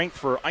strength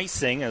for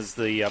icing as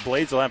the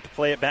Blades will have to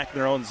play it back in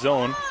their own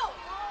zone.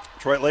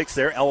 Detroit Lakes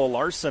there. Ella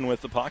Larson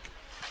with the puck.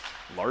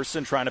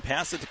 Larson trying to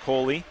pass it to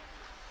Coley.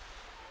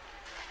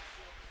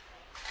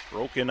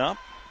 Broken up.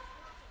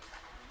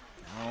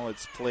 Now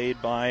it's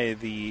played by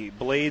the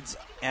Blades'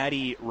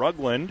 Addie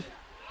Rugland.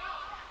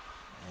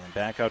 And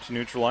back out to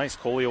neutral ice.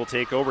 Coley will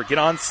take over. Get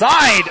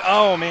onside.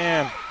 Oh,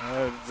 man.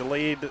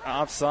 Delayed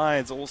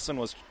offsides. Olsen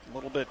was a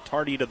little bit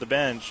tardy to the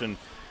bench and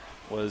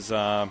was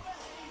called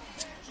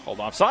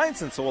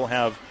offsides. And so we'll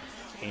have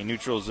a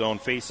neutral zone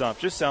face-off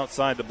just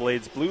outside the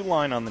Blades' blue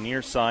line on the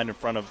near side in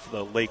front of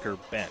the Laker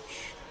bench.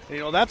 You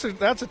know, that's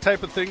a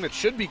type of thing that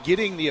should be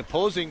getting the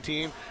opposing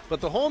team.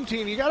 But the home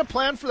team, you got to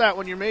plan for that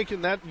when you're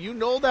making that. You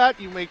know that.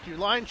 You make your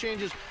line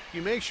changes.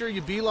 You make sure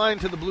you beeline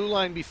to the blue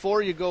line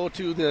before you go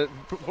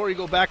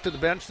back to the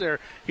bench there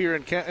here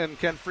in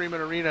Kent Freeman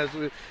Arena.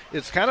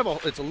 It's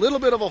a little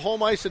bit of a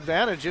home ice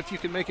advantage if you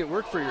can make it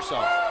work for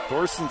yourself.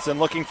 Thorstensen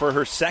looking for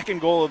her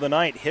second goal of the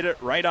night. Hit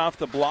it right off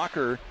the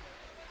blocker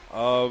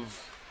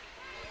of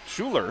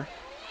Schuler.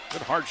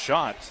 Good hard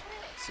shot.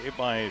 Saved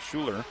by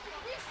Schuler.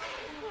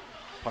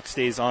 Puck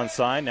stays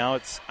onside. Now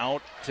it's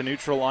out to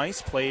neutral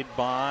ice. Played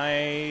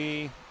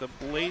by the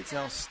Blades.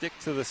 Now stick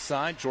to the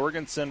side.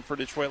 Jorgensen for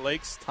Detroit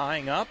Lakes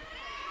tying up.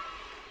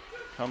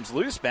 Comes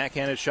loose.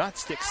 Backhanded shot.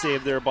 Stick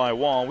saved there by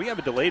Wall. We have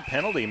a delayed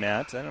penalty,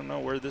 Matt. I don't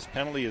know where this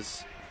penalty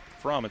is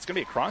from. It's going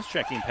to be a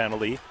cross-checking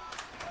penalty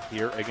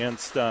here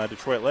against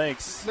Detroit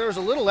Lakes. There was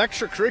a little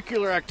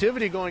extracurricular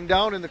activity going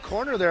down in the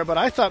corner there, but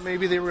I thought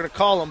maybe they were going to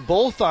call them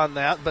both on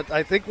that. But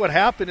I think what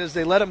happened is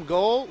they let him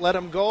go,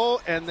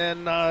 and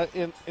then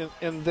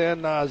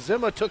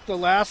Zima took the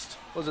last.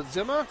 Was it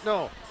Zima?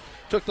 No,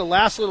 took the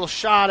last little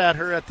shot at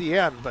her at the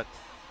end. But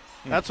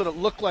that's what it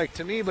looked like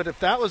to me. But if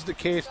that was the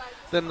case,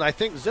 then I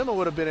think Zima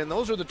would have been in.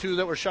 Those are the two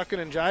that were shucking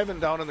and jiving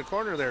down in the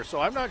corner there.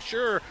 So I'm not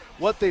sure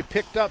what they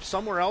picked up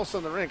somewhere else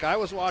on the rink. I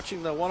was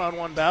watching the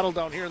one-on-one battle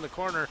down here in the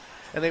corner,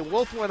 and they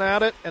both went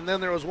at it, and then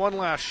there was one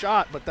last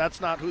shot, but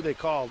that's not who they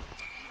called.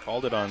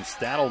 Called it on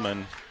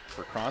Stadelman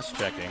for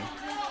cross-checking.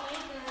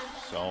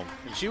 So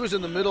and she was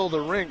in the middle of the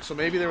rink, so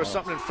maybe there was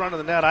something in front of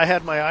the net. I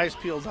had my eyes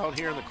peeled out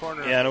here in the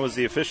corner. Yeah, and it was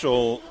the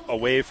official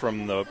away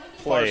from the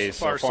play,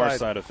 far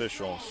side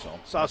official. So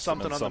saw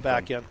something on the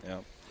back end. Yeah.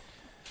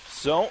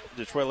 So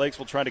Detroit Lakes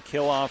will try to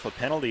kill off a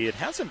penalty. It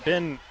hasn't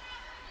been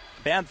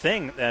a bad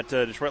thing that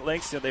Detroit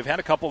Lakes, they've had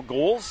a couple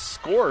goals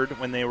scored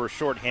when they were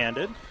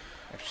shorthanded.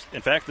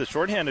 In fact, the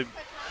shorthanded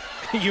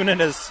unit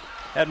has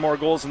had more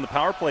goals than the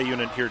power play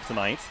unit here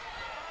tonight.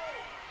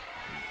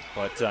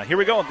 But here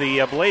we go.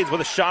 The Blades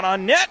with a shot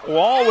on net.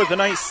 Wall with a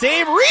nice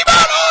save. Rebound.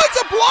 Oh,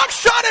 it's a block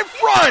shot in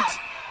front.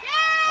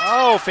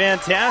 Oh,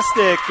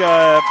 fantastic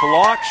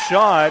block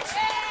shot.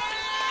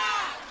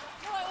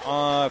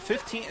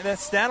 15.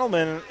 That's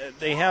Stadelman.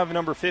 They have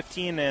number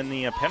 15 in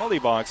the penalty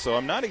box, so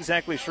I'm not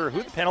exactly sure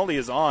who the penalty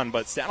is on,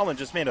 but Stadelman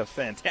just made a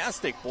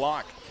fantastic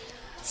block,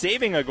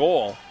 saving a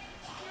goal.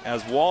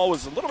 As Wall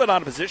was a little bit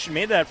out of position,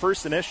 made that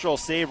first initial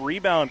save,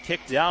 rebound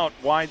kicked out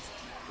wide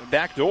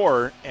back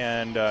door,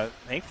 and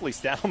thankfully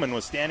Stadelman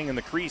was standing in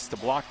the crease to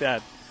block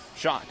that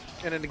shot.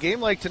 And in a game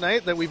like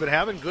tonight that we've been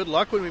having good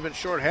luck when we've been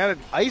shorthanded,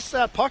 ice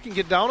that puck and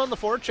get down on the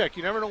forecheck.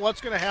 You never know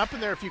what's going to happen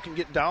there if you can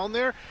get down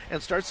there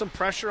and start some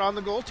pressure on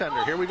the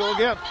goaltender. Here we go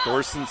again.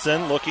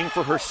 Thorstensen looking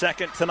for her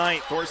second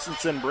tonight.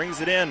 Thorstensen brings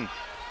it in.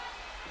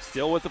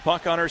 Still with the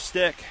puck on her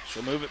stick.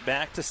 She'll move it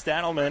back to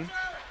Stadelman.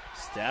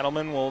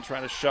 Stadelman will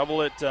try to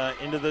shovel it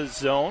into the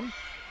zone.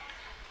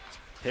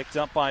 It's picked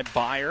up by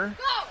Byer.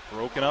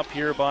 Broken up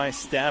here by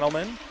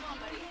Stadelman.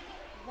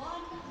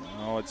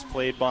 Oh, it's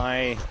played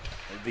by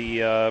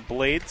the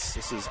Blades.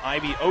 This is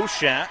Ivy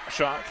Oshak.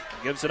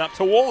 Gives it up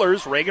to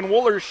Wohlers. Reagan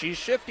Wohlers, she's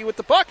shifty with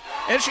the puck,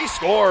 and she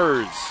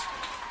scores.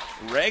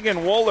 Reagan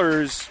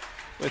Wohlers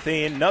with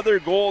another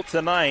goal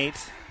tonight.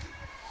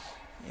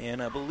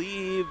 And I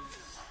believe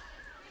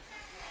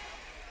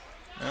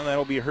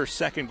that'll be her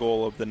second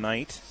goal of the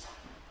night.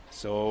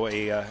 So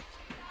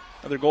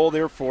another goal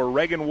there for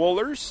Reagan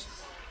Wohlers.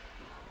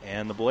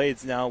 And the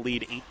Blades now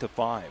lead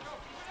 8-5.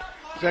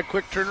 That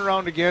quick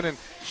turnaround again, and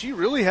she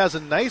really has a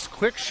nice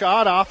quick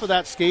shot off of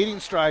that skating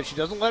stride. She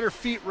doesn't let her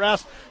feet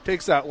rest,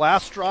 takes that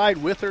last stride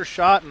with her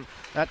shot, and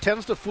that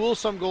tends to fool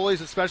some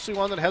goalies, especially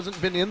one that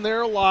hasn't been in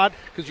there a lot,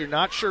 because you're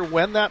not sure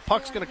when that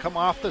puck's going to come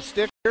off the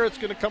stick, where it's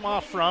going to come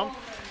off from.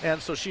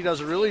 And so she does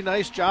a really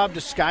nice job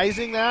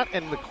disguising that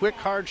and the quick,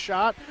 hard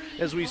shot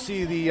as we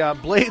see the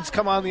Blades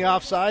come on the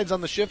offsides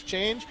on the shift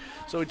change.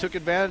 So we took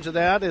advantage of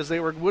that as they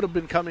would have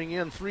been coming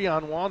in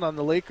 3-on-1 on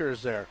the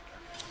Lakers there.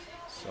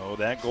 So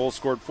that goal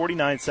scored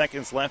 49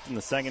 seconds left in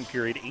the second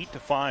period.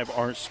 8-5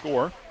 our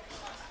score.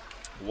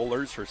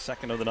 Woolers, her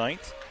second of the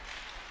night,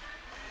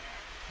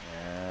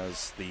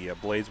 as the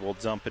Blades will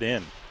dump it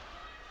in.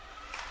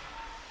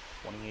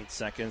 28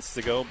 seconds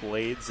to go.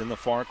 Blades in the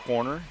far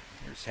corner.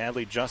 Here's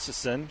Hadley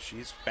Justison.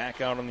 She's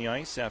back out on the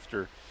ice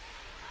after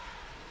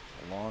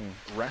a long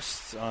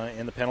rest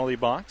in the penalty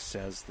box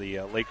as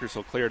the Lakers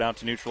will clear it out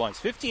to neutral ice.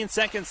 15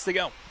 seconds to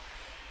go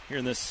here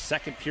in this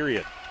second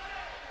period.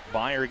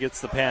 Byer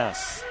gets the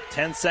pass.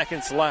 10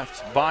 seconds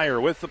left.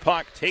 Byer with the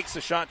puck. Takes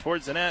a shot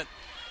towards the net.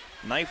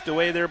 Knifed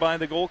away there by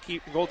the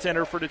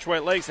goaltender for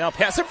Detroit Lakes. Now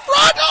pass in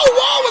front. Oh,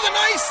 Wall with a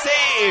nice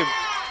save.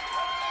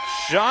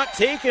 Shot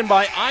taken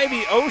by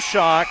Ivy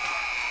Oshak.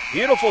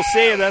 Beautiful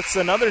save. That's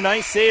another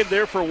nice save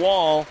there for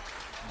Wall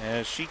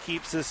as she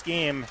keeps this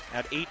game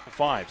at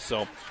 8-5.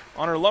 So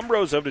on our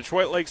Lumbros of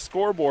Detroit Lakes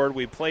scoreboard,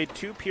 we played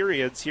 2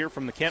 periods here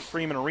from the Kent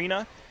Freeman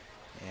Arena.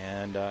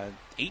 And 8-5,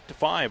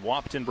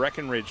 Wahpeton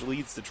Breckenridge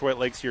leads Detroit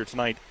Lakes here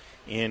tonight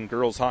in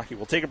girls hockey.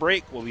 We'll take a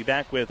break. We'll be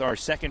back with our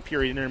second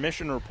period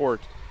intermission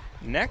report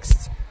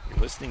next. You're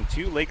listening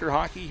to Laker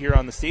Hockey here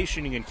on the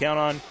station. You can count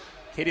on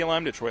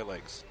KDLM Detroit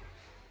Lakes.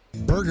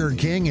 Burger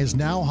King is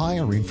now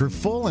hiring for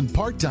full and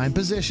part-time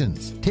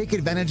positions. Take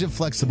advantage of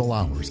flexible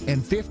hours,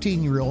 and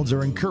 15-year-olds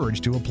are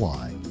encouraged to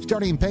apply.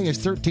 Starting pay is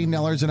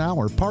 $13 an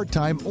hour,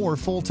 part-time or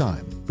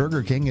full-time.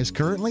 Burger King is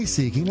currently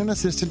seeking an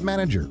assistant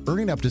manager,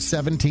 earning up to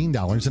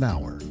 $17 an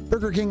hour.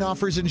 Burger King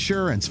offers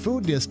insurance,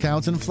 food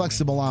discounts, and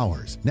flexible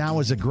hours. Now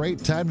is a great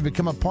time to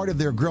become a part of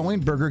their growing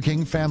Burger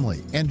King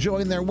family and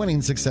join their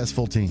winning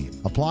successful team.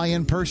 Apply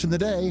in person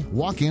today.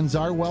 Walk-ins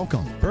are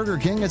welcome. Burger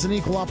King is an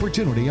equal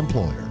opportunity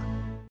employer.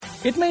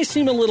 It may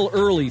seem a little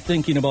early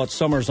thinking about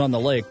summers on the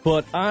lake,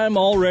 but I'm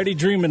already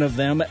dreaming of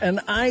them, and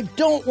I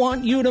don't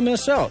want you to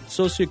miss out.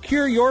 So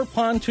secure your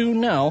pontoon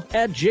now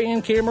at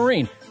J&K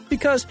Marine,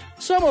 because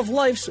some of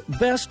life's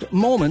best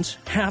moments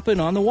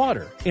happen on the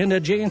water. And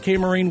at J&K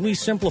Marine, we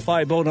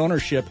simplify boat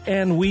ownership,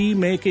 and we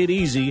make it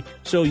easy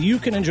so you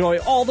can enjoy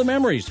all the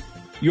memories.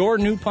 Your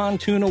new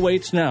pontoon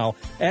awaits now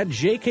at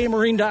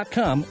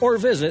jkmarine.com or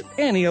visit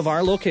any of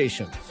our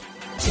locations.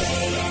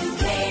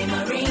 J&K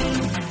Marine.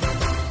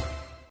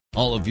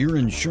 All of your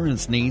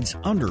insurance needs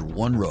under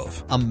one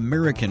roof.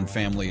 American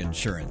Family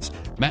Insurance.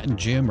 Matt and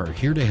Jim are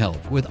here to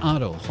help with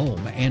auto,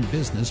 home, and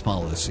business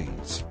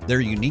policies.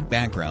 Their unique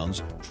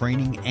backgrounds,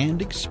 training,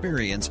 and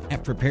experience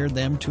have prepared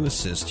them to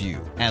assist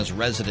you. As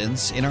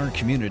residents in our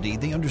community,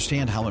 they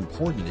understand how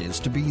important it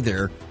is to be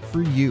there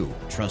for you,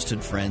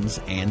 trusted friends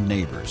and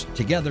neighbors.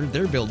 Together,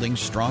 they're building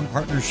strong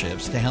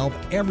partnerships to help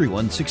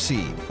everyone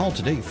succeed. Call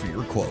today for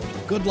your quote.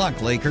 Good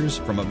luck, Lakers.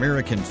 From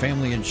American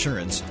Family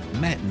Insurance,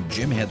 Matt and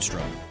Jim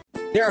Hedstrom.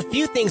 There are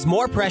few things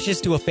more precious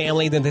to a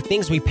family than the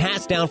things we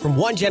pass down from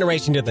one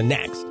generation to the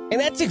next. And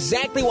that's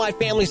exactly why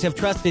families have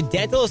trusted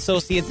Dental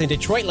Associates in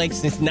Detroit Lakes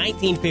since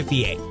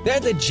 1958.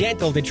 They're the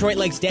gentle Detroit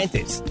Lakes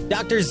dentists.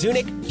 Drs.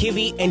 Zunick,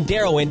 Kivy, and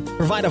Darrowin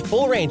provide a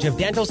full range of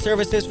dental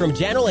services from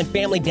general and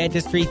family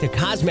dentistry to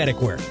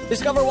cosmetic work.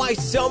 Discover why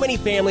so many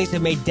families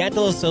have made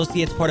Dental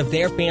Associates part of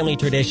their family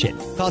tradition.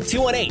 Call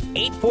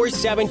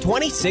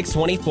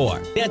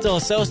 218-847-2624. Dental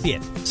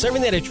Associates,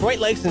 serving the Detroit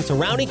Lakes and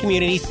surrounding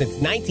communities since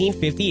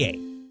 1958.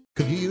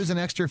 Could you use an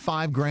extra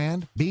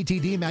 $5,000?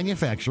 BTD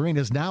Manufacturing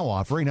is now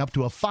offering up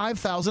to a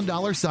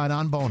 $5,000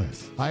 sign-on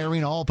bonus,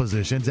 hiring all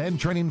positions and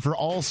training for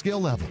all skill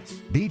levels.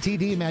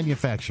 BTD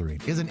Manufacturing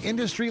is an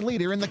industry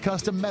leader in the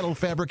custom metal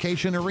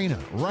fabrication arena,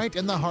 right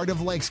in the heart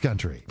of Lakes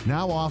Country.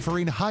 Now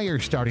offering higher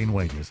starting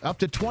wages, up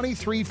to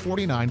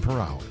 $23.49 per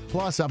hour,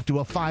 plus up to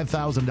a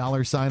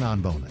 $5,000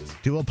 sign-on bonus.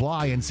 To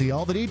apply and see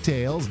all the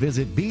details,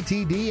 visit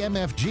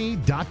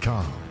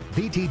btdmfg.com.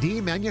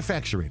 BTD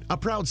Manufacturing, a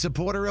proud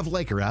supporter of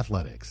Laker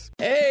Athletics.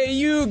 Hey,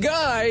 you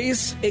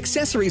guys!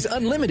 Accessories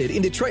Unlimited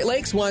in Detroit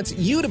Lakes wants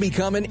you to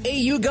become an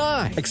AU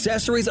guy.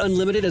 Accessories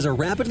Unlimited is a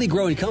rapidly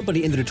growing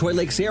company in the Detroit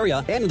Lakes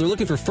area, and they're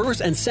looking for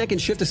first and second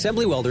shift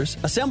assembly welders,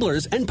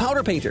 assemblers, and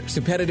powder painters.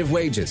 Competitive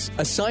wages,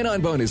 a sign-on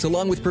bonus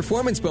along with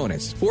performance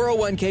bonus,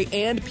 401k,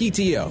 and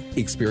PTO.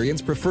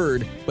 Experience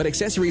preferred, but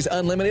Accessories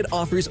Unlimited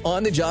offers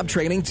on-the-job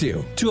training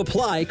too. To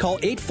apply, call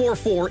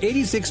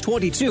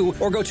 844-8622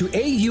 or go to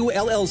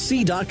AULLC.com.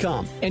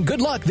 And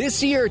good luck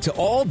this year to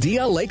all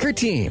DL Laker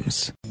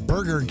teams.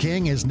 Burger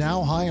King is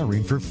now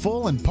hiring for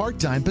full and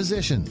part-time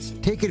positions.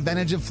 Take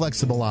advantage of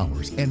flexible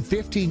hours, and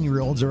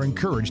 15-year-olds are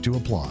encouraged to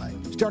apply.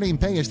 Starting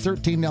pay is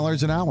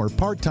 $13 an hour,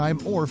 part-time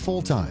or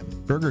full-time.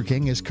 Burger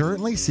King is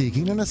currently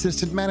seeking an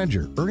assistant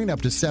manager, earning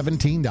up to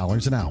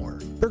 $17 an hour.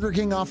 Burger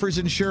King offers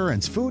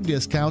insurance, food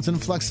discounts,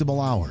 and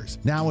flexible hours.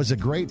 Now is a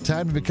great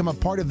time to become a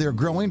part of their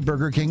growing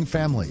Burger King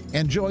family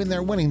and join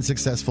their winning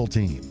successful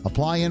team.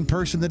 Apply in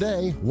person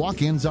today.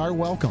 Walk-ins are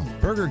welcome.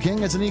 Burger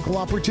King is an equal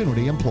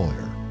opportunity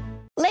employer.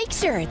 Lake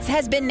Shirts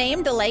has been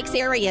named the Lakes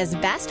area's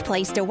best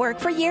place to work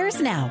for years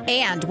now.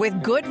 And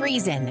with good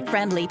reason.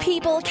 Friendly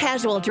people,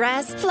 casual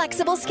dress,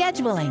 flexible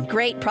scheduling,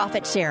 great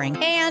profit sharing,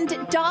 and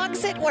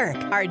dogs at work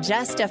are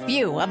just a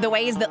few of the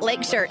ways that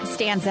Lake Shirts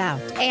stands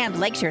out. And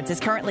Lake Shirts is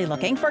currently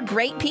looking for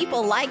great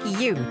people like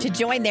you to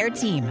join their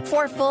team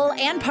for full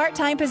and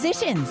part-time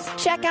positions.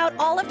 Check out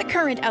all of the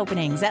current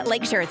openings at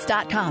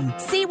lakeshirts.com.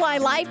 See why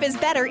life is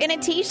better in a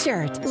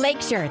t-shirt.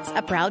 Lake Shirts,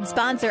 a proud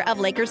sponsor of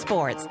Laker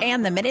Sports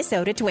and the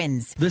Minnesota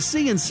Twins. The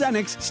C in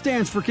Cenex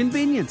stands for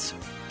convenience.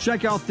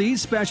 Check out these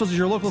specials at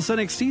your local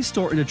Cenex C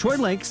store in Detroit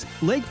Lakes,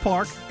 Lake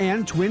Park,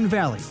 and Twin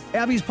Valley.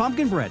 Abby's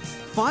Pumpkin Bread,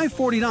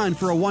 $5.49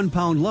 for a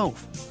 1-pound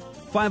loaf.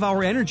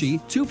 5-Hour Energy,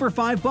 2 for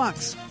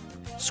 $5.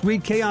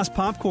 Sweet Chaos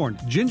Popcorn,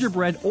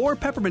 Gingerbread, or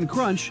Peppermint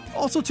Crunch,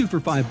 also 2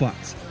 for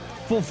 $5.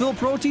 Fulfill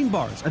Protein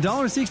Bars,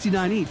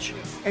 $1.69 each.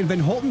 And Van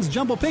Holten's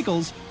Jumbo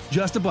Pickles,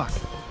 just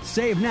 $1.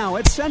 Save now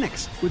at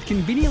Cenex, with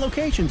convenient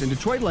locations in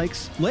Detroit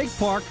Lakes, Lake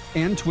Park,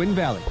 and Twin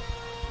Valley.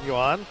 You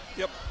on?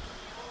 Yep.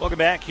 Welcome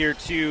back here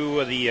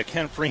to the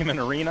Kent Freeman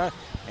Arena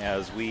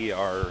as we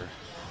are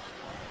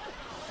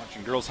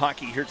watching girls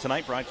hockey here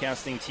tonight,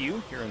 broadcasting to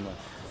you here in the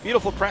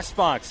beautiful press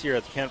box here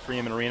at the Kent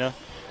Freeman Arena.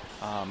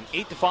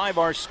 8-5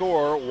 our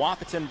score.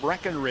 Wahpeton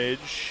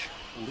Breckenridge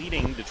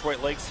leading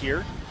Detroit Lakes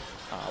here.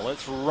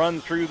 Let's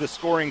run through the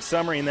scoring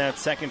summary in that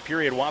second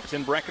period.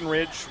 Wahpeton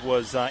Breckenridge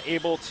was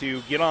able to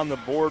get on the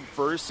board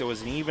first. It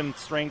was an even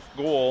strength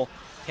goal.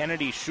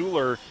 Kennedy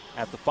Schuler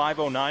at the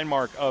 5:09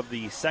 mark of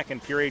the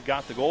second period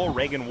got the goal.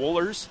 Reagan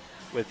Wohlers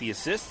with the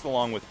assist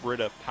along with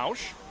Britta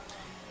Pausch.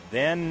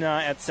 Then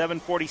at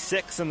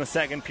 7:46 in the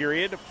second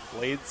period,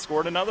 Blades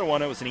scored another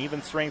one. It was an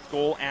even strength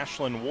goal.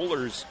 Ashlyn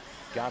Wohlers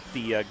got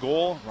the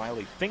goal.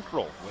 Riley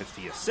Finkrell with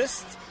the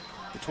assist.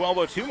 The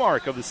 12:02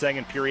 mark of the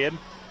second period,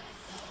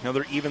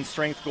 another even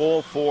strength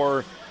goal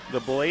for the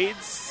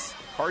Blades.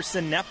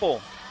 Carson Neppel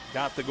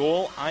got the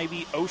goal.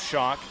 Ivy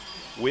Oshock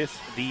with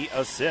the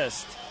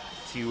assist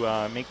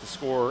to make the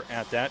score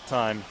at that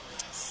time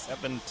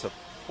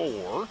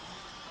 7-4.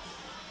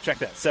 Check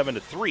that,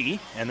 7-3.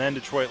 And then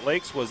Detroit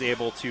Lakes was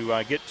able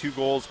to get 2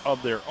 goals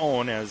of their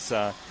own as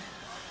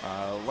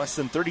less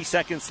than 30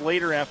 seconds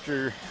later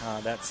after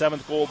that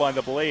 7th goal by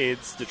the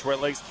Blades,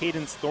 Detroit Lakes'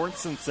 Cadence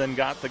Thorstenson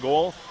got the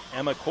goal.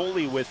 Emma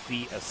Coley with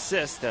the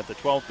assist at the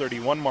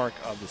 12:31 mark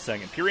of the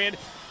second period.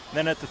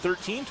 Then at the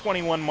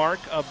 13:21 mark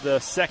of the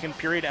second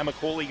period, Emma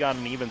Coley got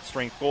an even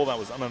strength goal. That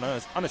was an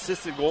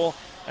unassisted goal.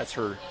 That's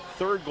her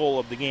 3rd goal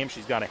of the game.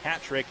 She's got a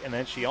hat trick, and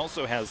then she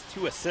also has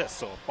 2 assists.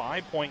 So a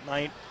 5-point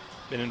night,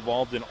 been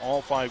involved in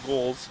all 5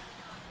 goals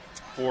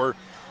for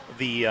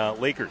the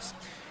Lakers.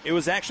 It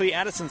was actually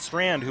Addison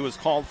Strand who was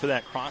called for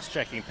that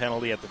cross-checking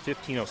penalty at the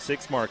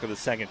 15:06 mark of the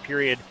second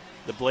period.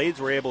 The Blades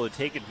were able to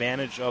take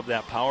advantage of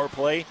that power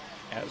play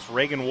as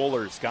Reagan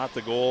Wohlers got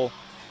the goal.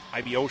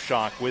 Ivy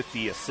Oshock with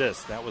the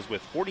assist. That was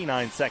with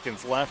 49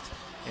 seconds left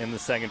in the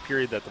second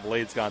period that the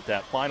Blades got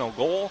that final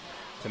goal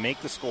to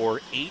make the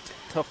score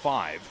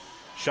 8-5.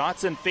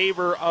 Shots in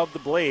favor of the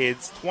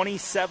Blades,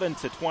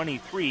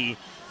 27-23.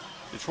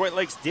 Detroit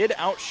Lakes did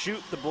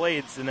outshoot the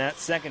Blades in that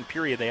second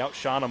period. They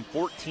outshot them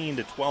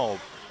 14-12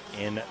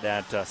 in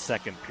that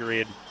second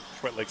period.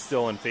 Detroit Lakes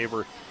still in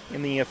favor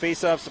in the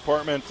faceoffs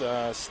department,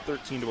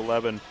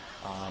 13-11.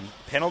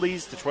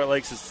 Penalties, Detroit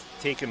Lakes has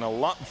taken a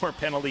lot more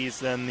penalties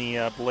than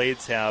the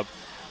Blades have.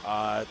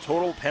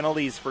 Total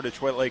penalties for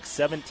Detroit Lakes,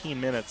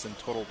 17 minutes in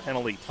total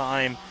penalty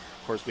time.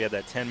 Of course, we had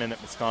that 10-minute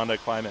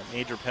misconduct, 5-minute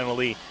major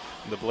penalty.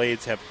 The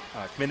Blades have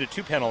committed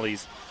 2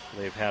 penalties.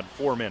 They've had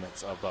 4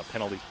 minutes of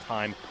penalty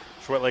time.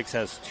 Detroit Lakes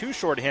has 2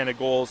 shorthanded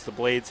goals. The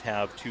Blades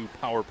have 2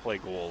 power play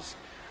goals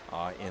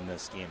in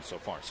this game so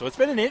far. So it's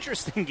been an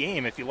interesting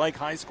game. If you like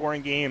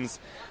high-scoring games,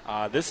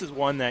 this is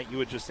one that you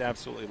would just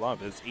absolutely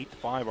love. It's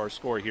 8-5 our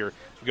score here.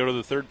 We go to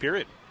the third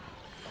period.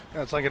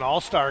 Yeah, it's like an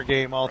all-star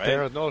game out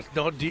there.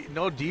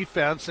 No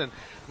defense, and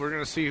we're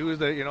going to see who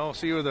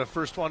the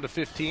first one to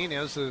 15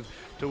 is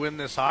to win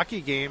this hockey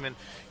game. And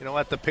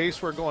at the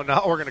pace we're going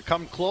now, we're going to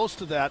come close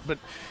to that. But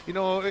in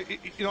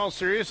all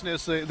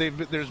seriousness,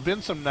 there's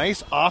been some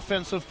nice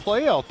offensive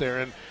play out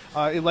there, and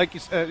like you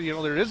said,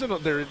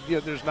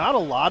 there's not a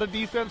lot of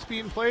defense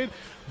being played.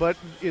 But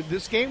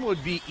this game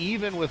would be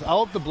even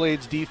without the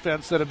Blades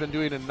defense that have been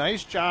doing a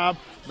nice job.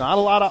 Not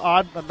a lot of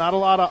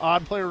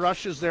odd player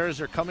rushes there as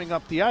they're coming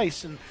up the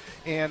ice,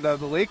 and the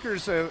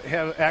Lakers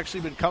have actually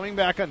been coming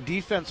back on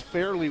defense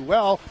fairly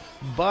well.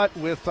 But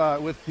with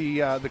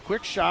the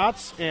quick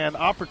shots and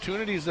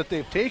opportunities that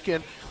they've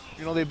taken,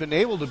 they've been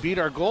able to beat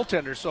our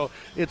goaltender. So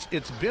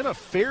it's been a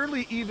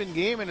fairly even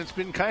game, and it's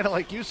been kind of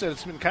like you said,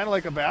 it's been kind of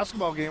like a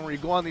basketball game where you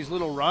go on these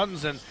little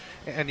runs and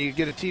you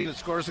get a team that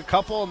scores a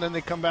couple, and then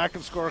they come back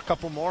and score a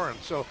couple more. And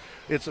so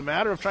it's a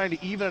matter of trying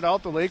to even it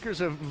out. The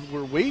Lakers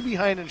were way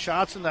behind in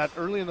shots in that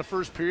early in the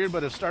first period,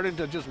 but have started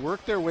to just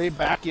work their way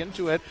back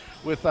into it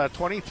with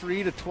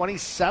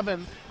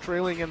 23-27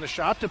 trailing in the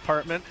shot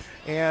department,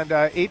 and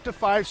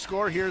 8-5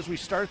 score here as we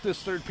start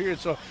this third period.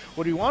 So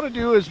what we want to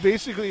do is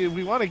basically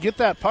we want to get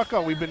that puck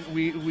out.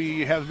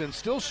 We have been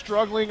still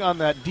struggling on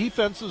that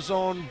defensive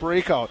zone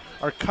breakout.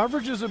 Our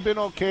coverages have been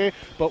okay,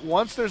 but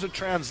once there's a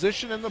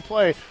transition in the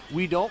play,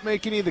 we don't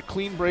make any of the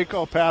clean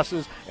breakout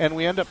passes, and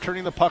we end up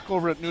turning the puck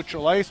over at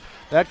neutral ice.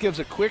 That gives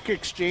a quick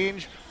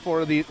exchange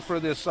for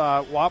this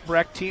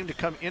Wap-Breck team to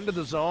come into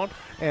the zone,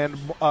 and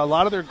a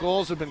lot of their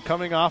goals have been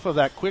coming off of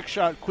that quick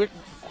shot, quick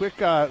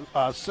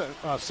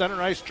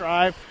center ice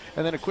drive,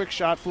 and then a quick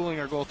shot fooling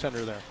our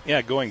goaltender there.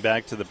 Yeah, going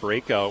back to the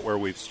breakout where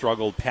we've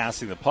struggled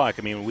passing the puck,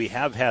 I mean, we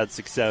have had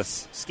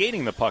success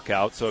skating the puck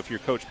out, so if you're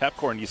Coach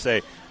Pepcorn, you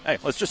say, hey,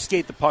 let's just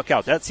skate the puck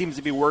out. That seems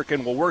to be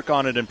working. We'll work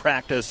on it in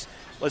practice.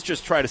 Let's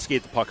just try to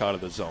skate the puck out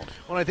of the zone.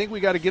 Well, I think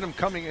we got to get them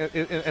coming,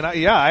 and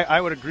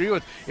I would agree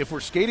with if we're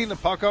skating the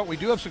puck out. We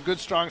do have some good,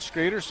 strong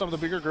skaters. Some of the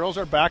bigger girls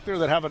are back there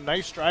that have a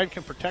nice stride,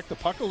 can protect the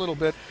puck a little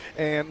bit,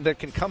 and that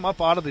can come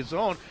up out of the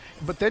zone.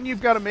 But then you've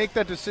got to make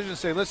that decision and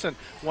say, listen,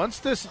 once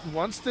this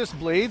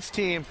Blades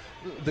team,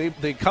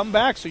 they come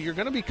back, so you're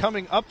going to be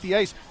coming up the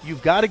ice.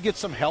 You've got to get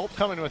some help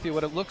coming with you.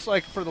 What it looks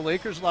like for the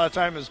Lakers a lot of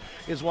time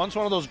is once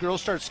one of those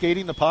girls starts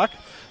skating the puck,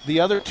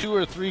 the other two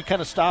or three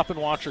kind of stop and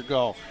watch her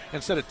go.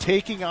 Instead of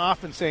taking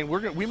off and saying,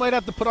 we might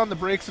have to put on the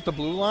brakes at the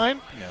blue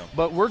line,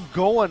 but we're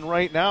going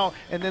right now.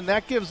 And then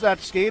that gives that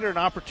skater an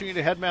opportunity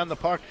to headman the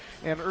puck.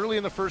 And early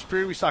in the first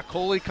period, we saw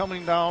Coley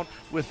coming down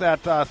with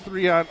that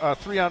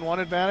 3-on-1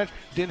 advantage.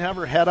 Didn't have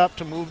her head up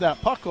to move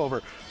that puck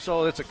over.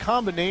 So it's a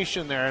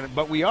combination there.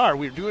 But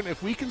we're doing,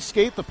 if we can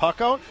skate the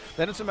puck out,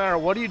 then it's a matter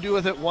of what do you do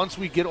with it once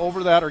we get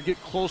over that or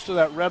get close to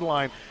that red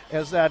line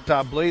as that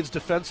Blades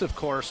defensive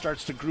core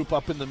starts to group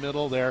up in the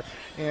middle there.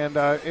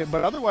 But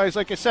otherwise,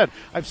 like I said,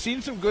 I've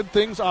seen some good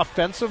things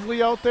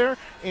offensively out there.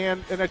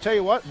 And I tell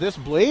you what, this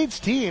Blades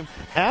team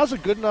has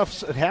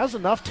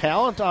enough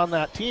talent on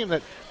that team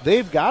that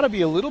they've got to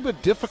be a little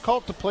bit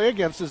difficult to play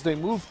against as they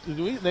move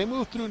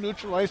through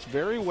neutral ice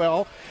very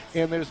well.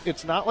 And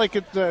it's not like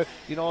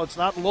it's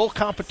not low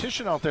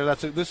competition out there.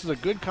 This is a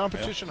good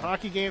competition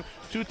hockey game.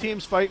 Two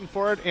teams fighting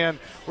for it, and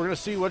we're going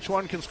to see which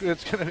one can.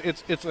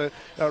 It's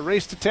a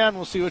race to 10.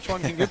 We'll see which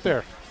one can get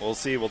there. We'll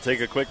see. We'll take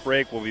a quick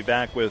break. We'll be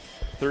back with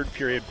third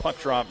period puck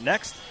drop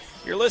next.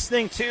 You're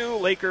listening to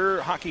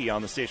Laker Hockey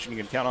on the station you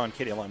can count on,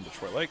 KDLM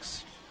Detroit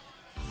Lakes.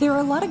 There are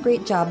a lot of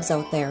great jobs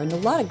out there and a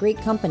lot of great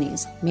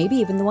companies, maybe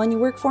even the one you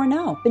work for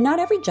now. But not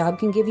every job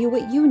can give you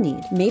what you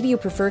need. Maybe you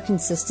prefer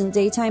consistent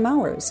daytime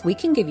hours. We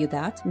can give you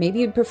that. Maybe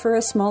you'd prefer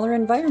a smaller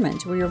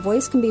environment where your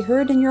voice can be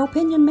heard and your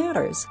opinion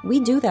matters. We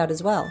do that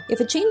as well. If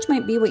a change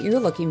might be what you're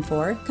looking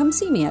for, come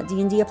see me at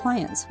D&D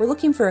Appliance. We're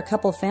looking for a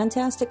couple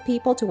fantastic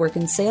people to work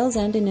in sales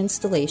and in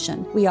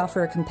installation. We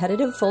offer a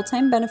competitive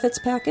full-time benefits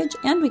package,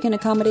 and we can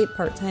accommodate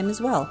part-time as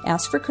well.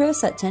 Ask for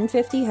Chris at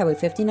 1050 Highway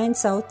 59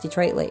 South,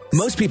 Detroit Lakes.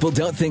 Most people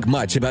don't think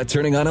much about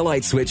turning on a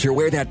light switch or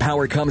where that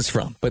power comes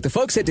from, but the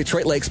folks at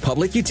Detroit Lakes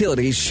Public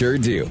Utilities sure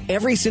do.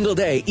 Every single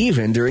day,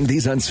 even during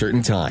these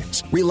uncertain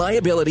times.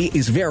 Reliability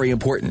is very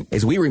important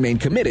as we remain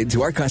committed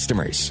to our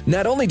customers.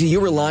 Not only do you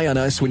rely on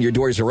us when your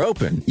doors are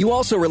open, you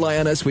also rely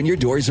on us when your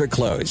doors are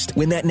closed.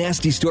 When that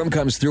nasty storm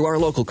comes through, our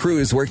local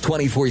crews work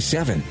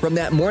 24/7. From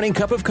that morning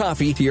cup of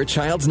coffee to your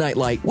child's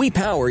nightlight, we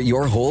power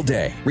your whole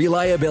day.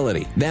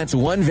 Reliability. That's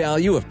one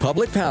value of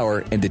public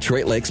power and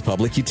Detroit Lakes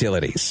Public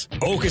Utilities.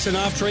 Okeson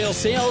Off-Trail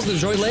Sales in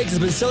Detroit Lakes has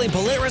been selling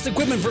Polaris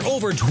equipment for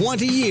over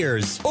 20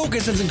 years.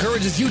 Okeson's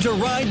encourages you to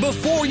ride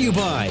before you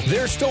buy.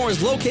 Their store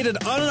is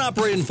located on an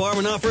operating farm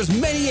and offers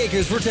many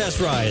acres for test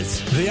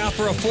rides. They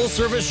offer a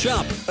full-service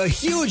shop, a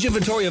huge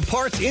inventory of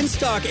parts in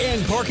stock,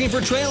 and parking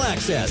for trail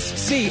access.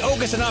 See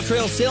Okeson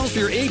Off-Trail Sales for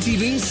your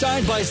ATV,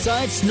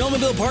 side-by-side,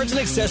 snowmobile parts, and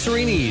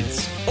accessory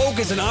needs.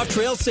 Okeson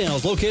Off-Trail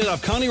Sales, located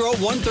off County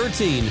Road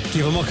 113.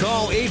 Give them a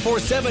call,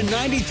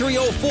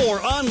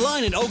 847-9304,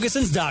 online at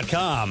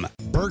okesons.com.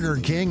 Burger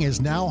King is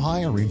now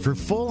hiring for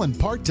full and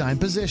part-time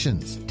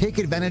positions. Take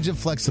advantage of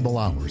flexible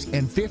hours,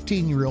 and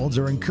 15-year-olds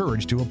are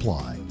encouraged to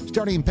apply.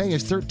 Starting pay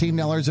is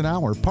 $13 an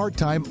hour,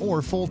 part-time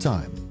or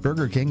full-time.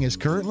 Burger King is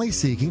currently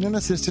seeking an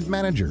assistant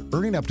manager,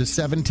 earning up to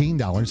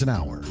 $17 an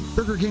hour.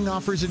 Burger King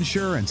offers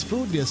insurance,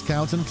 food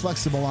discounts, and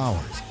flexible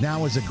hours.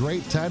 Now is a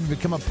great time to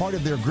become a part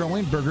of their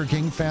growing Burger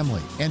King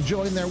family and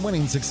join their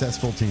winning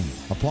successful team.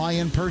 Apply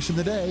in person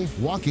today.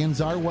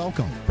 Walk-ins are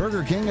welcome.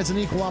 Burger King is an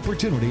equal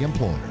opportunity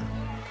employer.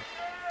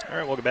 All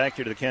right, welcome back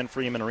here to the Ken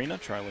Freeman Arena.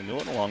 Charlie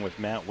Newland along with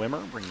Matt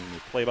Wimmer bringing you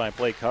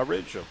play-by-play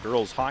coverage of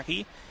girls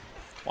hockey.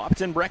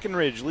 Wahpeton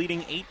Breckenridge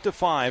leading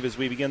 8-5 as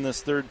we begin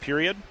this third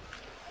period.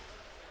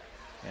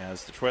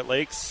 As Detroit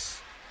Lakes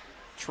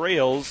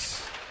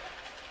trails,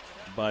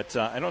 but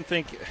I don't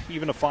think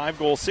even a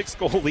 5-goal,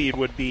 6-goal lead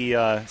would be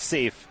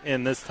safe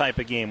in this type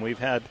of game. We've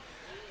had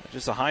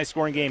just a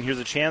high-scoring game. Here's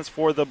a chance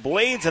for the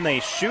Blades, and they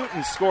shoot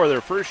and score.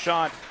 Their first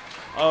shot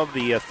of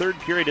the third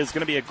period is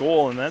going to be a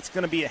goal, and that's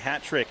going to be a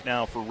hat trick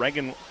now for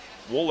Reagan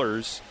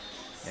Wohlers.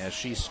 as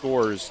she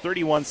scores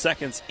 31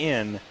 seconds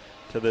in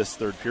to this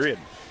third period.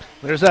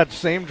 There's that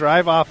same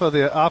drive off of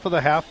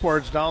the half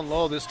boards down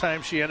low. This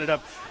time she ended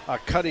up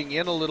cutting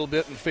in a little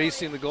bit and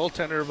facing the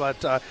goaltender,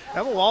 but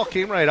Emma Wall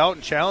came right out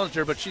and challenged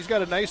her, but she's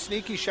got a nice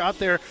sneaky shot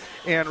there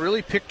and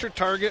really picked her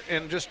target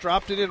and just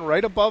dropped it in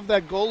right above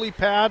that goalie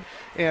pad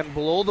and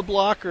below the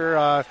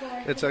blocker.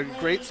 It's a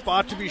great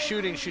spot to be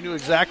shooting. She knew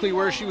exactly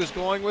where she was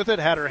going with it,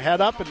 had her head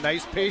up and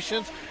nice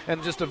patience,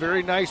 and just a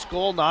very nice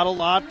goal. Not a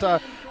lot,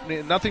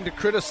 nothing to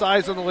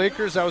criticize on the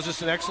Lakers. That was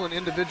just an excellent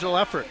individual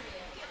effort.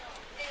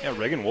 Yeah,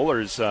 Reagan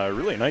Wooler's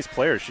really a nice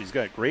player. She's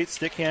got great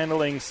stick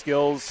handling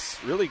skills,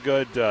 really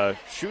good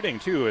shooting,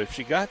 too. If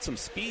she got some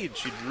speed,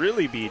 she'd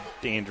really be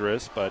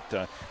dangerous, but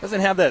doesn't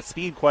have that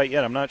speed quite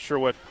yet. I'm not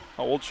sure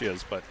how old she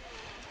is, but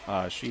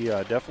she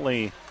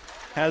definitely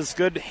has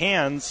good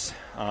hands,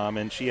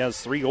 and she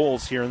has 3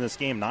 goals here in this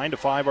game.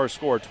 9-5 our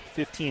score,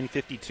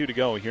 15:52 to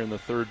go here in the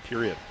third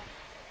period.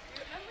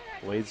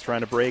 Blades trying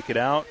to break it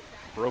out.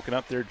 Broken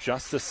up there,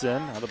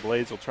 Justison. Now the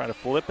Blades will try to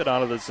flip it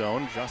out of the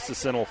zone.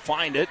 Justison will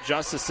find it.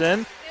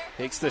 Justison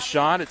takes the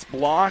shot. It's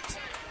blocked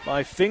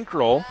by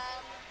Finkrell.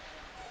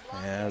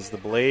 As the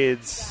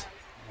Blades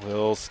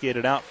will skate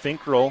it out.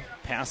 Finkrell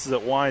passes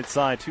it wide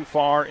side, too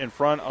far in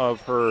front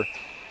of her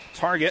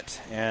target,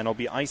 and it'll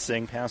be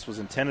icing. Pass was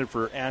intended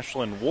for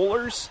Ashlyn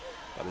Woolers,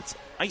 but it's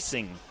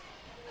icing.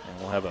 And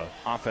we'll have an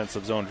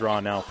offensive zone draw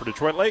now for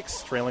Detroit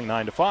Lakes, trailing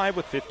 9-5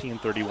 with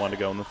 15:31 to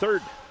go in the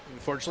third.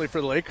 Unfortunately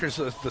for the Lakers,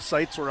 the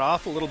sights were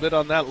off a little bit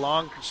on that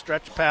long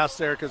stretch pass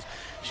there, because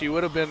she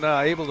would have been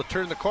able to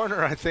turn the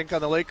corner, I think,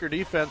 on the Laker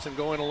defense and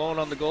going alone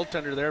on the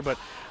goaltender there, but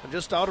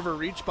just out of her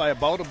reach by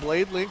about a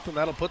blade length, and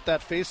that'll put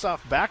that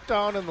face-off back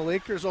down in the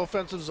Lakers'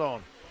 offensive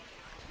zone.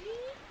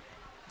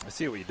 I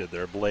see what you did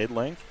there, blade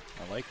length.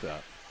 I like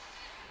that.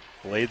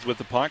 Blades with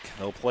the puck.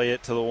 They'll play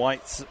it to the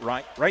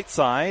right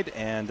side,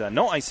 and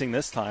no icing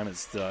this time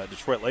as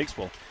Detroit Lakes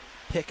will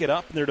pick it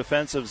up in their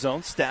defensive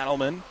zone.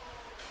 Stadelman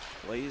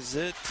plays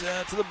it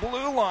to the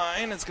blue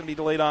line. It's going to be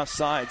delayed off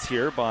sides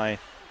here by...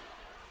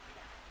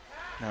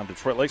 Now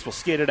Detroit Lakes will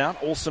skate it out.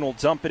 Olsen will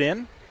dump it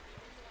in.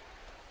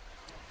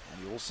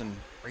 And Olsen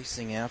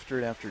racing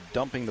after it after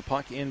dumping the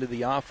puck into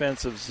the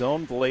offensive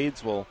zone.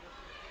 Blades will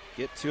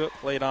get to it,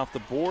 play it off the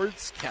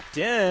boards. Kept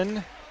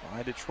in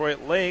by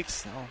Detroit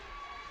Lakes. Now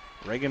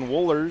Reagan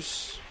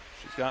Woolers,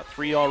 she's got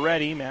 3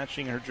 already,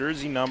 matching her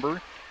jersey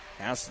number.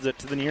 Passes it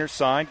to the near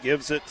side,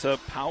 gives it to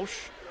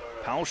Pausch.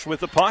 Pausch with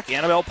the puck.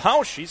 Annabelle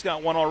Pausch, she's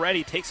got 1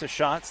 already, takes a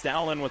shot.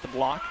 Stadelman with the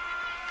block.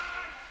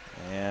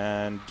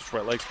 And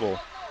Detroit Lakes will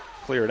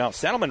clear it out.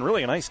 Stadelman,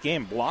 really a nice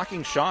game,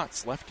 blocking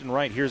shots left and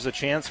right. Here's a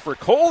chance for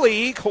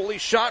Coley. Coley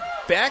shot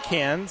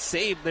backhand,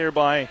 saved there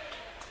by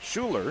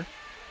Schuler.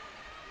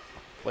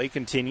 Play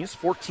continues,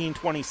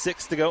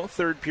 14:26 to go,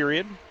 third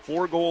period.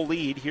 4-goal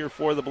lead here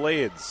for the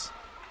Blades.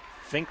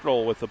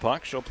 Finkrell with the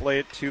puck. She'll play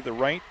it to the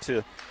right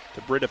to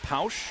Britta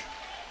Pausch.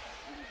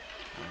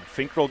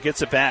 Finkrell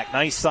gets it back.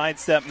 Nice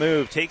sidestep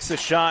move. Takes a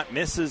shot.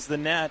 Misses the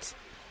net.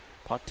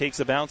 Puck takes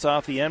a bounce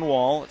off the end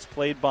wall. It's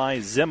played by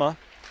Zima.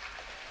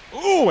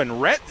 Ooh,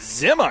 and Rhett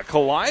Zima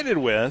collided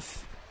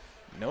with.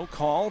 No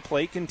call.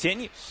 Play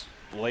continues.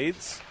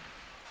 Blades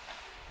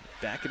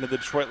back into the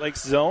Detroit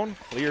Lakes zone.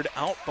 Cleared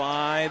out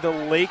by the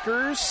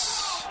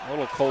Lakers. A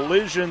little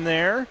collision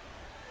there.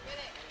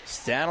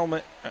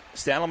 Stadelman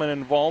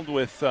involved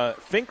with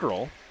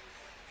Finkrell.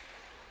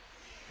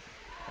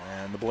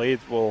 And the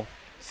Blades will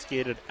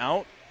skate it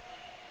out.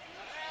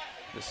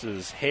 This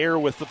is Hare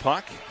with the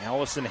puck.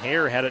 Allison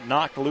Hare had it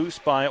knocked loose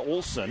by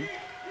Olsen.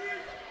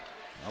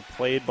 Now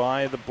played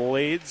by the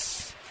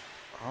Blades.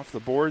 Off the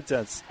boards,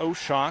 that's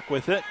Oshok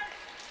with it.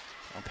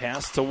 Now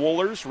pass to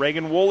Woolers.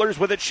 Reagan Woolers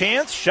with a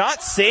chance.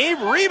 Shot,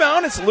 save,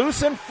 rebound. It's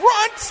loose in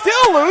front.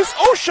 Still loose.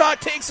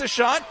 Oshok takes a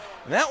shot.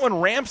 And that one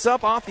ramps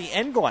up off the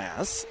end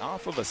glass,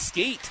 off of a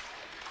skate.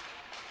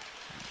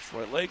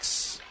 Detroit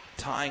Lakes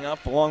tying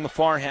up along the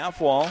far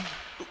half wall.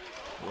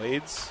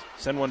 Blades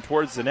send one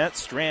towards the net.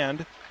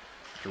 Strand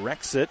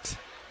directs it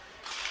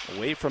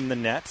away from the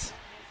net.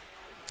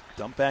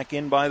 Dumped back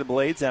in by the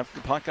Blades after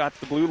the puck got to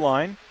the blue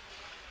line.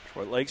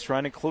 Detroit Lakes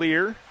trying to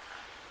clear.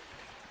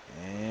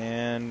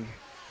 And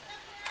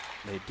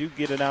they do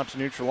get it out to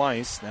neutral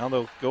ice. Now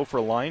they'll go for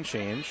a line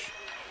change,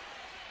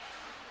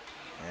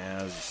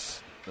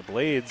 as the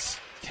Blades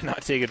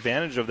cannot take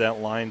advantage of that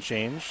line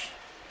change.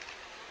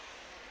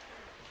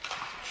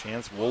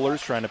 Chance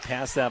Woolers trying to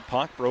pass that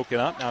puck. Broken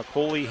up. Now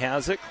Coley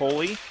has it.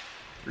 Coley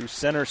through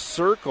center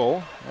circle.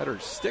 Had her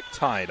stick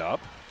tied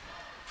up.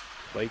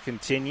 Play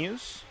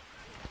continues.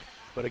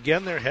 But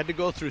again, they had to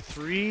go through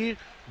three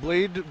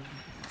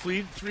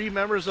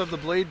members of the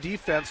Blade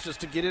defense just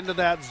to get into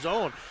that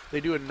zone.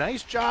 They do a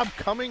nice job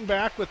coming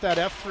back with that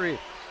F3.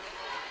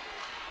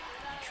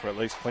 Detroit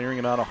Lakes clearing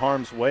it out of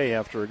harm's way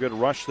after a good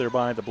rush there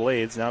by the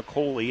Blades. Now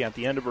Coley at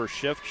the end of her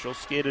shift. She'll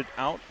skate it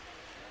out.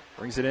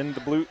 Brings it into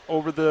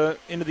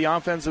the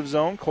offensive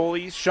zone.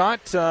 Coley's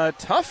shot,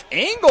 tough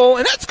angle,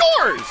 and that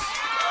scores!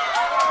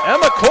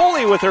 Emma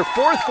Coley with her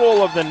 4th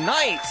goal of the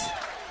night.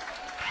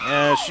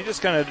 She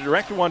just kind of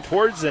directed one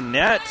towards the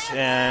net,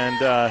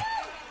 and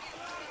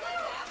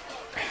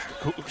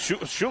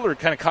Schuler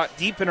kind of caught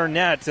deep in her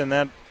net, and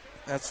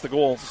that's the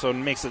goal, so it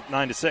makes it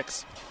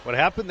 9-6. What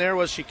happened there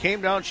was she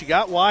came down, she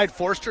got wide,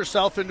 forced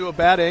herself into a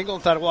bad angle,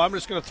 and thought, well, I'm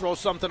just going to throw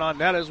something on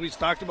net, as we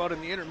talked about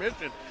in the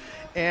intermission.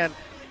 And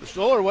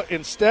Schuler, what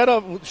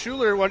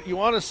you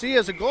want to see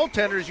as a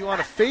goaltender is you want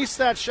to face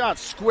that shot,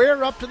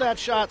 square up to that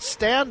shot,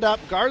 stand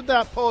up, guard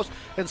that post,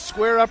 and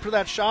square up to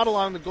that shot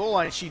along the goal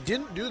line. She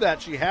didn't do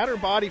that. She had her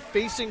body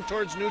facing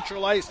towards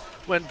neutral ice,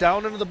 went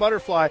down into the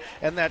butterfly,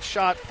 and that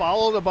shot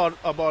followed about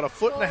a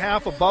foot and a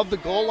half above the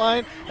goal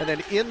line, and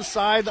then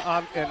inside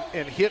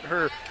and hit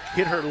her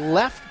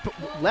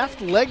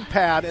left leg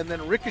pad, and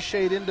then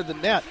ricocheted into the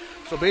net.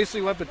 So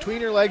basically went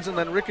between her legs and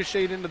then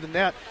ricocheted into the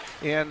net.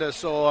 And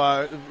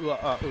a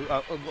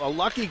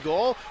lucky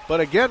goal. But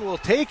again, we'll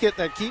take it.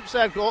 That keeps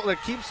that goal.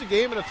 That keeps the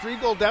game in a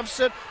 3-goal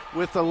deficit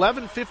with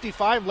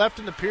 11:55 left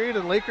in the period,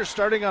 and Lakers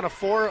starting on a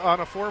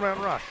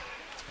four-man rush.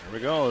 There we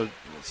go.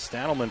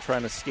 Stadelman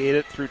trying to skate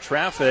it through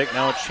traffic.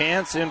 Now a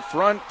chance in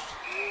front.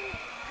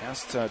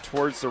 Passed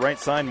towards the right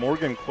side.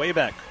 Morgan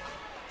Quebec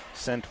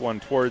sent one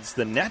towards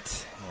the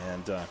net.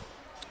 And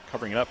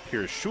covering it up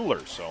here is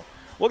Schuler. So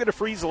we'll get a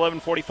freeze,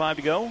 11:45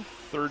 to go.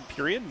 Third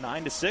period,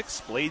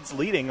 9-6. Blades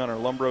leading on our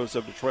Lumbros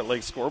of Detroit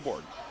Lake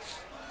scoreboard.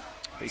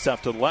 Face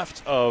off to the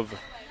left of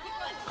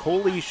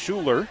Coley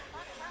Schuler.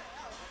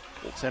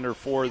 Goaltender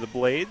for the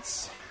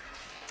Blades.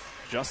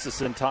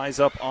 Justison ties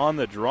up on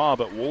the draw,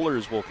 but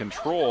Wohlers will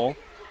control.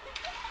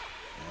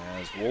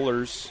 As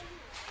Wohlers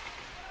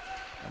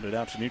handed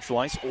out to neutral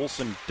ice.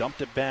 Olsen dumped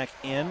it back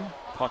in.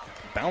 Puck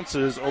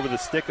bounces over the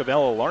stick of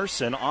Ella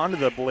Larson onto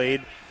the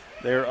blade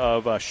there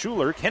of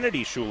Schuler.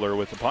 Kennedy Schuler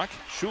with the puck.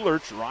 Schuler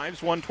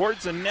drives one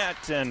towards the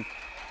net, and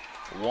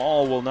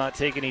Wall will not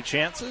take any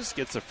chances.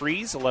 Gets a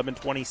freeze.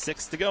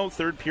 11:26 to go.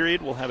 Third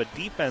period, we'll have a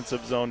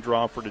defensive zone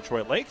draw for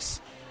Detroit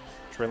Lakes.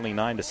 Trailing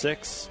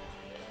 9-6.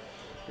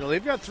 You know,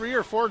 they've got 3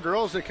 or 4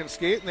 girls that can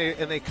skate,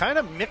 and they kind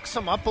of mix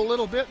them up a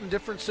little bit in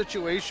different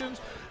situations.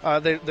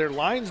 Their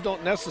lines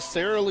don't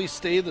necessarily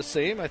stay the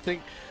same. I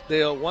think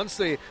they'll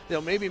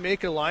maybe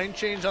make a line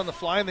change on the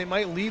fly, and they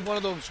might leave one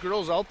of those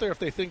girls out there if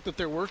they think that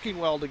they're working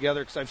well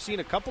together, because I've seen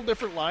a couple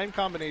different line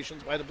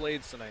combinations by the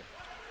Blades tonight.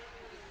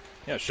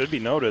 Yeah, it should be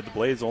noted, the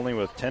Blades only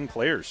with 10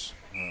 players.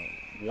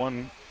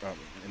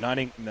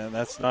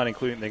 That's not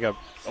including, they got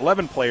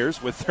 11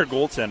 players with their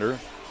goaltender.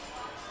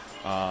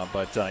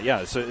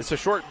 It's a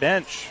short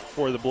bench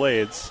for the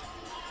Blades.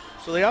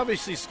 So they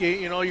obviously skate.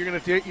 You know, you're going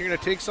to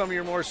take some of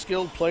your more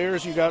skilled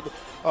players. You got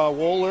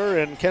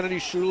Wohler and Kennedy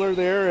Schuler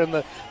there, and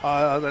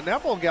the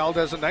Nepal gal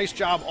does a nice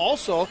job.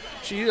 Also,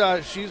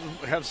 I've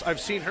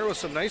seen her with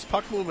some nice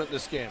puck movement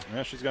this game.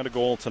 Yeah, she's got a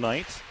goal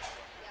tonight.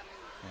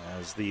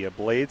 As the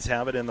Blades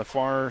have it in the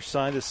far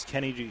side, this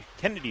is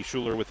Kennedy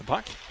Schuler with the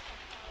puck.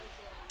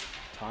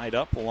 Tied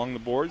up along the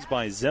boards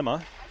by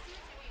Zimma.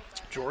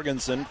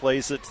 Jorgensen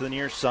plays it to the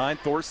near side.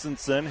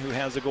 Thorstensen, who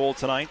has a goal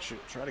tonight,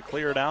 should try to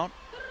clear it out.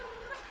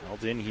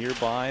 Held in here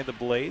by the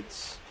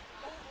Blades.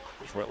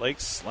 Detroit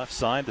Lakes left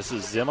side. This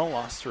is Zimma,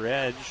 lost her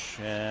edge.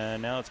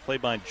 And now it's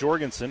played by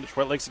Jorgensen.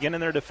 Detroit Lakes again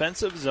in their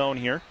defensive zone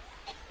here.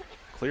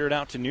 Clear it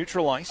out to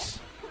neutral ice.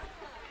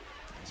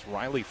 It's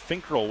Riley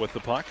Finkrell with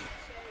the puck.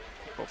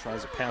 Finkrell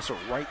tries to pass it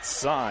right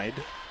side.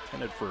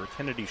 Intended for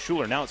Kennedy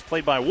Schuler. Now it's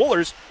played by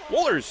Wohlers.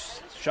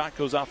 Wohlers' shot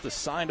goes off the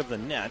side of the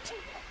net.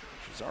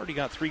 She's already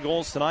got 3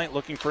 goals tonight,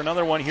 looking for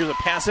another one. Here's a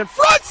pass in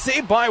front,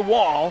 saved by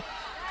Wall.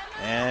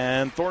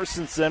 And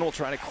Thorstensen will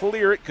try to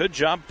clear it. Good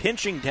job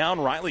pinching down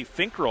Riley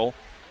Finkrell.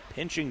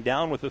 Pinching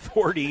down with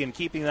authority and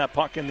keeping that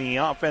puck in the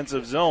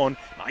offensive zone.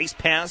 Nice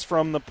pass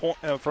from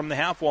the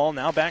half wall,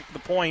 now back to the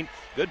point.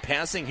 Good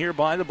passing here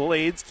by the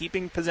Blades,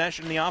 keeping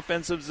possession in the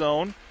offensive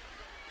zone.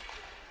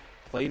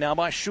 Play now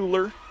by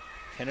Schuler.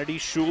 Kennedy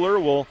Schuler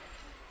will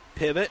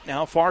pivot,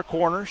 now far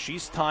corner.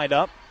 She's tied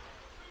up.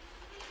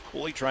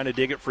 Cooley trying to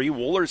dig it free.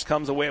 Wohlers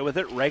comes away with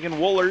it. Reagan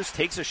Wohlers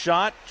takes a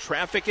shot.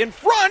 Traffic in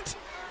front.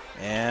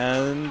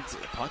 And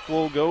the puck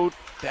will go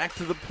back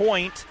to the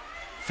point.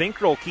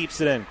 Finkrell keeps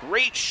it in.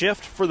 Great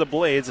shift for the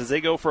Blades as they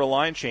go for a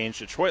line change.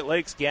 Detroit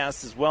Lakes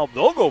gassed as well.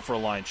 They'll go for a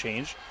line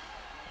change.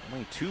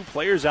 Only 2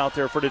 players out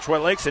there for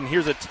Detroit Lakes. And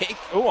here's a take.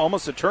 Oh,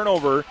 almost a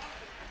turnover.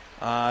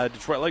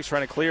 Detroit Lakes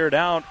trying to clear it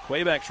out.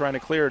 Quebec trying to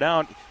clear it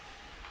out.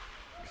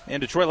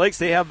 And Detroit Lakes,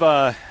 they have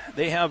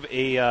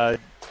a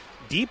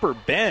deeper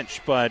bench,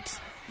 but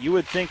you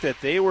would think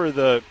that they were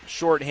the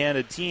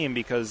shorthanded team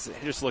because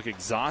they just look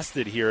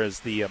exhausted here as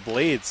the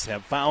Blades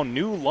have found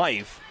new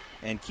life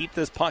and keep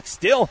this puck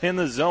still in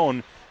the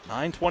zone.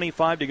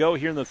 9:25 to go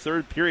here in the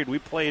third period. We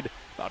played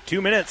about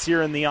 2 minutes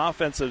here in the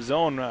offensive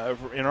zone,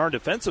 in our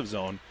defensive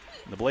zone,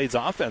 in the Blades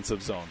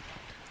offensive zone.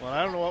 Well,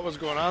 I don't know what was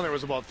going on. There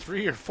was about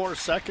 3 or 4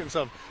 seconds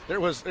of there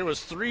was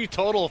 3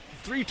 total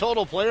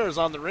players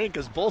on the rink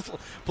as both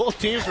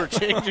teams were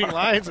changing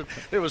lines, and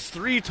there was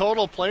 3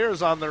 total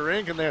players on the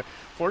rink, and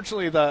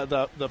fortunately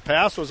the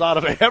pass was out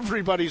of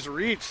everybody's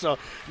reach, so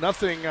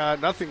nothing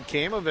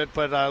came of it.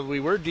 But we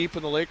were deep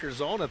in the Lakers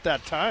zone at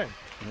that time.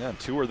 Yeah,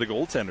 2 are the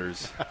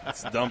goaltenders.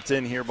 It's dumped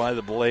in here by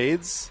the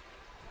Blades.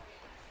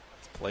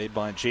 It's played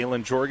by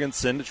Jalen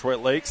Jorgensen. Detroit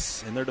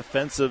Lakes in their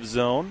defensive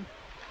zone.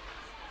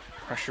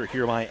 Pressure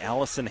here by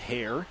Allison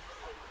Hare.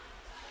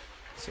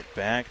 So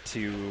back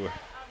to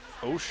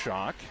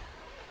Oshok.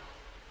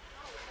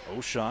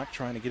 Oshok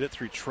trying to get it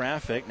through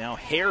traffic. Now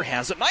Hare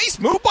has a nice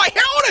move by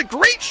Hare. Oh, a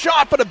great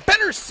shot, but a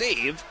better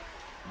save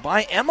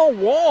by Emma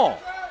Wall.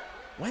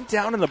 Went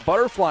down in the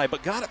butterfly,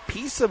 but got a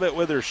piece of it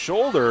with her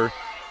shoulder.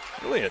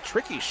 Really a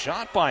tricky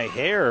shot by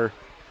Hare.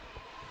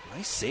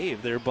 Nice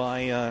save there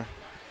by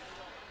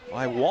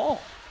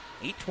Wall.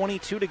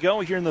 8:22 to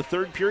go here in the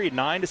third period.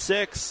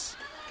 9-6.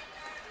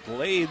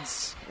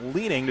 Blades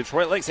leading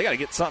Detroit Lakes. They got to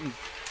get something,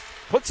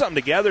 put something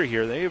together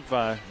here.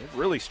 They've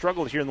really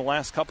struggled here in the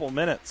last couple of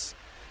minutes.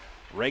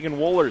 Reagan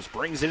Wohlers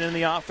brings it in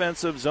the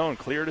offensive zone.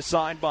 Cleared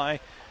aside by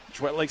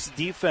Detroit Lakes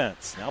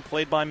defense. Now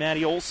played by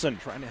Maddie Olson.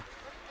 Trying to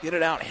get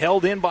it out.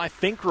 Held in by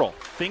Finkrell.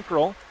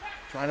 Finkrell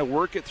trying to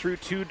work it through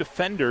 2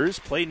 defenders.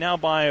 Played now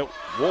by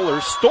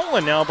Wohlers.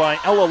 Stolen now by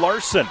Ella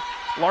Larson.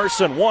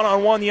 Larson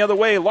one-on-one the other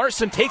way.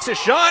 Larson takes a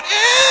shot.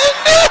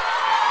 And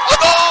a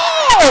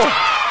goal!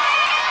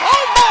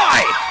 Oh,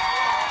 my!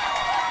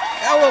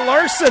 Ella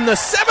Larson, the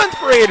 7th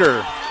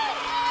grader,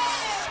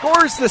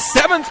 scores the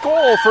 7th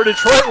goal for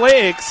Detroit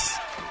Lakes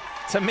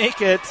to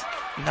make it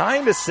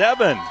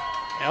 9-7.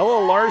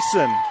 Ella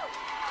Larson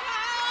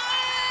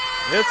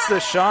hits the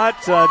shot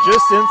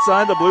just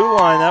inside the blue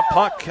line. That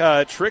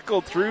puck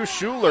trickled through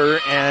Schuler,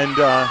 and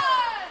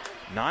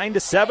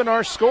 9-7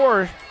 our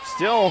score.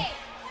 Still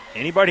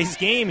anybody's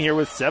game here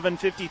with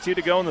 7:52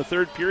 to go in the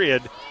third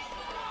period.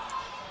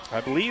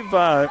 I believe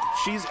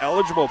she's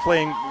eligible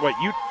playing, what,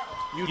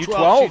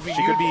 U12?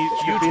 She could be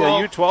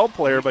a U12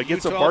 player, but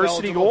gets a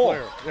varsity goal.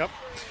 Yep.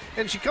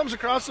 And she comes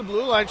across the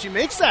blue line. She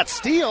makes that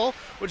steal,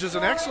 which is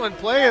an excellent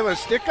play. A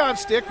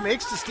stick-on-stick,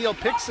 makes the steal,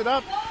 picks it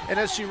up. And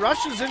as she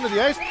rushes into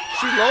the ice,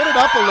 she loaded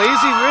up a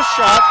lazy wrist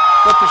shot,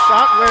 but the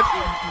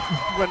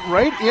shot went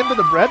right into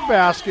the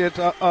breadbasket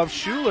of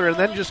Schuler, and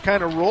then just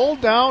kind of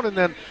rolled down and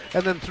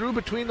then threw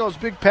between those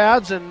big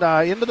pads and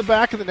into the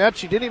back of the net.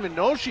 She didn't even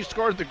know she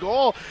scored the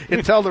goal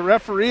until the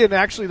referee, and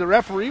actually the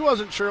referee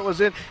wasn't sure it was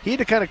in. He had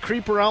to kind of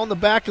creep around the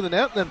back of the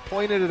net and then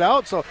pointed it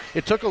out. So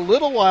it took a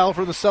little while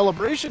for the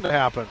celebration to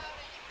happen.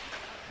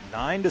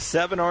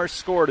 9-7 our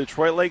score.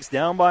 Detroit Lakes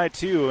down by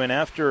 2, and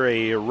after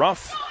a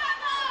rough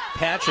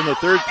patch in the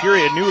third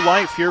period, new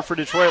life here for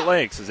Detroit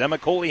Lakes as Emma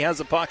Coley has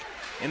the puck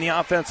in the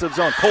offensive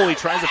zone. Coley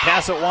tries to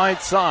pass it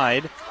wide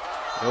side.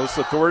 Goes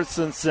to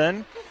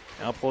Thorstensen.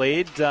 Now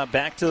played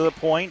back to the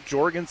point.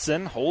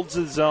 Jorgensen holds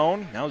his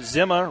zone. Now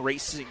Zimma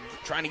racing,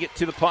 trying to get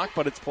to the puck,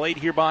 but it's played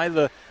here by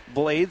the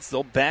Blades.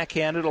 They'll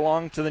backhand it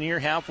along to the near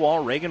half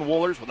wall. Reagan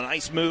Wohlers with a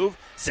nice move.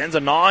 Sends a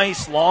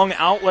nice long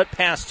outlet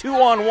pass.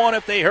 2-on-1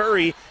 if they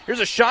hurry. Here's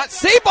a shot.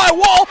 Saved by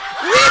Wall.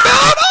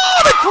 Rebound.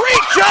 Oh, a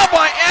great job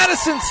by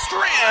Addison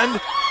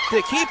Strand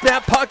to keep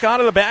that puck out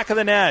of the back of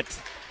the net.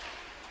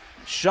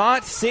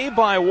 Shot saved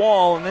by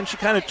Wall, and then she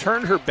kind of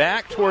turned her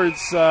back towards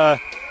the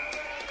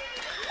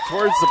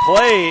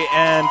play,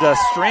 and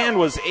Strand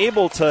was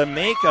able to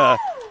make a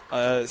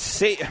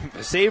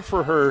save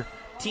for her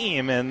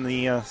team, and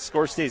the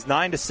score stays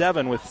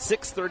 9-7 with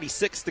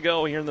 6:36 to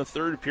go here in the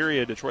third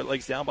period. Detroit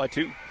Lakes down by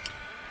 2.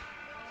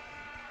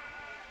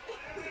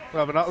 We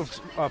have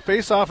a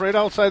face-off right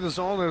outside the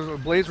zone. The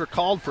Blades were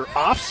called for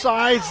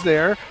offsides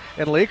there,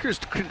 and Lakers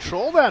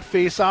control that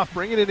face-off,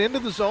 bringing it into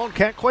the zone.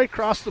 Can't quite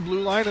cross the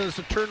blue line, and it's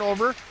a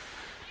turnover.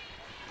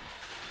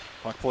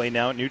 Puck play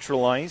now at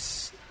neutral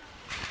ice.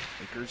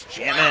 Lakers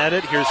jam at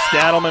it. Here's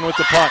Stadelman with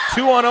the puck.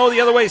 2-on-0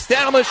 the other way.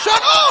 Stadelman shot.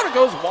 Oh, and it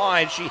goes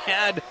wide.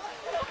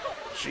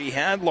 She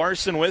had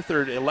Larson with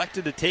her,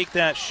 elected to take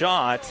that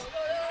shot.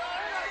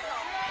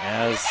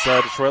 As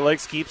Detroit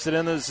Lakes keeps it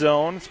in the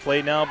zone. It's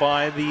played now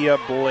by the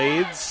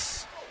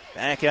Blades.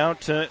 Back out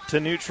to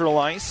neutral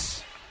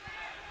ice.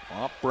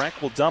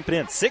 Breck will dump it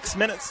in. 6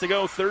 minutes to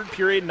go, third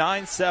period,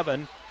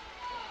 9-7.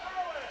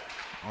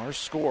 Our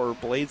score,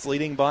 Blades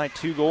leading by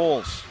 2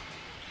 goals.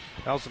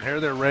 Allison Hare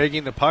there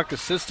ragging the puck.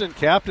 Assistant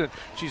captain.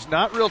 She's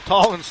not real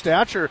tall in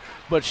stature,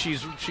 but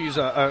she's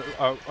a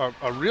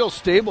real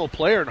stable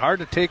player and hard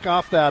to take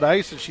off that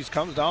ice. And she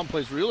comes down,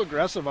 plays real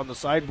aggressive on the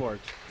sideboard.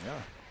 Yeah,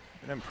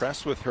 been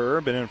impressed with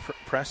her. Been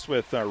impressed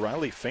with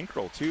Riley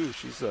Finkrell too.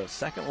 She's a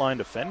second line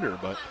defender,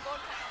 but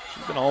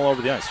she's been all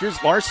over the ice.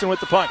 Here's Larson with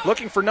the puck,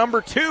 looking for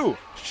number 2.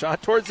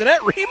 Shot towards the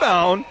net,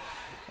 rebound,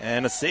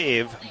 and a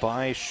save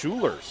by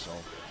Schuler. So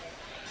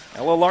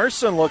Ella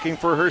Larson looking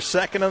for her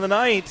second of the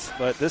night,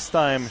 but this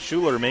time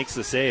Schuler makes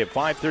the save.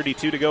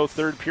 5:32 to go,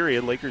 third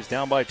period. Lakers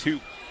down by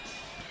 2.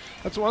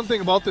 That's one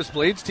thing about this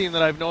Blades team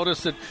that I've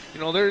noticed, that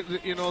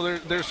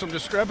there's some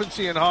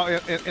discrepancy in how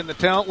in the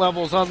talent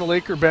levels on the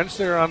Laker bench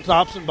there on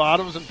tops and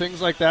bottoms and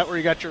things like that, where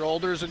you got your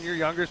olders and your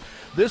youngers.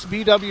 This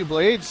BW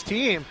Blades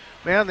team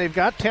man, they've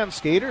got 10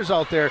 skaters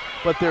out there,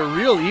 but they're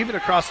real even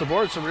across the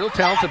board. Some real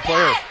talented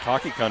players.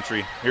 Hockey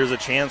country. Here's a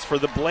chance for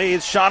the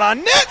Blades. Shot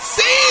on net.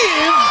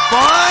 Save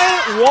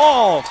by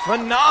Wall.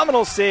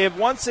 Phenomenal save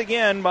once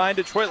again by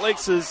Detroit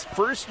Lakes'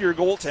 first-year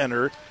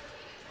goaltender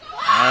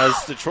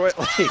as Detroit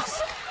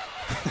Lakes.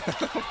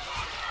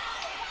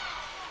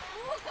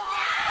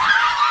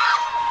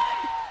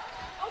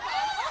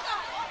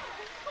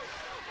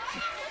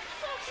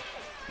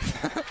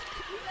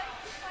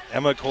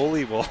 Emma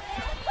Coley will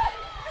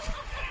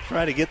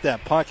try to get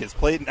that puck. It's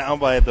played now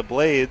by the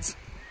Blades.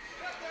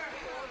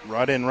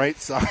 Brought in right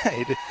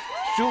side.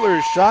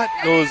 Schuler's shot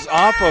goes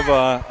off of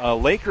a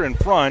Laker in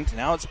front.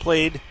 Now it's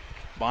played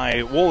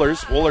by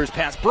Wohlers. Wohlers'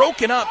 pass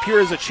broken up. Here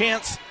is a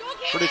chance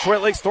for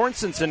Detroit Lakes.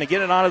 Thorstenson to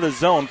get it out of the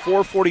zone.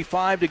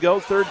 4:45 to go,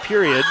 third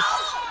period.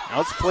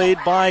 Now it's played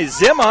by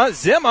Zima.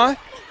 Zima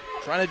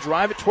trying to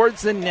drive it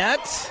towards the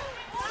net.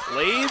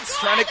 Blades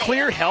trying to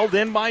clear. Held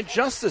in by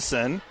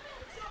Justison.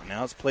 And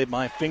now it's played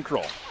by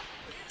Finkrell.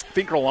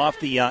 Finkrell off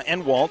the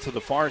end wall to the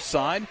far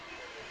side.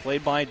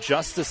 Played by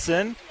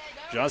Justison.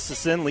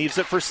 Justison leaves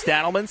it for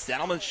Stadelman.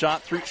 Stadelman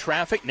shot through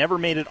traffic. Never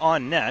made it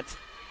on net.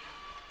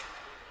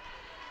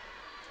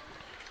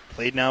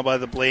 Played now by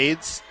the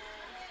Blades.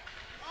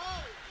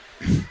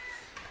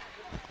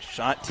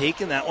 Shot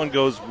taken. That one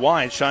goes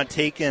wide. Shot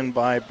taken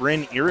by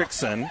Bryn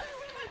Erickson.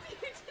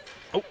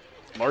 Oh,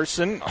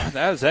 Larson. Oh,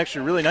 that was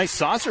actually a really nice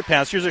saucer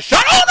pass. Here's a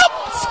shot. Oh, no!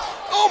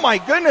 Oh, my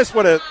goodness.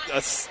 What a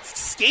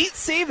skate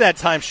save that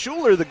time.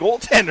 Schuler, the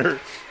goaltender,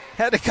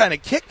 had to kind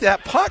of kick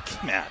that puck,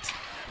 Matt.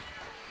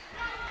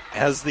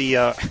 As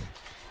the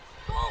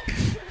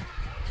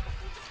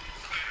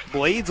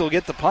Blades will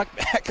get the puck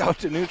back out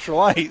to neutral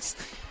ice.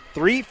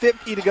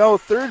 3:50 to go,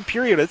 third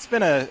period. It's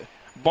been a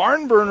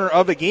barn burner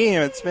of a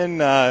game. It's been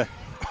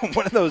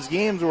one of those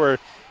games where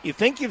you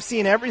think you've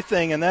seen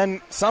everything and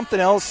then something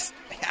else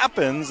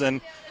happens,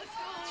 and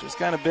it's just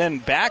kind of been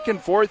back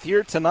and forth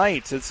here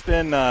tonight. It's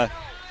been a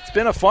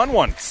fun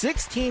one.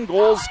 16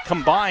 goals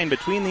combined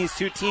between these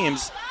two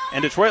teams,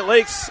 and Detroit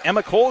Lakes,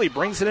 Emma Coley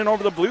brings it in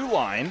over the blue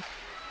line.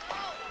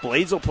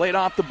 Blades will play it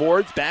off the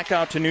boards, back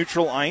out to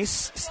neutral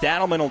ice.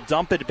 Stadelman will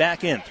dump it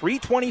back in.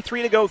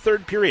 3:23 to go,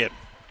 third period.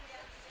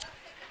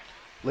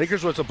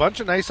 Lakers with a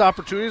bunch of nice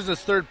opportunities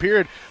this third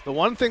period. The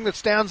one thing that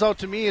stands out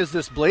to me is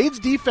this Blades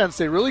defense.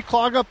 They really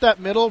clog up that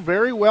middle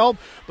very well,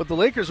 but the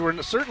Lakers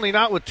were certainly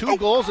not with 2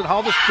 goals and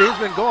how this game's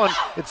been going.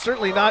 It's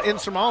certainly not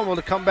insurmountable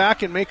to come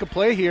back and make a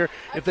play here.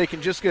 If they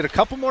can just get a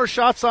couple more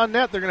shots on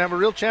net, they're going to have a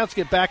real chance to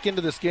get back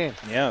into this game.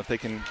 Yeah, if they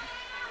can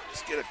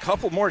just get a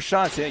couple more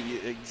shots. Yeah,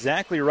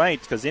 exactly right,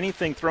 because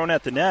anything thrown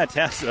at the net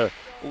has a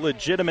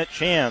legitimate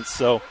chance.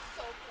 So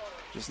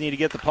just need to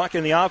get the puck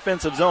in the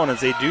offensive zone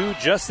as they do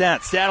just that.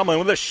 Stadelman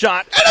with a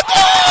shot and a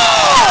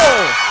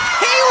goal!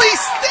 Haley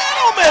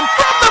Stadelman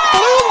from the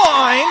blue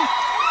line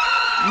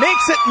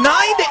makes it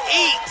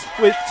 9-8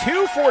 with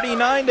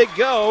 2:49 to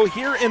go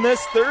here in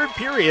this third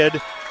period.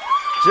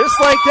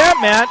 Just like that,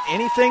 Matt,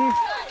 anything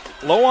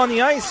low on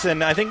the ice,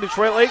 and I think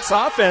Detroit Lakes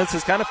offense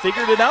has kind of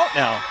figured it out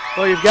now.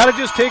 Well, you've got to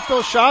just take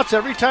those shots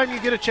every time you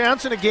get a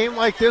chance in a game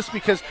like this,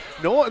 because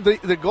the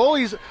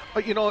goalies,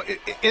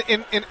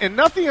 and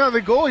nothing on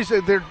the goalies.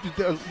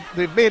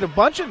 They've made a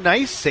bunch of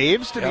nice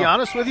saves, to be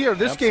honest with you. Or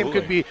this game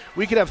could be,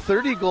 we could have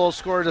 30 goals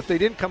scored if they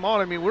didn't come out.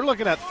 I mean, we're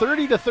looking at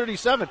 30 to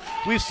 37.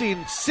 We've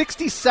seen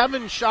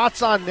 67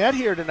 shots on net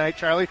here tonight,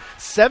 Charlie.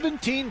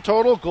 17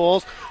 total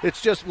goals.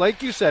 It's just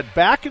like you said,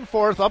 back and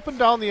forth, up and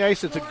down the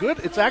ice.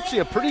 It's actually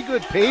a pretty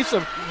good pace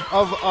of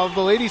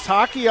the ladies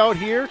hockey out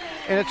here,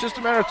 and it's just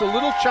a matter. It's a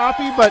little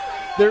choppy, but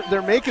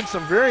they're making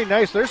some very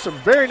nice. There's some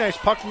very nice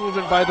puck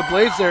movement by the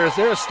Blades there as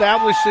they're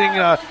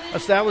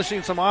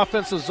establishing some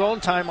offensive zone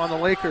time on the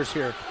Lakers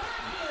here.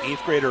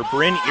 8th grader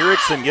Bryn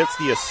Erickson gets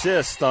the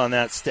assist on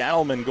that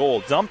Stadelman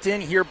goal. Dumped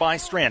in here by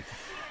Strand.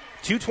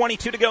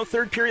 2:22 to go,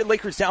 third period.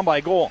 Lakers down by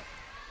a goal.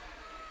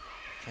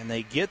 Can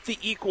they get the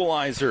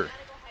equalizer?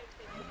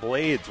 The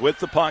Blades with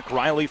the puck.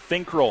 Riley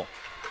Finkrell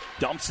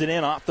dumps it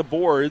in off the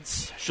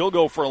boards. She'll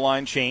go for a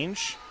line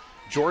change.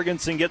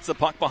 Jorgensen gets the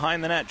puck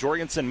behind the net.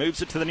 Jorgensen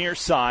moves it to the near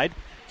side.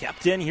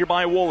 Kept in here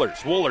by Wohlers.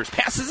 Wohlers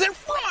passes in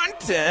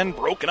front and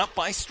broken up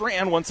by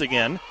Strand once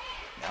again.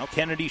 Now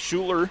Kennedy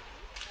Schuler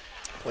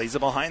plays it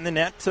behind the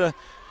net to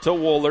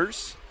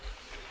Wohlers.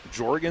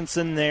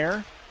 Jorgensen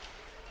there.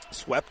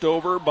 Swept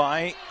over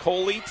by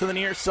Coley to the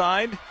near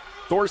side.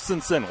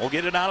 Thorstenson will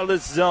get it out of the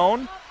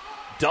zone.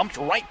 Dumped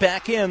right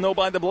back in, though,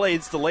 by the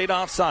Blades. Delayed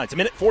offsides.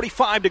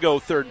 1:45 to go,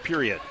 third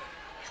period.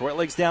 Detroit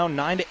Lakes down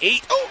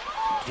 9-8. Oh!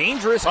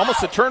 Dangerous,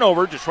 almost a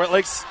turnover. Detroit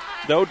Lakes,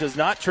 though, does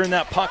not turn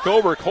that puck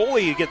over.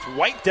 Coley gets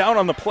wiped down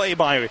on the play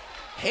by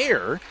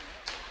Hare.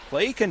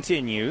 Play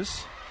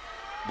continues.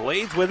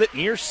 Blades with it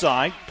near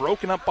side.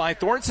 Broken up by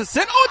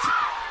Thorstenson.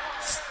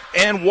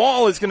 And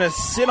Wall is going to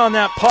sit on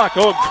that puck.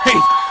 Oh, great.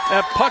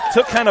 That puck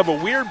took kind of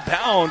a weird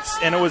bounce,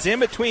 and it was in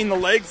between the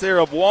legs there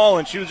of Wall,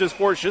 and she was just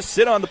forced to just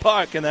sit on the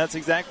puck, and that's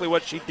exactly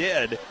what she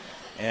did.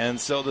 And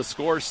so the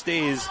score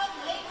stays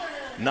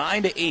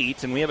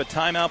 9-8, and we have a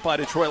timeout by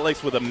Detroit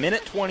Lakes with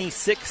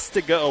 1:26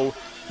 to go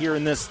here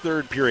in this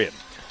third period.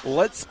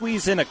 Let's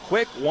squeeze in a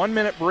quick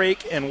 1-minute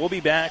break, and we'll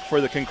be back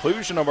for the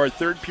conclusion of our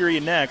third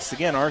period next.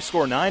 Again, our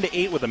score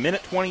 9-8 with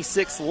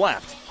 1:26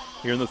 left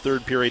here in the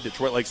third period.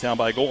 Detroit Lakes down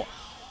by a goal.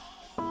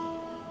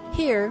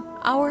 Here,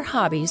 our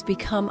hobbies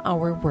become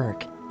our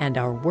work, and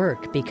our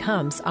work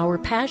becomes our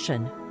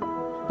passion.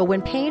 But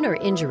when pain or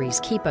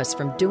injuries keep us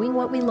from doing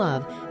what we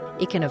love,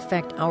 it can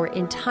affect our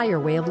entire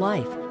way of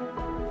life.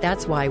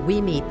 That's why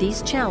we meet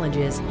these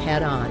challenges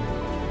head on.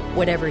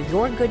 Whatever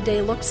your good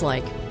day looks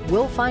like,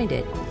 we'll find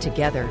it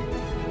together.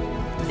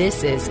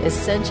 This is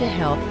Essentia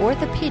Health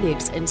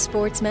Orthopedics and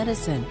Sports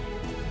Medicine,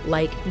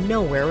 like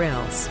nowhere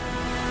else.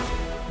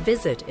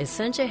 Visit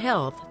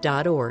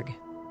essentiahealth.org.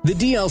 The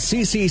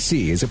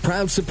DLCCC is a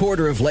proud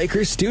supporter of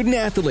Lakers student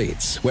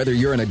athletes. Whether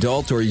you're an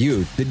adult or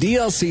youth, the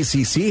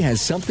DLCCC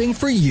has something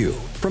for you.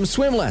 From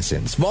swim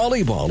lessons,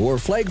 volleyball, or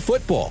flag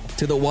football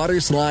to the water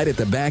slide at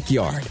the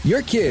backyard,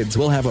 your kids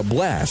will have a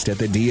blast at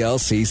the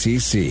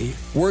DLCCC.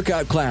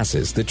 Workout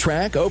classes, the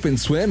track, open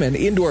swim, and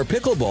indoor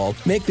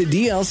pickleball make the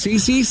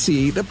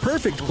DLCCC the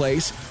perfect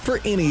place for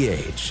any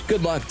age.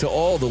 Good luck to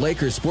all the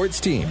Lakers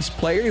sports teams,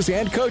 players,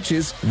 and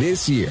coaches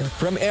this year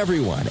from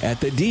everyone at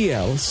the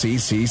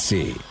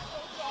DLCCC.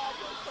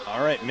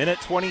 All right,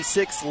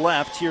 1:26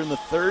 left here in the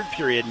third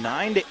period.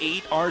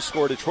 9-8 our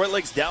score. Detroit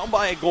Lakes down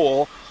by a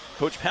goal.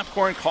 Coach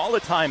Pepcorn called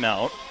a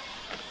timeout.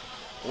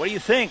 What do you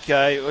think?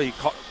 You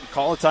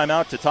call a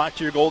timeout to talk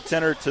to your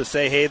goaltender to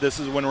say, hey, this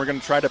is when we're going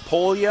to try to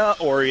pull you?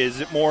 Or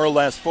is it more or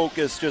less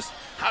focused just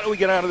how do we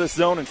get out of this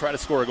zone and try to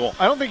score a goal?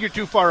 I don't think you're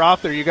too far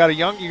off there. You got a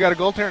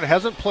goaltender that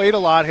hasn't played a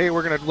lot. Hey,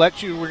 we're going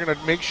to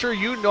make sure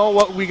you know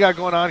what we got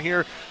going on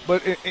here.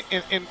 But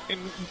and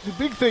the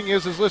big thing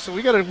is listen,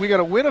 we got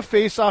to win a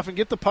face-off and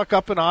get the puck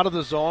up and out of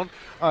the zone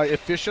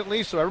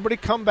efficiently. So everybody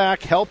come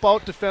back, help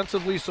out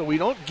defensively, so we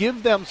don't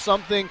give them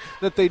something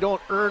that they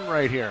don't earn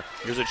right here.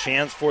 Here's a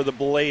chance for the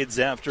Blades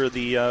after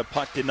the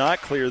puck did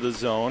not clear the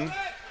zone.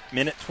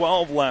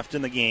 1:12 left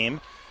in the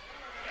game.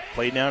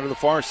 Played down to the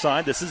far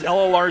side. This is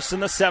Ella Larson,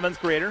 the 7th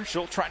grader.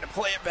 She'll try to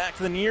play it back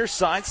to the near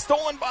side.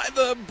 Stolen by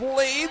the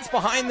Blades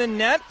behind the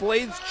net.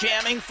 Blades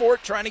jamming for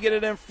it, trying to get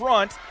it in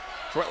front.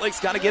 Detroit Lake's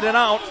got to get it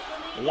out.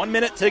 1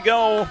 minute to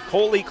go.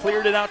 Coley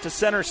cleared it out to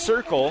center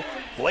circle.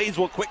 Blades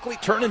will quickly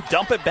turn and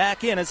dump it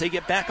back in as they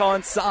get back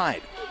on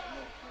side.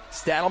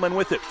 Stadelman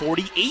with it.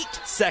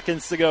 48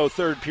 seconds to go,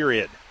 third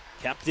period.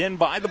 Kept in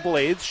by the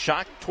Blades.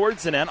 Shot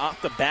towards the net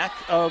off the back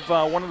of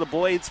one of the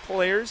Blades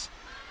players.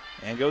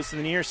 And goes to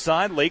the near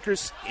side.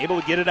 Lakers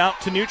able to get it out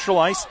to neutral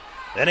ice.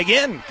 Then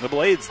again, the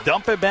Blades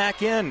dump it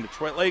back in.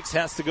 Detroit Lakes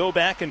has to go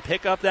back and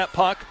pick up that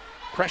puck.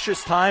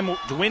 Precious time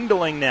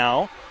dwindling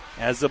now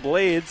as the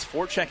Blades,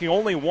 forechecking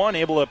only one,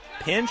 able to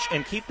pinch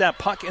and keep that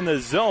puck in the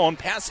zone.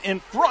 Pass in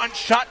front.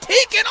 Shot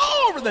taken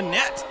all over the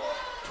net.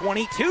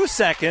 22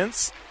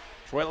 seconds.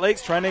 Detroit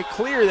Lakes trying to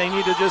clear. They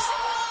need to just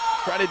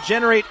try to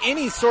generate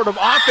any sort of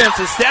offense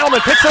as Stadelman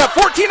picks it up.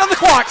 14 on the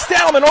clock.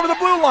 Stadelman over the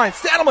blue line.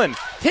 Stadelman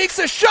takes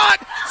a shot.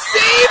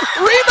 Save.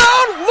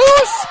 Rebound.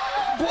 Loose.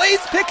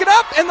 Blades pick it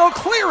up and they'll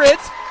clear it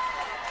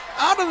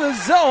out of the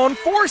zone.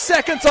 4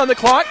 seconds on the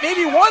clock.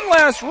 Maybe one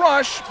last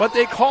rush, but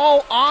they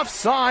call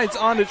offsides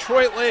on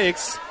Detroit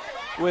Lakes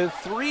with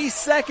 3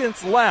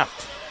 seconds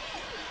left.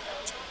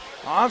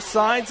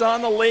 Offsides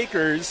on the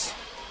Lakers.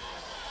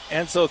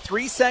 And so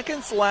 3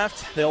 seconds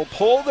left. They'll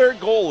pull their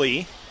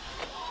goalie.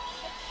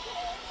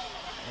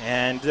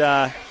 And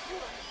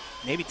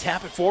maybe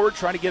tap it forward,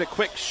 try to get a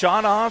quick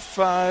shot off.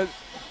 Try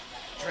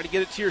to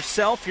get it to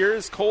yourself here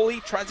as Coley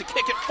tries to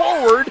kick it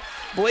forward.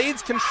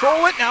 Blades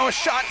control it. Now a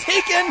shot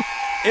taken.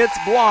 It's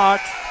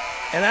blocked.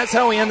 And that's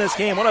how we end this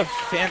game. What a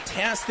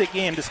fantastic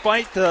game.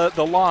 Despite the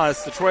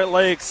loss, Detroit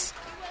Lakes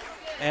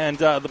and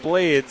the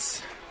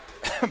Blades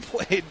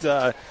played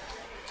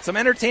some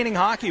entertaining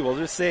hockey. We'll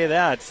just say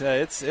that.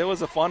 It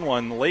was a fun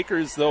one. The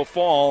Lakers, though,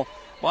 fall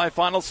by a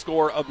final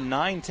score of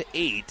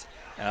 9-8.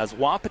 As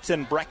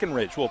Wahpeton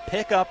Breckenridge will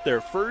pick up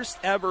their first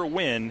ever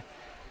win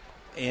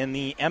in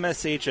the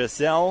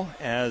MSHSL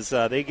as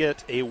they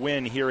get a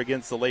win here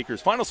against the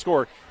Lakers. Final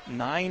score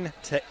 9-8.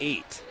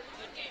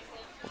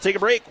 We'll take a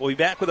break. We'll be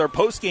back with our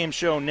post-game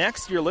show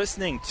next. You're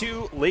listening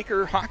to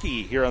Laker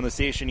Hockey here on the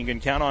station. You can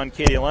count on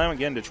KDLM.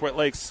 Again, Detroit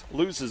Lakes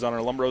loses on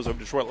our Lumbros of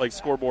Detroit Lakes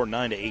scoreboard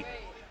 9-8.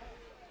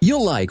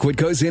 You'll like what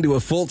goes into a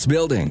Fultz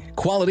building.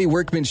 Quality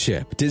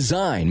workmanship,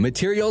 design,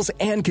 materials,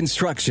 and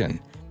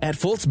construction. At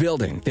Fultz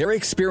Building, their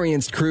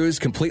experienced crews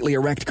completely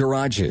erect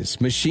garages,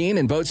 machine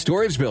and boat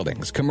storage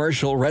buildings,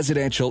 commercial,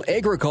 residential,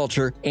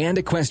 agriculture, and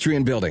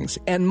equestrian buildings,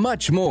 and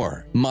much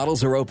more.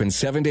 Models are open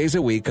 7 days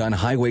a week on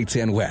Highway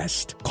 10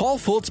 West. Call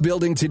Fultz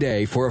Building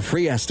today for a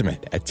free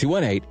estimate at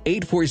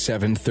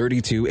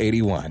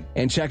 218-847-3281.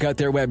 And check out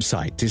their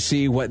website to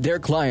see what their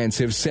clients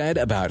have said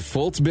about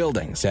Fultz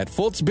Buildings at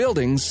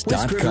fultzbuildings.com.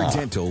 West River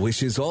Dental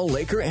wishes all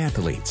Laker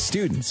athletes,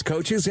 students,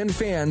 coaches, and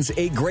fans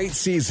a great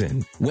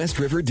season. West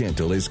River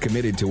Dental is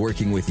committed to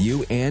working with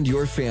you and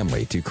your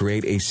family to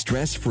create a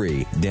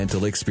stress-free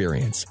dental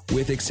experience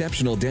with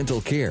exceptional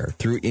dental care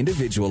through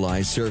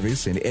individualized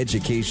service and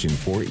education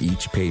for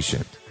each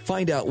patient.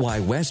 Find out why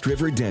West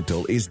River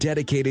Dental is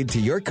dedicated to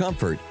your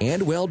comfort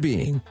and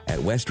well-being at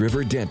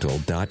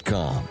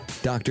westriverdental.com.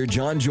 Dr.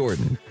 John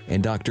Jordan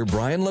and Dr.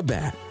 Brian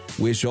Labatt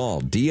wish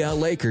all DL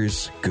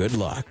Lakers good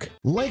luck.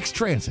 Lakes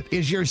Transit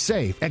is your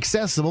safe,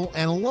 accessible,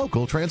 and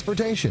local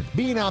transportation.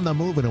 Being on the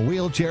move in a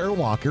wheelchair or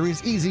walker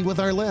is easy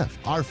with our lift.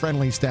 Our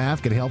friendly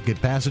staff can help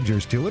get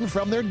passengers to and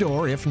from their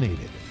door if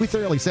needed. We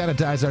thoroughly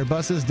sanitize our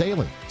buses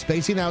daily,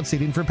 spacing out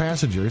seating for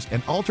passengers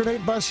and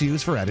alternate bus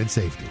use for added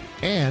safety.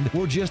 And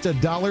we're just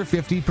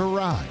 $1.50 per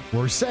ride.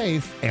 We're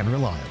safe and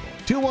reliable.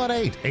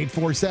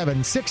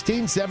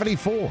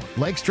 218-847-1674.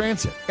 Lakes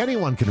Transit.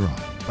 Anyone can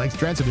ride. Lakes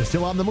Transit is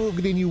still on the move,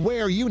 getting you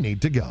where you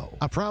need to go.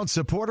 A proud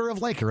supporter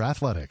of Laker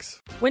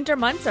Athletics. Winter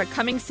months are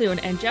coming soon,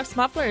 and Jeff's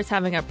Muffler is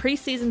having a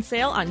preseason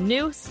sale on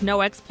new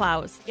SnowX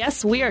plows.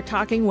 Yes, we are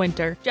talking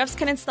winter. Jeff's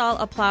can install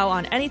a plow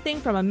on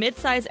anything from a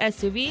mid-size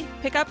SUV,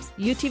 pickups,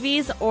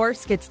 UTVs, or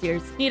skid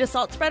steers. Need a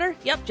salt spreader?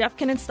 Yep, Jeff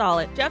can install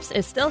it. Jeff's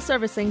is still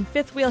servicing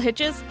fifth wheel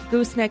hitches,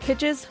 gooseneck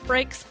hitches,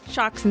 brakes,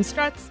 shocks and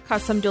struts,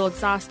 custom dual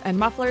exhaust and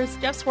mufflers.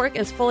 Jeff's work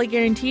is fully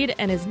guaranteed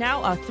and is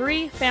now a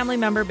 3 family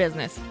member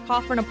business.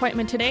 Call for an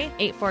appointment today,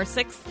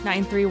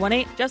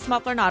 846-9318. Jeff's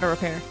Muffler and Auto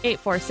Repair,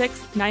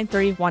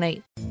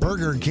 846-9318.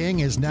 Burger King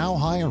is now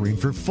hiring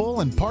for full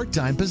and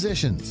part-time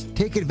positions.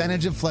 Take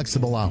advantage of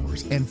flexible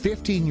hours, and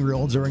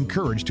 15-year-olds are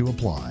encouraged to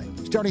apply.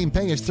 Starting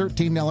pay is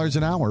 $13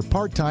 an hour,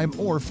 part-time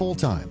or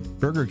full-time.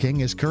 Burger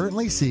King is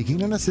currently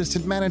seeking an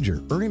assistant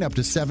manager, earning up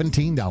to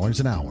 $17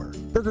 an hour.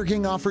 Burger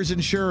King offers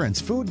insurance,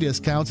 food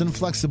discounts, and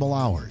flexible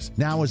hours.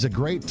 Now is a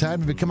great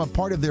time to become a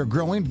part of their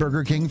growing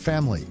Burger King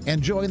family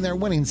and join their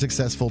winning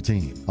successful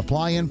team.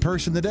 Apply in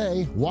person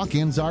today.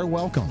 Walk-ins are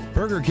welcome.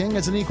 Burger King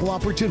is an equal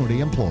opportunity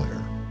employer.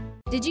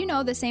 Did you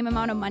know the same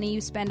amount of money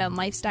you spend on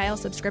lifestyle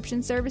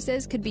subscription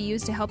services could be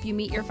used to help you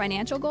meet your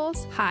financial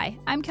goals? Hi,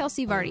 I'm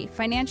Kelsey Vardy,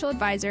 financial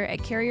advisor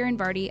at Carrier &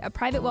 Vardy, a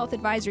private wealth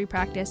advisory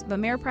practice of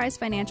Ameriprise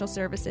Financial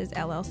Services,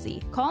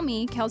 LLC. Call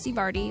me, Kelsey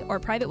Vardy,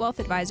 or private wealth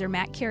advisor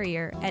Matt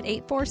Carrier at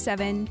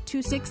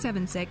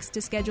 847-2676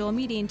 to schedule a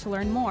meeting to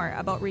learn more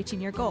about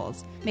reaching your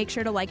goals. Make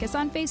sure to like us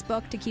on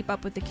Facebook to keep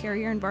up with the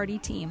Carrier & Vardy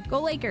team.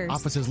 Go Lakers!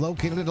 Office is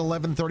located at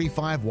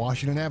 1135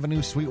 Washington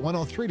Avenue, Suite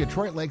 103,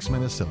 Detroit Lakes,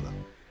 Minnesota.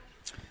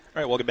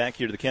 All right, welcome back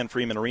here to the Ken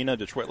Freeman Arena.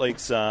 Detroit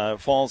Lakes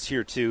falls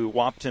here to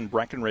Wahpeton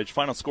Breckenridge.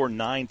 Final score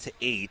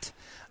 9-8,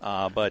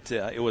 but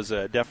it was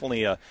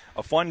definitely a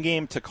fun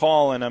game to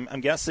call, and I'm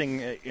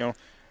guessing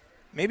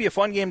maybe a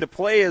fun game to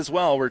play as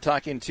well. We're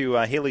talking to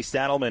Haley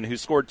Stadelman, who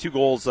scored 2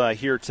 goals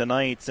here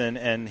tonight,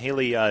 and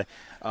Haley,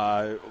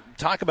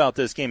 talk about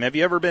this game. Have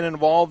you ever been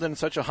involved in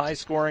such a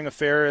high-scoring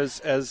affair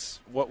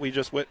as what we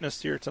just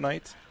witnessed here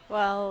tonight?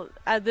 Well,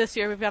 this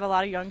year we've got a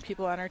lot of young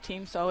people on our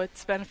team, so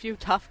it's been a few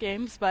tough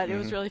games, but it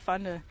was really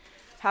fun to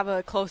have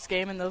a close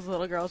game, and those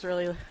little girls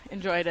really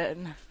enjoyed it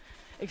and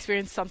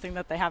experienced something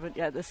that they haven't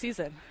yet this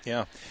season.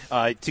 Yeah.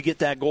 To get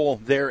that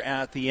goal there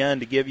at the end,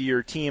 to give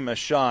your team a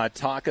shot,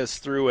 talk us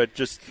through it,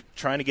 just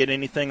trying to get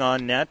anything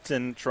on net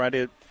and try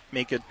to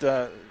make it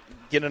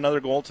get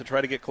another goal to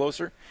try to get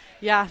closer?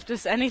 Yeah,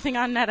 just anything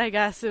on net, I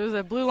guess. It was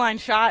a blue line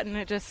shot, and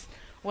it just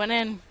went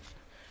in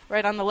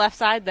right on the left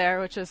side there,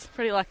 which is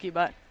pretty lucky,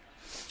 but...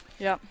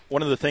 Yep.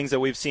 One of the things that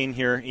we've seen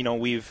here,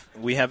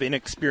 we have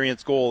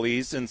inexperienced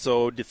goalies, and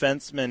so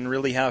defensemen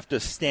really have to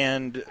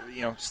stand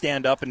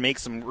up and make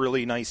some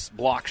really nice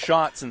block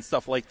shots and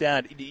stuff like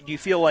that. Do you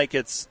feel like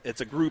it's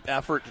a group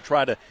effort to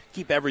try to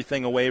keep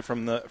everything away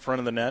from the front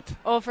of the net?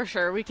 Oh, for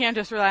sure. We can't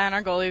just rely on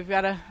our goalie. We've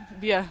got to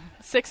be a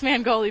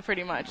 6-man goalie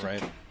pretty much,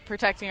 right?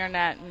 Protecting our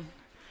net, and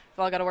we've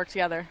all got to work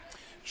together.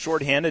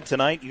 Shorthanded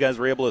tonight, you guys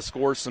were able to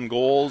score some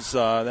goals.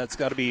 That's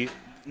got to be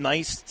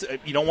nice.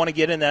 You don't want to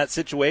get in that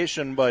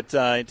situation, but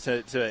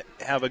to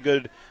have a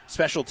good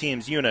special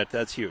teams unit,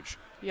 that's huge.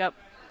 Yep.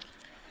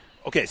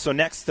 Okay, so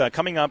next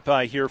coming up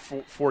here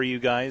for you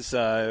guys,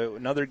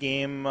 another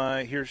game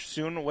here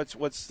soon.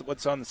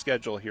 What's on the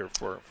schedule here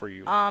for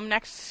you?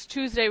 Next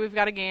Tuesday we've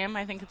got a game.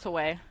 I think it's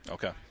away.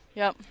 Okay.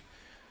 Yep.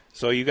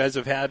 So you guys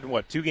have had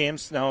 2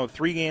 games now,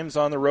 3 games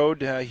on the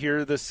road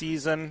here this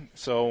season.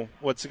 So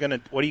what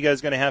are you guys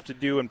gonna have to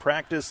do in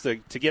practice to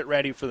get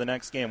ready for the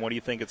next game? What do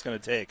you think it's gonna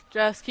take?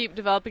 Just keep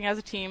developing as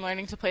a team,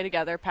 learning to play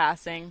together,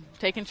 passing,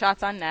 taking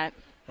shots on net.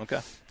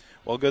 Okay.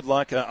 Well, good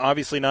luck.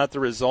 Obviously not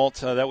the result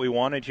that we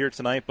wanted here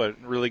tonight, but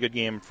really good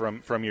game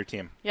from your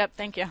team. Yep,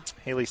 thank you.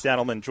 Haley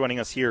Stadelman joining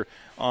us here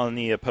on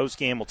the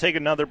post-game. We'll take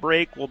another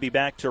break. We'll be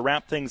back to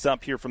wrap things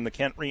up here from the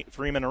Kent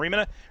Freeman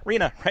Arena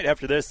right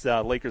after this.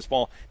 Lakers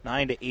fall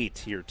 9-8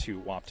 here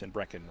to Wahpeton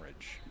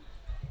Breckenridge.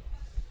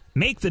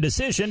 Make the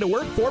decision to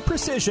work for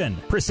Precision.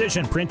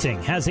 Precision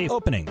Printing has an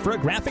opening for a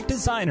graphic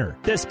designer.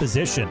 This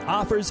position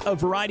offers a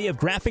variety of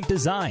graphic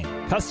design,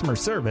 customer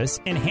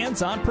service, and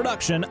hands-on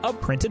production of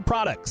printed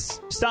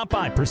products. Stop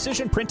by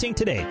Precision Printing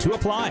today to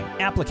apply.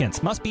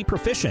 Applicants must be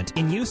proficient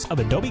in use of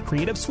Adobe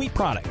Creative Suite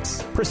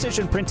products.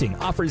 Precision Printing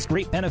offers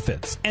great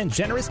benefits and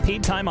generous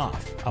paid time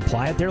off.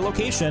 Apply at their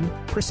location.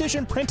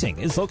 Precision Printing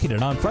is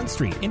located on Front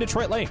Street in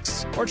Detroit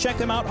Lakes, or check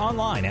them out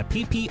online at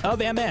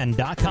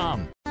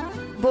ppofmn.com.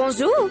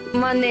 Bonjour,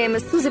 my name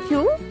is Suzy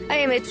Pugh. I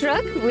am a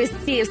truck with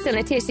Steve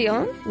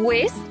Sanitation.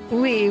 Waste?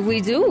 We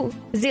do.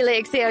 The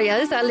lakes area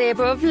is our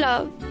labor of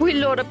love. We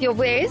load up your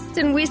waste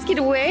and whisk it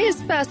away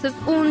as fast as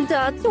un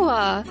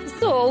toi.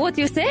 So, what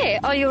do you say?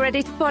 Are you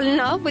ready to fall in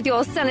love with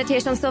your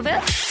sanitation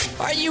service?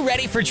 Are you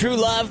ready for true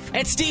love?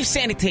 At Steve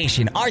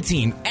Sanitation, our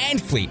team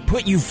and fleet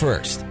put you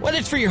first. Whether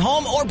it's for your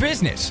home or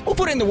business, we'll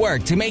put in the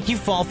work to make you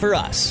fall for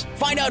us.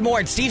 Find out more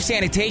at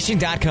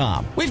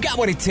stevesanitation.com. We've got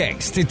what it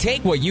takes to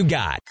take what you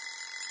got.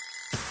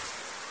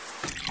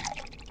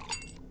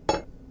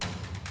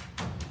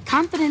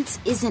 Confidence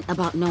isn't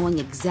about knowing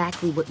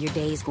exactly what your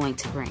day is going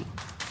to bring.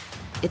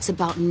 It's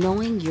about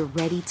knowing you're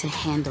ready to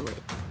handle it.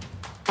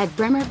 At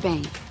Bremer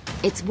Bank,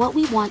 it's what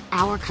we want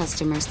our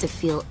customers to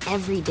feel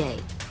every day,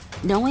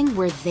 knowing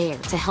we're there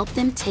to help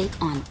them take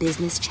on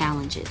business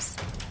challenges.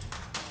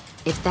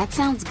 If that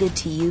sounds good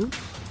to you,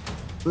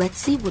 let's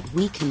see what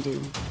we can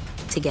do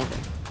together.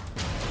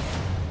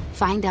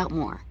 Find out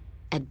more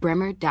at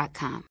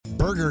bremer.com.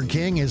 Burger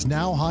King is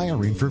now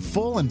hiring for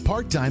full and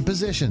part-time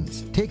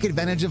positions. Take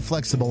advantage of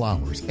flexible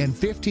hours, and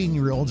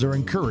 15-year-olds are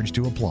encouraged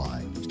to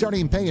apply.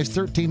 Starting pay is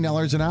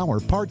 $13 an hour,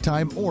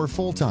 part-time or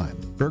full-time.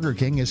 Burger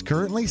King is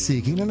currently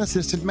seeking an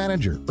assistant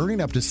manager,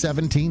 earning up to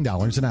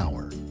 $17 an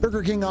hour.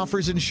 Burger King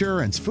offers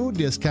insurance, food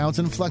discounts,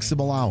 and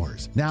flexible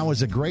hours. Now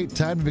is a great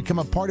time to become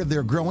a part of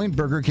their growing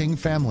Burger King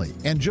family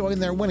and join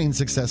their winning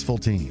successful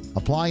team.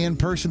 Apply in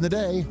person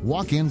today.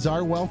 Walk-ins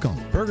are welcome.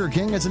 Burger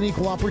King is an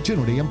equal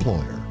opportunity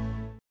employer.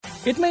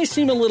 It may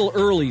seem a little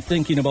early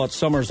thinking about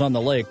summers on the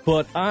lake,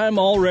 but I'm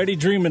already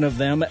dreaming of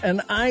them,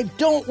 and I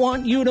don't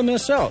want you to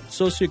miss out.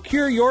 So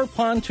secure your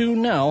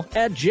pontoon now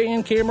at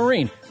J&K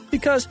Marine,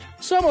 because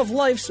some of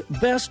life's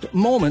best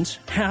moments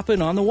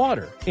happen on the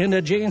water. And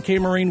at J&K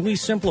Marine, we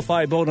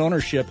simplify boat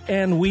ownership,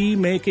 and we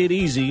make it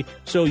easy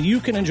so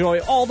you can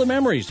enjoy all the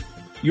memories.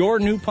 Your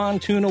new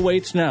pontoon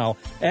awaits now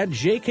at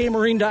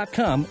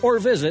jkmarine.com or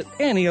visit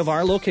any of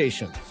our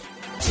locations.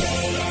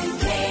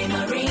 J&K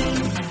Marine.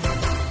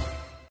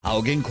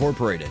 Haug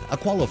Incorporated, a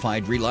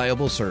qualified,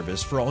 reliable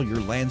service for all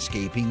your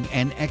landscaping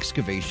and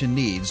excavation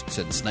needs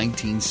since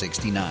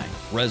 1969.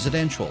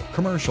 Residential,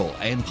 commercial,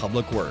 and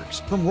public works,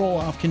 from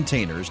roll-off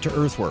containers to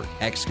earthwork,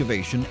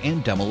 excavation,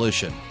 and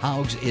demolition.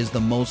 Haug's is the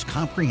most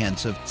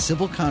comprehensive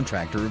civil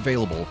contractor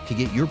available to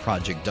get your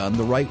project done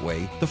the right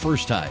way the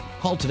first time.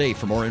 Call today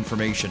for more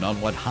information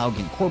on what Haug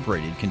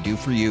Incorporated can do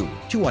for you.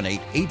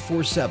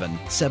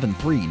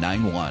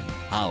 218-847-7391.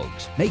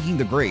 Haug's, making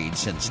the grade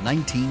since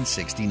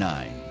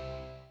 1969.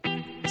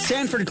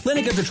 Sanford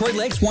Clinic of Detroit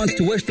Lakes wants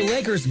to wish the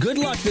Lakers good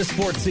luck this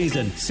sports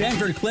season.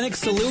 Sanford Clinic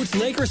salutes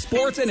Lakers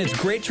sports and its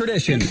great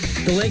tradition.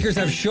 The Lakers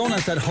have shown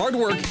us that hard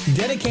work,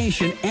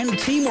 dedication, and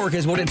teamwork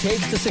is what it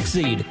takes to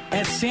succeed.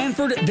 At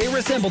Sanford, they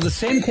resemble the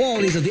same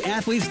qualities of the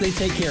athletes they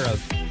take care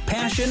of: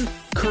 passion,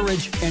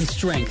 courage, and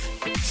strength.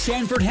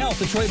 Sanford Health,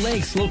 Detroit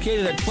Lakes,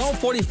 located at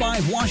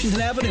 1245 Washington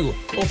Avenue.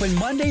 Open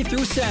Monday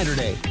through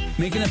Saturday.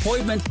 Make an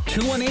appointment,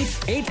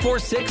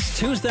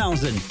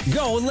 218-846-2000.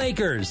 Go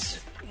Lakers!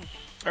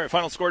 All right,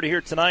 final score to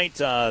hear tonight.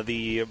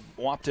 The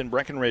Wapton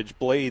Breckenridge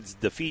Blades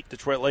defeat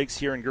Detroit Lakes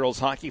here in girls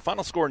hockey.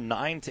 Final score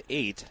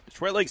 9-8.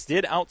 Detroit Lakes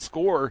did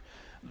outscore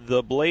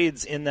the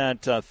Blades in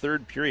that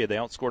third period. They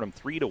outscored them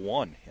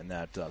 3-1 in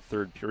that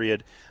third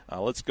period.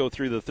 Let's go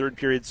through the third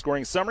period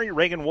scoring summary.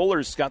 Reagan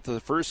Wohlers got the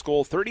first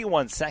goal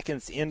 31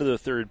 seconds into the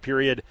third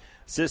period.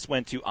 Assist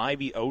went to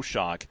Ivy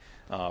Oshock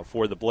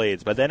for the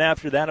Blades. But then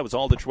after that, it was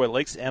all Detroit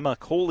Lakes. Emma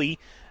Coley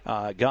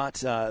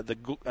got a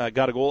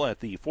goal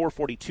at the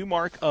 4:42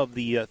 mark of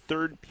the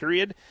third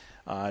period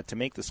to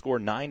make the score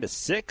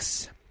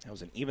 9-6. That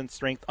was an even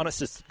strength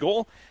unassisted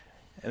goal.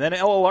 And then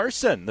Ella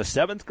Larson, the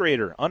seventh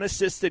grader,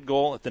 unassisted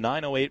goal at the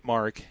 9:08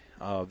 mark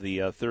of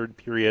the third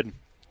period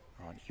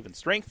on even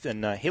strength.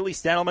 And Haley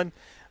Stadelman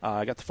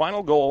got the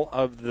final goal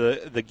of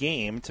the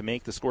game to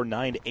make the score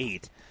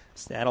 9-8.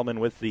 Stadelman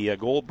with the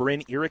goal.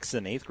 Bryn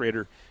Erickson, eighth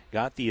grader,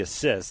 got the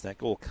assist. That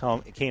goal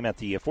came at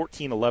the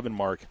 14:11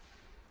 mark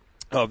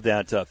of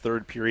that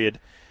third period.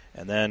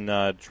 And then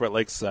Detroit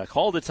Lakes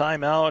called a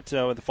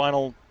timeout with the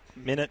final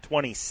minute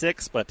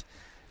 26, but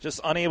just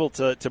unable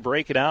to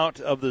break it out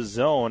of the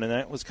zone. And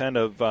that was kind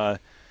of the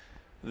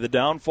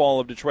downfall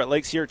of Detroit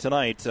Lakes here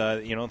tonight.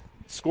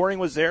 Scoring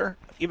was there.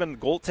 Even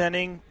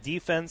goaltending,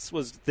 defense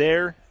was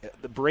there.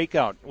 The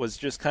breakout was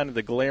just kind of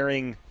the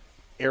glaring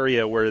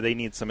area where they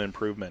need some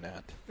improvement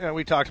at. Yeah,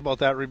 we talked about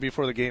that right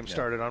before the game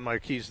started on my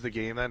keys to the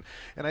game, and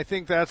I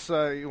think that's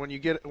when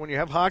you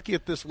have hockey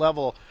at this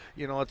level,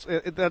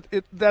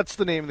 that's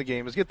the name of the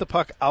game, is get the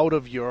puck out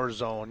of your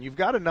zone. You've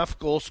got enough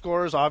goal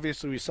scorers.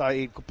 Obviously, we saw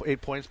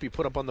eight points be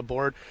put up on the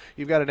board.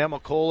 You've got an Emma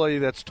Coley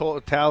that's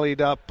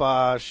tallied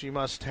up. She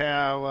must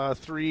have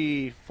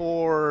 3,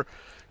 4.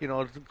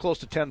 close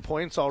to 10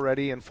 points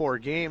already in 4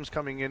 games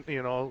coming in,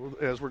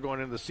 as we're going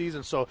into the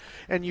season. So,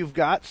 and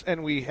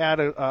we had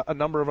a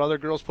number of other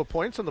girls put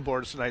points on the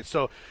board tonight.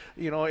 So,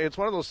 it's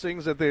one of those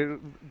things that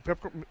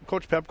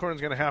Coach Pepcorn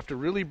is going to have to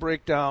really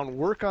break down,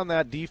 work on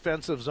that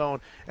defensive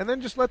zone, and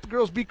then just let the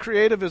girls be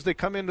creative as they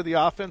come into the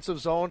offensive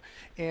zone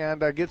and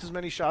get as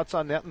many shots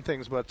on net and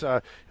things. But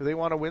if they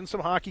want to win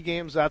some hockey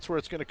games, that's where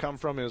it's going to come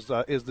from is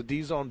the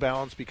D-zone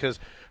balance, because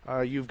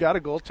you've got a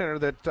goaltender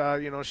that,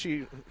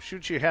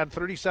 she had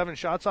 37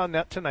 shots on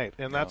net tonight,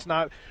 and that's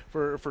not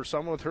for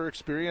someone with her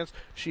experience.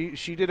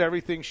 She did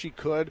everything she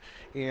could,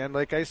 and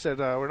like I said,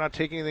 we're not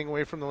taking anything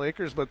away from the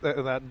Lakers, but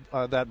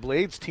that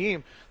Blades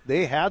team,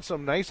 they had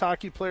some nice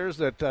hockey players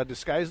that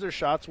disguised their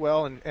shots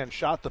well and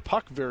shot the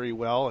puck very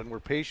well and were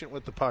patient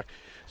with the puck.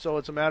 So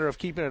it's a matter of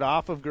keeping it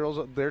off of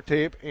girls, their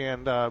tape,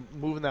 and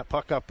moving that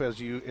puck up as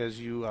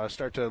you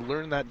start to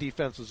learn that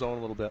defensive zone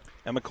a little bit.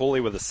 Emma Coley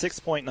with a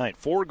 6.9,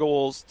 4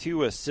 goals,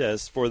 2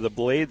 assists. For the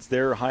Blades,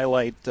 their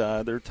highlight,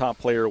 their top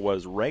player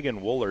was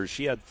Reagan Woolers.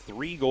 She had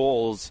 3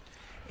 goals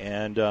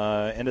and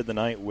ended the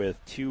night with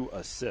 2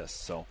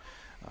 assists. So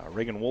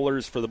Reagan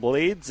Woolers for the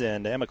Blades,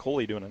 and Emma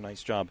Coley doing a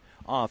nice job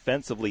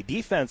offensively.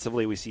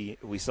 Defensively, we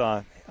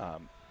saw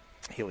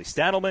Haley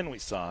Stadelman. We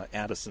saw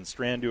Addison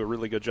Strand do a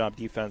really good job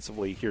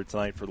defensively here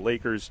tonight for the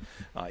Lakers.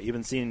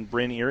 Even seeing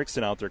Bryn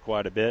Erickson out there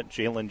quite a bit.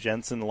 Jalen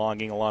Jensen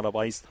logging a lot of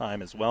ice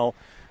time as well.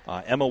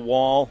 Emma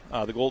Wall,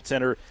 the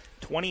goaltender,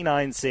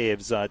 29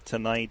 saves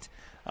tonight.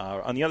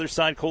 On the other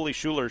side, Coley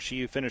Schuler,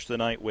 she finished the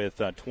night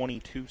with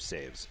 22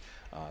 saves.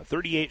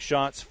 38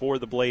 shots for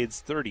the Blades,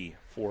 30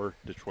 for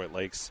Detroit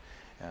Lakes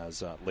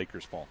as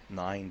Lakers fall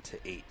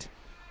 9-8.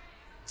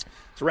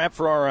 It's a wrap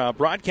for our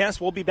broadcast.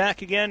 We'll be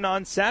back again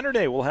on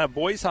Saturday. We'll have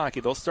boys hockey.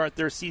 They'll start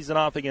their season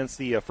off against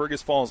the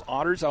Fergus Falls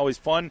Otters. Always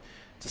fun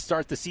to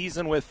start the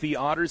season with the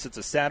Otters. It's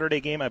a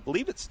Saturday game. I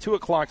believe it's 2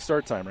 o'clock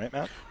start time, right,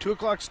 Matt? 2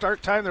 o'clock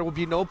start time. There will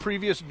be no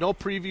preview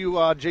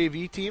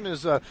JV team,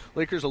 as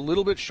Lakers a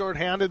little bit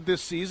shorthanded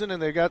this season,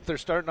 and they're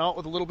starting out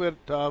with a little bit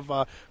of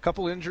a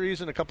couple injuries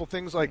and a couple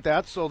things like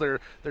that, so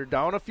they're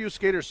down a few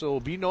skaters. So there will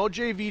be no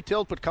JV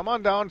tilt, but come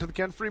on down to the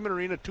Ken Freeman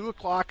Arena, 2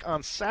 o'clock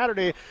on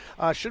Saturday.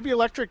 Should be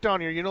electric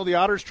down here. The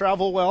Otters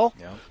travel well,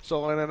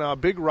 so and then a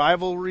big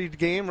rivalry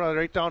game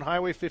right down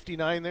Highway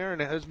 59 there,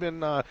 and it has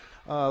been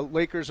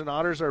Lakers and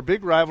Otters are a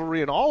big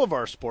rivalry in all of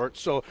our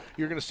sports, so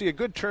you're going to see a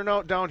good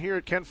turnout down here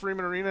at Kent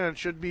Freeman Arena, and it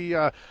should be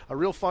a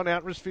real fun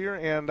atmosphere.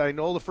 And I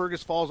know the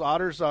Fergus Falls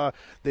Otters,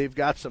 they've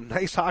got some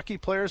nice hockey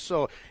players,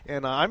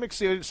 and I'm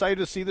excited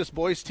to see this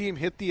boys team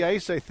hit the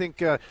ice. I think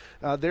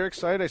they're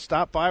excited. I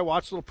stopped by,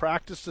 watched a little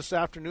practice this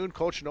afternoon.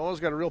 Coach Noah's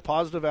got a real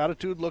positive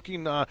attitude,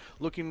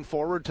 looking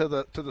forward to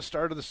the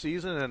start of the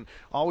season, and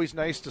always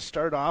nice to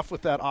start off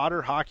with that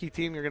Otter hockey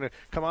team. You're going to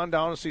come on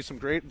down and see some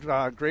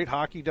great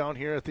hockey down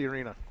here at the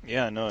arena.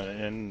 Yeah, no,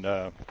 and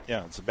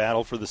it's a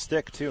battle for the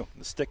stick too,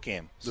 the stick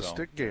game.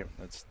 Stick game.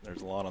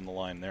 There's a lot on the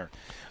line there.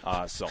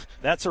 So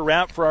that's a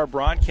wrap for our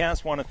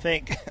broadcast. Want to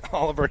thank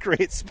all of our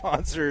great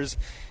sponsors,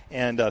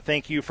 and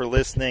thank you for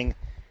listening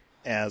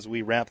as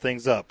we wrap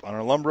things up on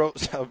our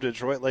Lumbros of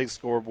Detroit Lakes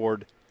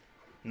scoreboard.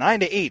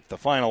 9-8, the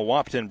final.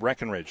 Wahpeton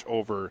Breckenridge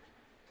over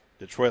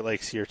Detroit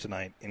Lakes here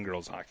tonight in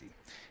girls hockey.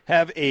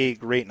 Have a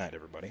great night,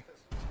 everybody.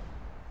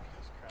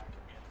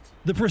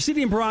 The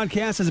preceding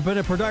broadcast has been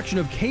a production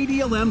of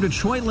KDLM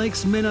Detroit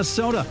Lakes,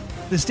 Minnesota,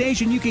 the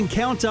station you can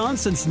count on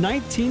since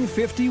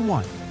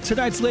 1951.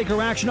 Tonight's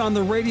Laker action on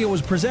the radio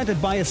was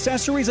presented by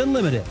Accessories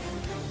Unlimited,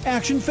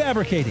 Action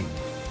Fabricating,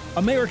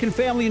 American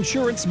Family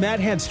Insurance, Matt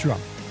Hedstrom,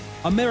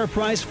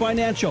 Ameriprise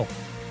Financial,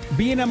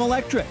 B&M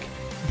Electric,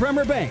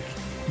 Bremer Bank,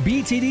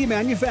 BTD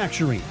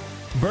Manufacturing,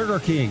 Burger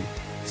King,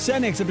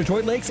 Cenex of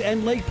Detroit Lakes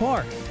and Lake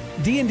Park,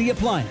 D&D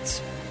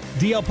Appliance,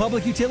 DL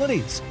Public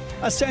Utilities,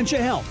 Essentia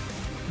Health,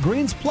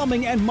 Greens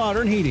Plumbing and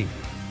Modern Heating,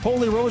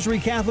 Holy Rosary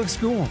Catholic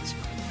Schools,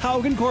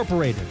 Haug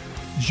Incorporated,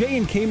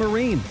 J&K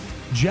Marine,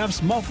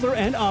 Jeff's Muffler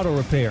and Auto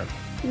Repair,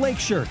 Lake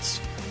Shirts,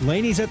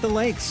 Laney's at the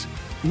Lakes,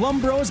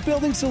 Lumbros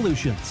Building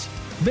Solutions,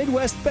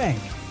 Midwest Bank,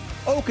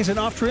 Ocas and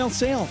Off Trail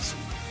Sales,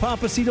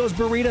 Papacitos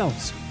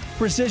Burritos,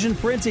 Precision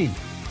Printing,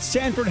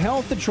 Sanford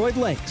Health Detroit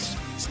Lakes,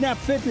 Snap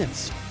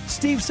Fitness,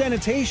 Steve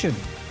Sanitation,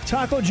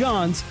 Taco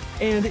John's,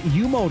 and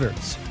U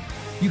Motors.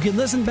 You can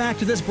listen back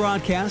to this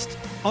broadcast,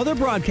 other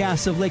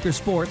broadcasts of Laker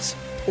Sports,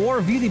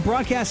 or view the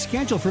broadcast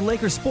schedule for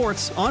Laker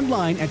Sports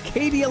online at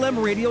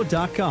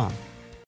KDLMradio.com.